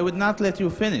 No, I would not let you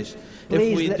finish.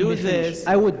 Please if we let do me finish. this,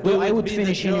 I would be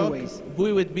finish the joke, anyways.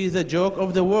 We would be the joke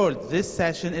of the world. This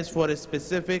session is for a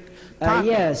specific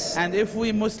topic. Yes. And if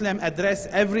we Muslim address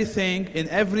everything in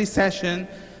every session,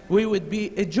 we would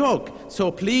be a joke.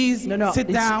 So please sit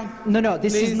down. No,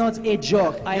 this is not a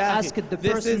joke. I Yeah, asked the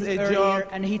this person is a earlier joke.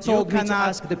 and he told me to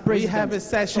ask the president. We have a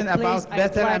session So please, about I'd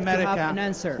better like to America. have an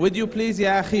answer. Would you please,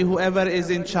 Ya Akhi, whoever is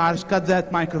in charge, cut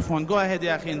that microphone. Go ahead,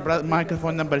 Ya Akhi, in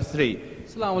microphone number 3.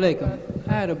 Assalamu alaikum.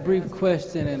 I had a brief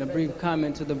question and a brief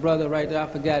comment to the brother right there. I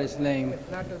forgot his name.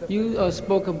 You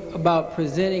spoke about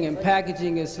presenting and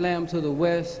packaging Islam to the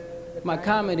West. My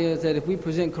comment is that if we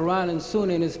present Quran and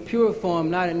Sunnah in its pure form,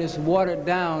 not in this watered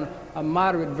down, a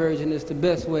moderate version is the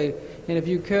best way. And if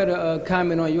you care to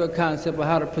comment on your concept of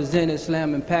how to present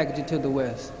Islam and package it to the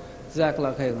West.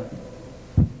 Jazakallah khairan.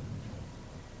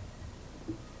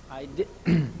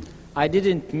 I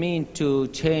didn't mean to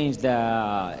change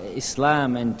the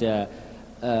Islam and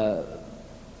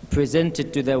present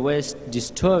it to the West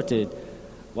distorted.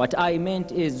 What I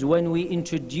meant is when we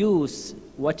introduce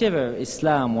whatever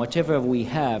Islam, whatever we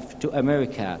have to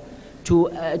America, to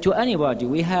anybody,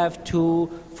 we have to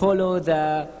follow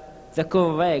the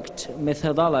correct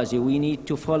methodology. We need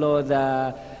to follow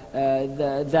the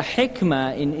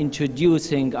hikmah in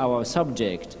introducing our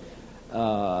subject.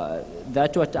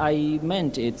 That's what I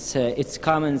meant. It's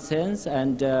common sense,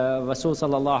 and Rasul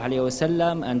sallallahu alaihi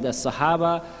wasallam and the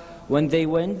Sahaba, when they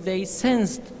went, they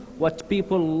sensed what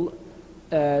people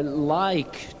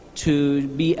like to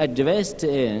be addressed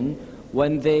in.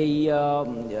 When they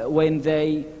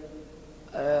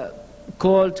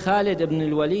called Khalid ibn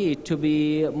al-Walid to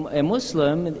be a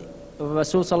Muslim,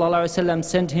 Rasul sallallahu alaihi wasallam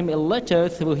sent him a letter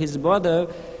through his brother,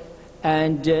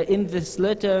 and in this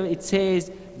letter it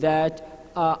says that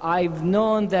I've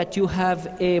known that you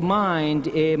have a mind,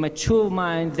 a mature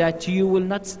mind, that you will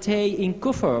not stay in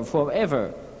kufr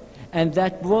forever, and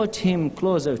that brought him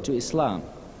closer to Islam.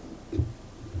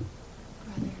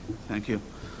 Thank you.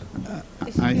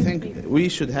 I think we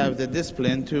should have the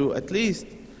discipline to at least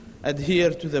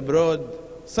adhere to the broad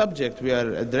subject we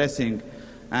are addressing.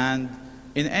 And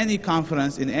in any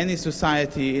conference, in any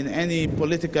society, in any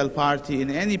political party, in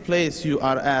any place you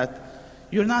are at,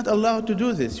 you're not allowed to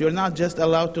do this. You're not just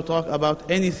allowed to talk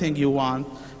about anything you want.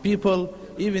 People,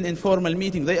 even in formal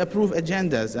meetings, they approve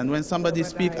agendas. And when somebody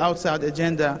speaks outside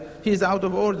agenda, he's out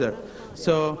of order.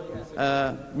 So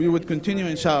we would continue,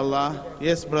 inshallah.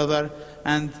 Yes, brother.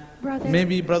 And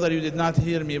maybe, brother, you did not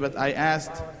hear me, but I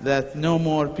asked that no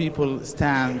more people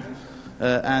stand,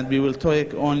 and we will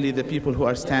take only the people who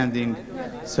are standing.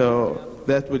 So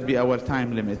that would be our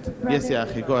time limit. Yes, Ya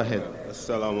Akhi, go ahead.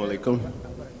 Assalamu alaikum.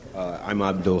 I'm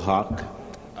Abdul Haq.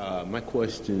 My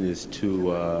question is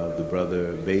to the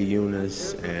brother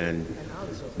Bayunus and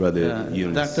brother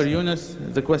Yunus. Dr. Yunus,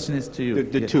 the question is to you.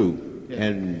 The two,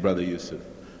 and brother Yusuf.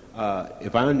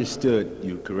 If I understood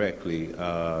you correctly,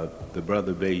 the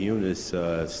brother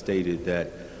Bayunus stated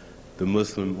that the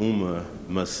Muslim Ummah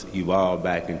must evolve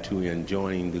back into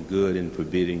enjoining the good and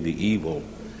forbidding the evil.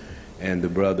 And the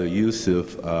brother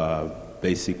Yusuf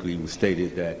basically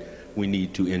stated that we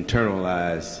need to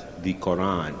internalize the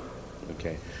Quran.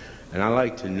 Okay, and I'd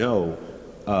like to know,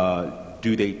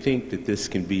 do they think that this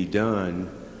can be done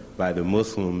by the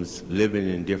Muslims living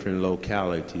in different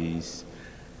localities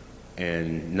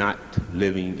and not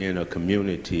living in a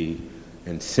community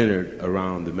and centered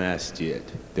around the masjid,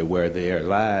 that where their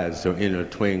lives are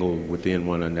intertwined within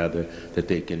one another, that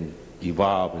they can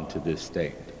evolve into this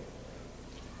state?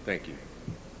 Thank you.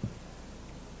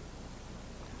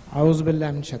 A'udhu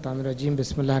billahi min shaitanir rajim.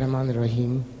 Bismillahir rahmanir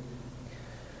rahim.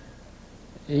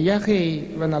 Ya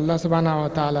akhi, when Allah subhanahu wa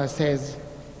ta'ala says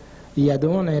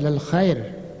yad'una ila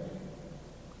al-khair,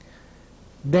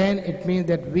 then it means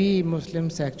that we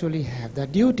Muslims actually have the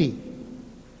duty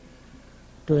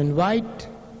to invite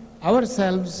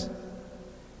ourselves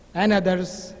and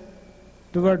others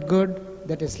toward good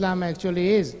that Islam actually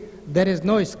is. There is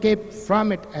no escape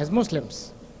from it as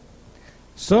Muslims.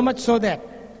 So much so that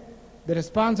the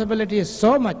responsibility is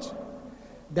so much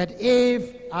that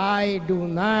if I do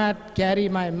not carry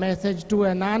my message to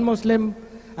a non-Muslim,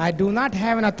 I do not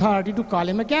have an authority to call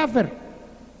him a kafir.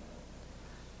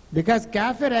 Because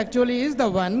kafir actually is the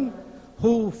one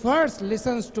who first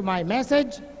listens to my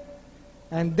message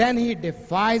and then he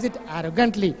defies it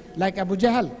arrogantly, like Abu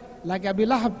Jahl, like Abu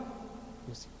Lahab.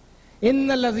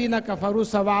 Inna allazina kafaru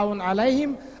sawa'un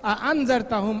alayhim a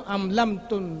anzartahum am lam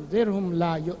tunzirhum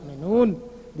la yu'minun.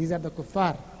 These are the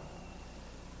kuffar.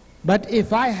 But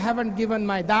if I haven't given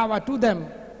my da'wah to them,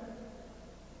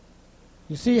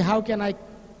 you see, how can I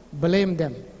blame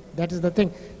them? That is the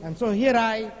thing. And so here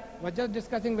I was just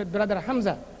discussing with brother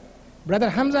Hamza Brother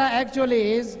Hamza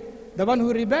actually is the one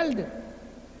who rebelled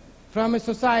from his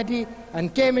society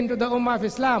and came into the Ummah of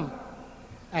Islam.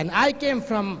 And I came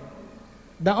from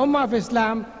the Ummah of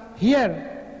Islam here,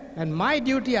 and my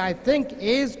duty, I think,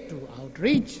 is to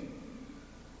outreach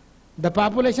the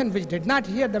population which did not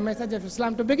hear the message of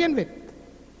Islam to begin with.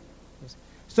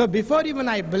 So before even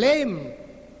I blame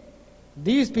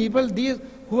these people, these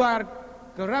who are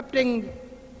corrupting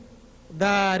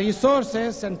the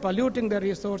resources and polluting the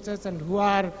resources and who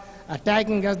are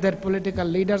attacking us, their political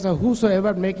leaders or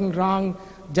whosoever, making wrong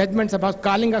judgments about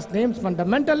calling us names,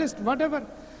 fundamentalist, whatever,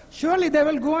 surely they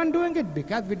will go on doing it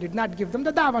because we did not give them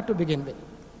the dawah to begin with.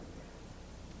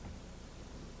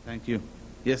 Thank you.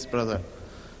 Yes, brother.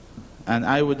 And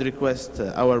I would request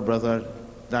our brother,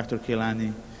 Dr.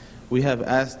 Kilani, we have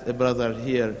asked a brother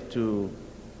here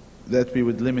that we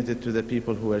would limit it to the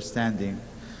people who are standing.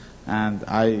 And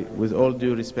I, with all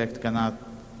due respect, cannot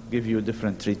give you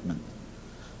different treatment.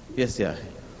 Yes, yeah.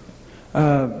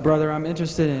 Brother, I'm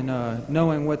interested in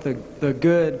knowing what the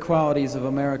good qualities of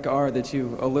America are that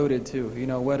you alluded to. You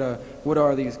know, what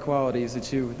are these qualities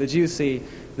that you see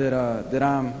that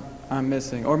I'm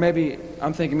missing? Or maybe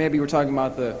I'm thinking maybe we're talking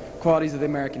about the qualities of the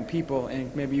American people,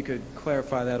 and maybe you could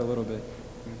clarify that a little bit.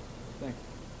 Thank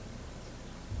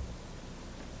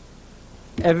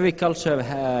you. Every culture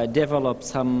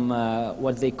develops some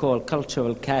what they call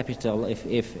cultural capital,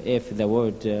 if the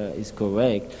word is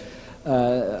correct.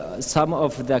 Some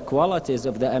of the qualities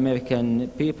of the American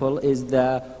people is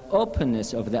the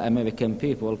openness of the American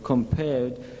people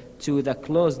compared to the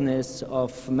closeness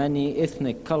of many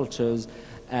ethnic cultures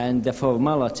and the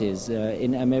formalities.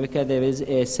 In America there is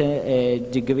a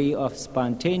degree of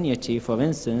spontaneity, for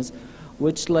instance,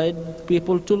 which led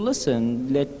people to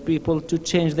listen, led people to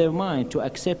change their mind, to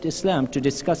accept Islam, to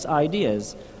discuss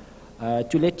ideas,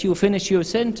 to let you finish your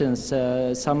sentence.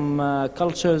 Some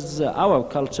cultures, our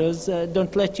cultures,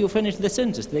 don't let you finish the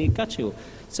sentence, they cut you.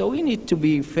 So we need to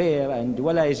be fair, and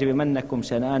وَلَا يَجْرِمَنَّكُمْ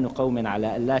شَنَآنُ قَوْمٍ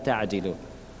عَلَىٰ أَلَّا تَعْدِلُوا.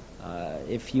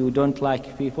 If you don't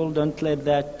like people, don't let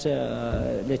that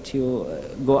let you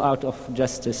go out of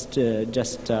just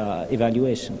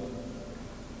evaluation.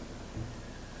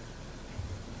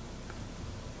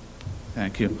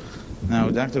 Thank you. Now,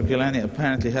 Dr. Kilani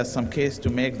apparently has some case to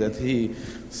make that he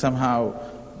somehow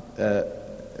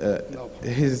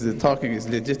his talking is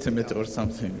legitimate or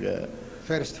something.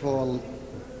 First of all,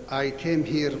 I came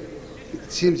here.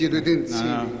 It seems you didn't see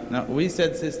me. No, we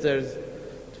said, sisters,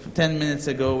 10 minutes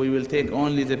ago, we will take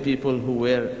only the people who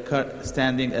were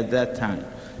standing at that time.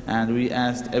 And we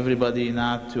asked everybody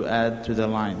not to add to the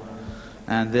line.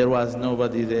 And there was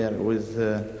nobody there with...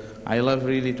 I love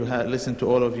really to listen to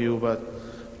all of you, but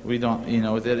we don't,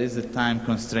 there is a time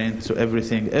constraint to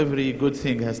everything. Every good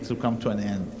thing has to come to an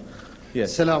end.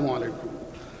 Yes. Assalamu alaikum.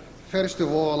 First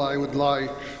of all, I would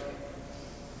like,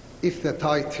 if the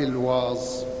title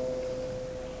was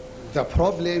The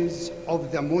Problems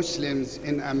of the Muslims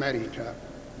in America,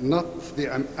 not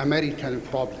the American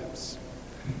problems,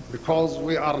 because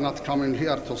we are not coming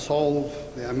here to solve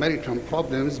the American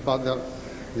problems, but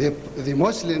the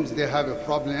Muslims, they have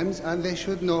problems and they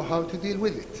should know how to deal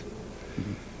with it.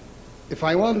 If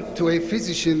I went to a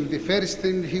physician, the first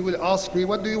thing he will ask me,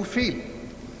 what do you feel?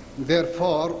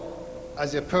 Therefore,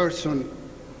 as a person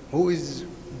who is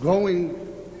going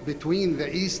between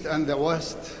the East and the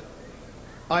West,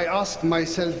 I ask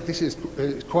myself this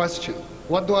question,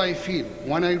 what do I feel?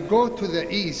 When I go to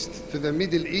the East, to the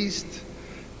Middle East,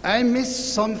 I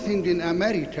miss something in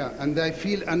America and I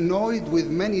feel annoyed with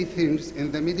many things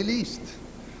in the Middle East.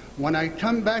 When I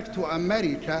come back to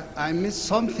America, I miss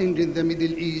something in the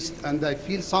Middle East and I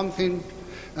feel something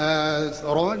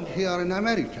wrong here in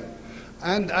America.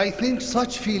 And I think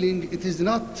such feeling, it is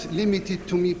not limited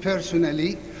to me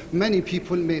personally. Many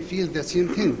people may feel the same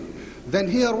thing. Then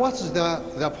here, what's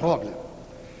the problem?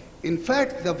 In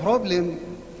fact, the problem,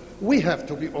 we have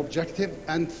to be objective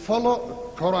and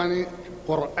follow Quranic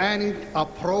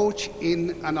approach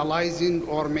in analyzing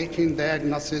or making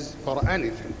diagnosis for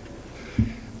anything.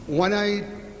 When I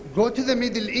go to the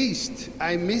Middle East,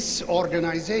 I miss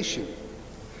organization.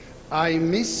 I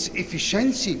miss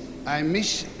efficiency. I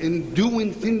miss in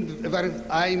doing things.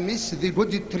 I miss the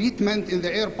good treatment in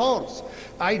the airports.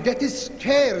 I get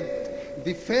scared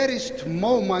the first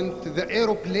moment the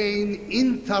airplane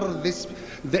enters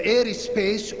the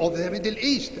airspace of the Middle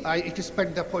East. I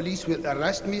expect the police will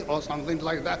arrest me or something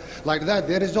like that.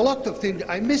 There is a lot of things,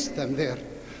 I miss them there.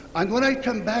 And when I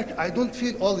come back, I don't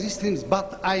feel all these things,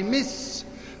 but I miss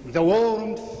the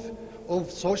warmth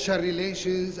of social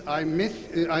relations, I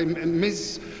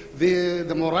miss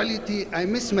the morality, I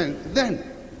miss men. Then,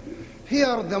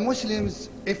 here the Muslims,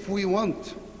 if we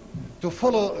want to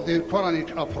follow the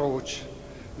Quranic approach.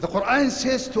 The Quran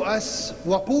says to us,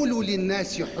 وَقُولُوا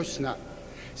لِلنَّاسِ حُسْنًا.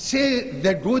 Say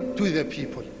the good to the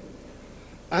people.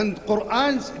 And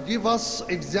Quran give us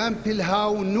example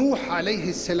how Nuh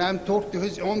alayhi salam talked to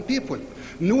his own people.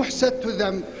 Nuh said to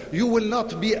them, you will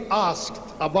not be asked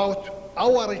about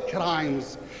our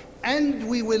crimes, and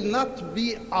we will not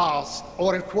be asked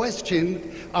or questioned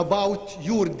about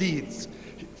your deeds.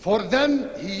 For them,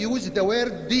 he used the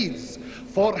word deeds.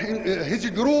 For his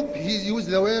group, he used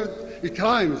the word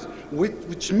crimes,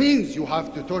 which means you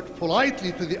have to talk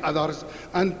politely to the others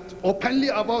and openly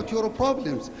about your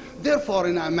problems. Therefore,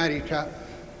 in America,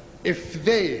 if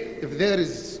there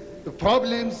is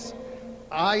problems,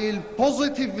 I'll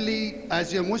positively,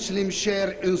 as a Muslim,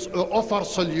 share offer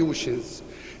solutions.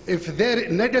 If there are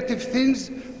negative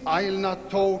things, I'll not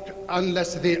talk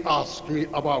unless they ask me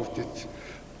about it.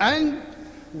 And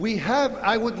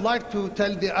I would like to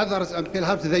tell the others, and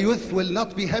perhaps the youth will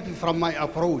not be happy from my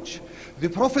approach. The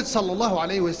Prophet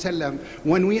ﷺ,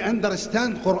 when we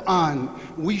understand Quran,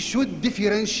 we should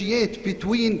differentiate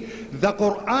between the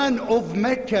Quran of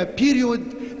Mecca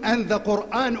period and the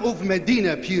Quran of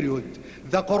Medina period.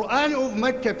 The Quran of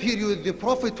Mecca period, the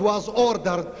Prophet was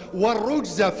ordered,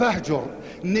 وَالرُّجْزَ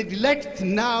فَهْجُرْ, neglect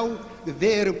now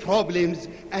their problems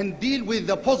and deal with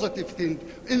the positive thing.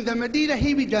 In the Medina,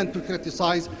 he began to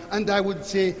criticize, and I would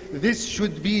say this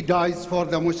should be dies for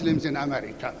the Muslims in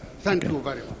America. Thank you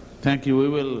very much. Thank you. We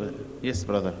will, yes,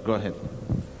 brother, go ahead.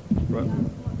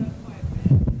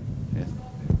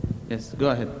 Yes, go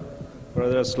ahead.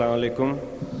 Brother, assalamu alaikum.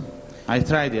 I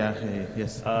tried, yeah,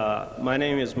 yes. My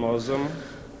name is Mazin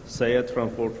Sayed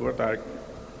from Fort Worth,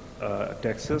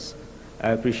 Texas. I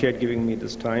appreciate giving me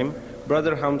this time.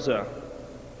 Brother Hamza,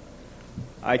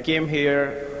 I came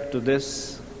here to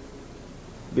this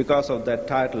because of that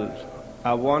title.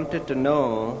 I wanted to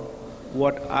know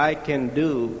what I can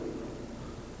do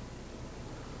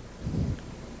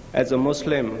as a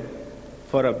Muslim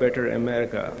for a better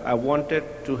America. I wanted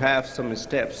to have some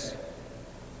steps.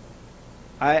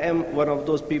 I am one of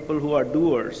those people who are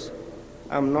doers.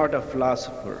 I'm not a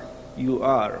philosopher. You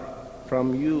are.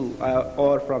 From you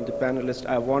or from the panelists,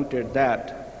 I wanted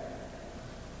that.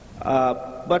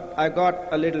 But I got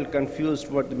a little confused.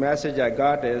 What the message I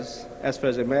got is, as far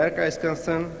as America is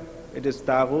concerned, it is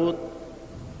taghut,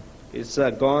 it's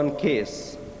a gone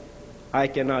case. I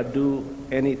cannot do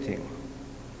anything.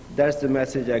 That's the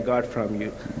message I got from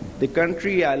you. The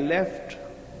country I left,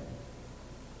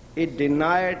 it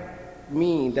denied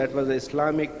me that was an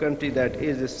Islamic country, that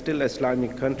is still an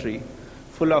Islamic country,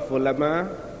 full of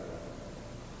ulama,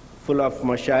 full of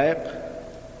mashayikh,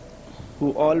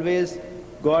 who always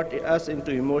got us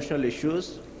into emotional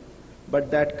issues,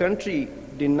 but that country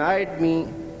denied me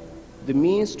the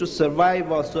means to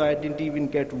survive also. I didn't even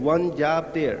get one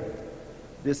job there.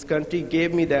 This country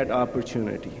gave me that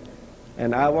opportunity.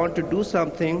 And I want to do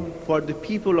something for the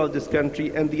people of this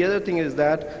country. And the other thing is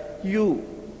that you,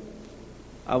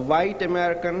 a white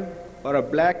American or a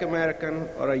black American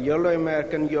or a yellow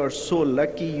American, you are so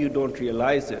lucky you don't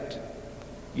realize it.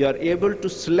 You are able to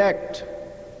select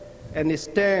and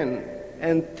stand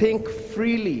and think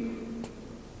freely.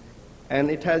 And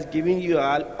it has given you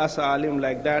us alim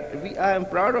like that. I am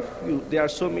proud of you. There are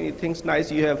so many things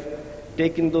nice you have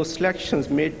taken those selections,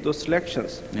 made those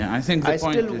selections. Yeah, I think the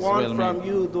point is well made. I still want from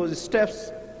you those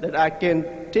steps that I can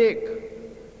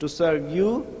take to serve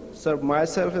you, serve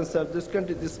myself, and serve this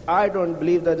country. I don't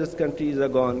believe that this country is a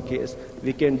gone case.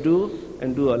 We can do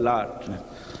and do a lot.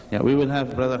 Yeah, we will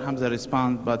have Brother Hamza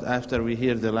respond, but after we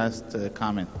hear the last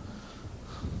comment.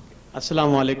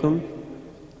 Assalamu alaikum.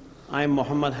 I am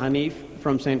Muhammad Hanif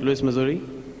from St. Louis, Missouri.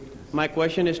 My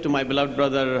question is to my beloved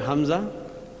brother Hamza.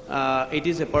 It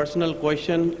is a personal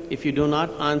question. If you do not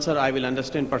answer, I will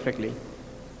understand perfectly.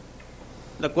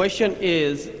 The question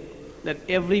is that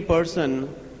every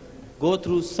person go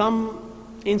through some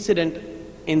incident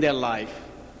in their life.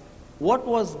 What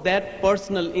was that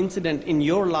personal incident in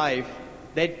your life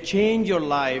that changed your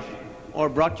life or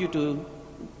brought you to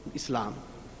Islam?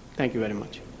 Thank you very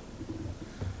much.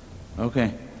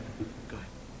 Okay. Go ahead.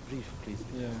 Brief, please.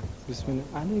 Yeah. Bismillah.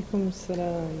 Alaykum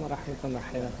assalam wa rahmatullahi wa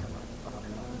barakatuh.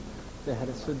 أهل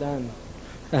السودان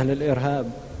أهل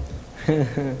الإرهاب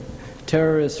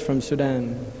terrorists from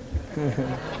Sudan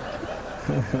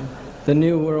the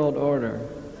new world order.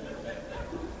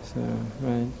 So,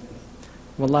 right.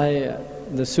 Wallahi,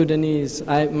 the Sudanese,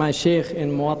 my sheikh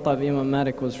in Muwatta of Imam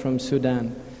Malik was from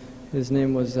Sudan. His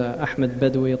name was Ahmed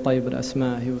Badawi Tayyib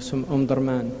al-Asma. He was from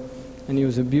Umdurman, and he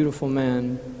was a beautiful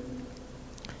man.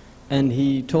 And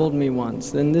he told me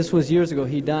once, and this was years ago,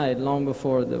 he died long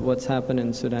before what's happened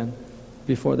in Sudan.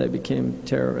 before they became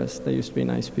terrorists. They used to be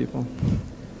nice people.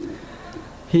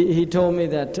 He told me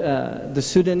that the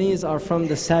Sudanese are from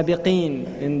the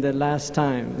Sabiqeen in the last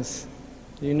times.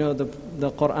 You know,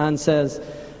 the Quran says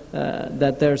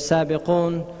that there's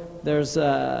Sabiqun, there's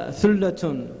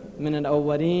Thullatun min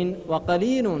al-awwalin wa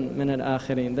qalilun min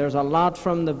al-akhirin. There's a lot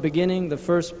from the beginning, the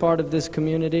first part of this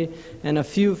community, and a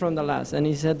few from the last. And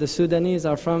he said the Sudanese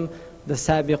are from the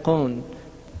Sabiqun,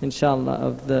 inshallah,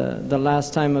 of the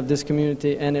last time of this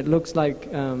community. And it looks like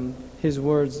his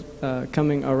words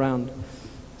coming around.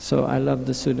 So I love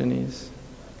the Sudanese.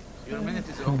 Your minute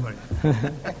is over.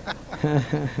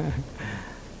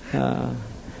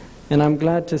 And I'm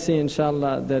glad to see,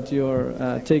 inshallah, that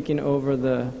you're taking over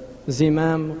the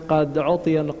Zimam qad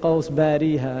u'tiya al-qaws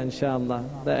bariha, inshallah.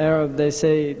 The Arab, they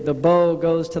say, the bow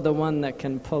goes to the one that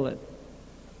can pull it.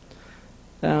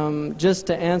 Just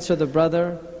to answer the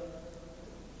brother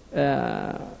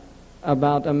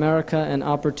about America and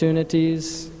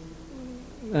opportunities,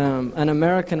 an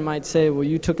American might say, well,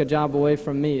 you took a job away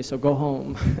from me, so go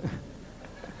home.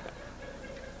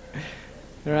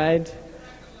 Right?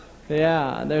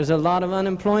 Yeah, there's a lot of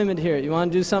unemployment here. You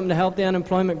want to do something to help the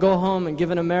unemployment? Go home and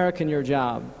give an American your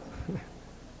job.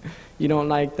 You don't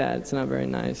like that. It's not very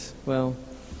nice. Well,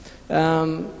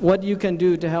 what you can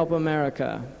do to help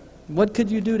America? What could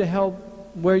you do to help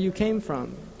where you came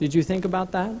from? Did you think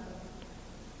about that?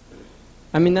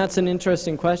 I mean, that's an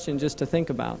interesting question just to think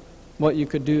about. What you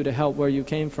could do to help where you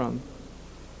came from.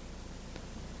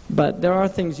 But there are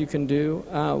things you can do.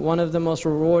 One of the most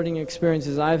rewarding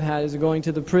experiences I've had is going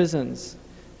to the prisons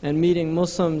and meeting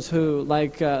Muslims who,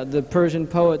 like the Persian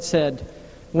poet said,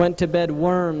 went to bed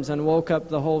worms and woke up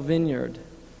the whole vineyard.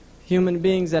 Human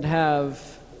beings that have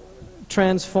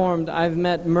transformed. I've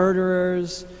met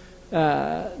murderers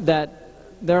that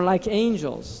they're like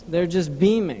angels. They're just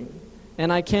beaming.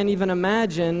 And I can't even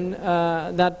imagine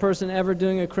that person ever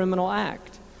doing a criminal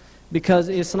act, because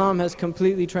Islam has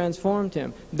completely transformed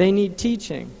him. They need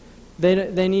teaching.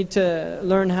 They need to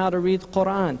learn how to read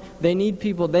Quran. They need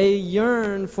people. They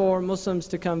yearn for Muslims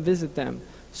to come visit them.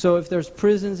 So if there's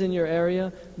prisons in your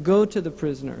area, go to the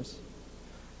prisoners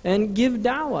and give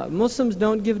da'wah. Muslims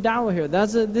don't give da'wah here.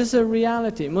 This is a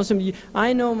reality.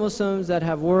 I know Muslims that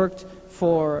have worked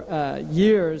for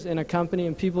years in a company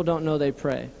and people don't know they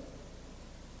pray.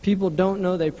 People don't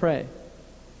know they pray.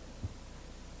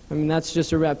 I mean, that's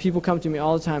just a wrap. People come to me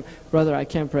all the time, brother, I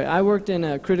can't pray. I worked in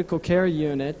a critical care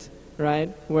unit, right,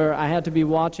 where I had to be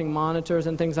watching monitors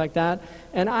and things like that,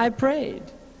 and I prayed.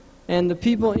 And the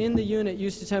people in the unit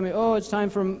used to tell me, oh, it's time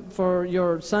for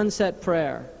your sunset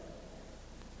prayer.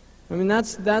 I mean,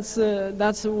 that's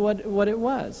what it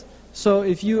was. So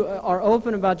if you are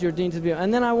open about your deen to be,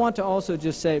 and then I want to also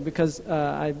just say, because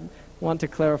I want to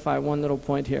clarify one little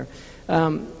point here.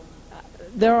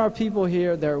 There are people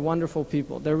here, they're wonderful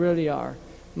people, there really are.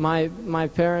 My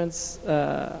parents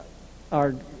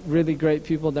are really great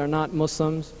people, they're not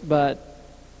Muslims, but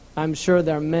I'm sure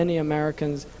there are many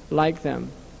Americans like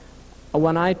them.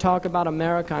 When I talk about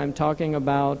America, I'm talking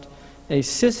about a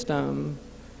system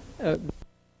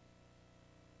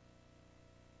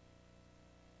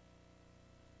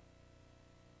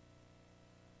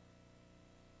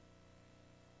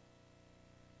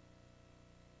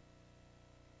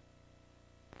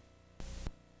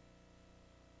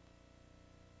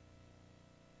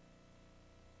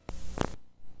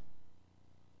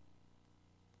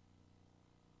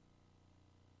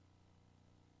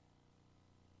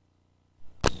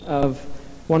of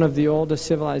one of the oldest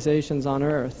civilizations on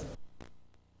earth.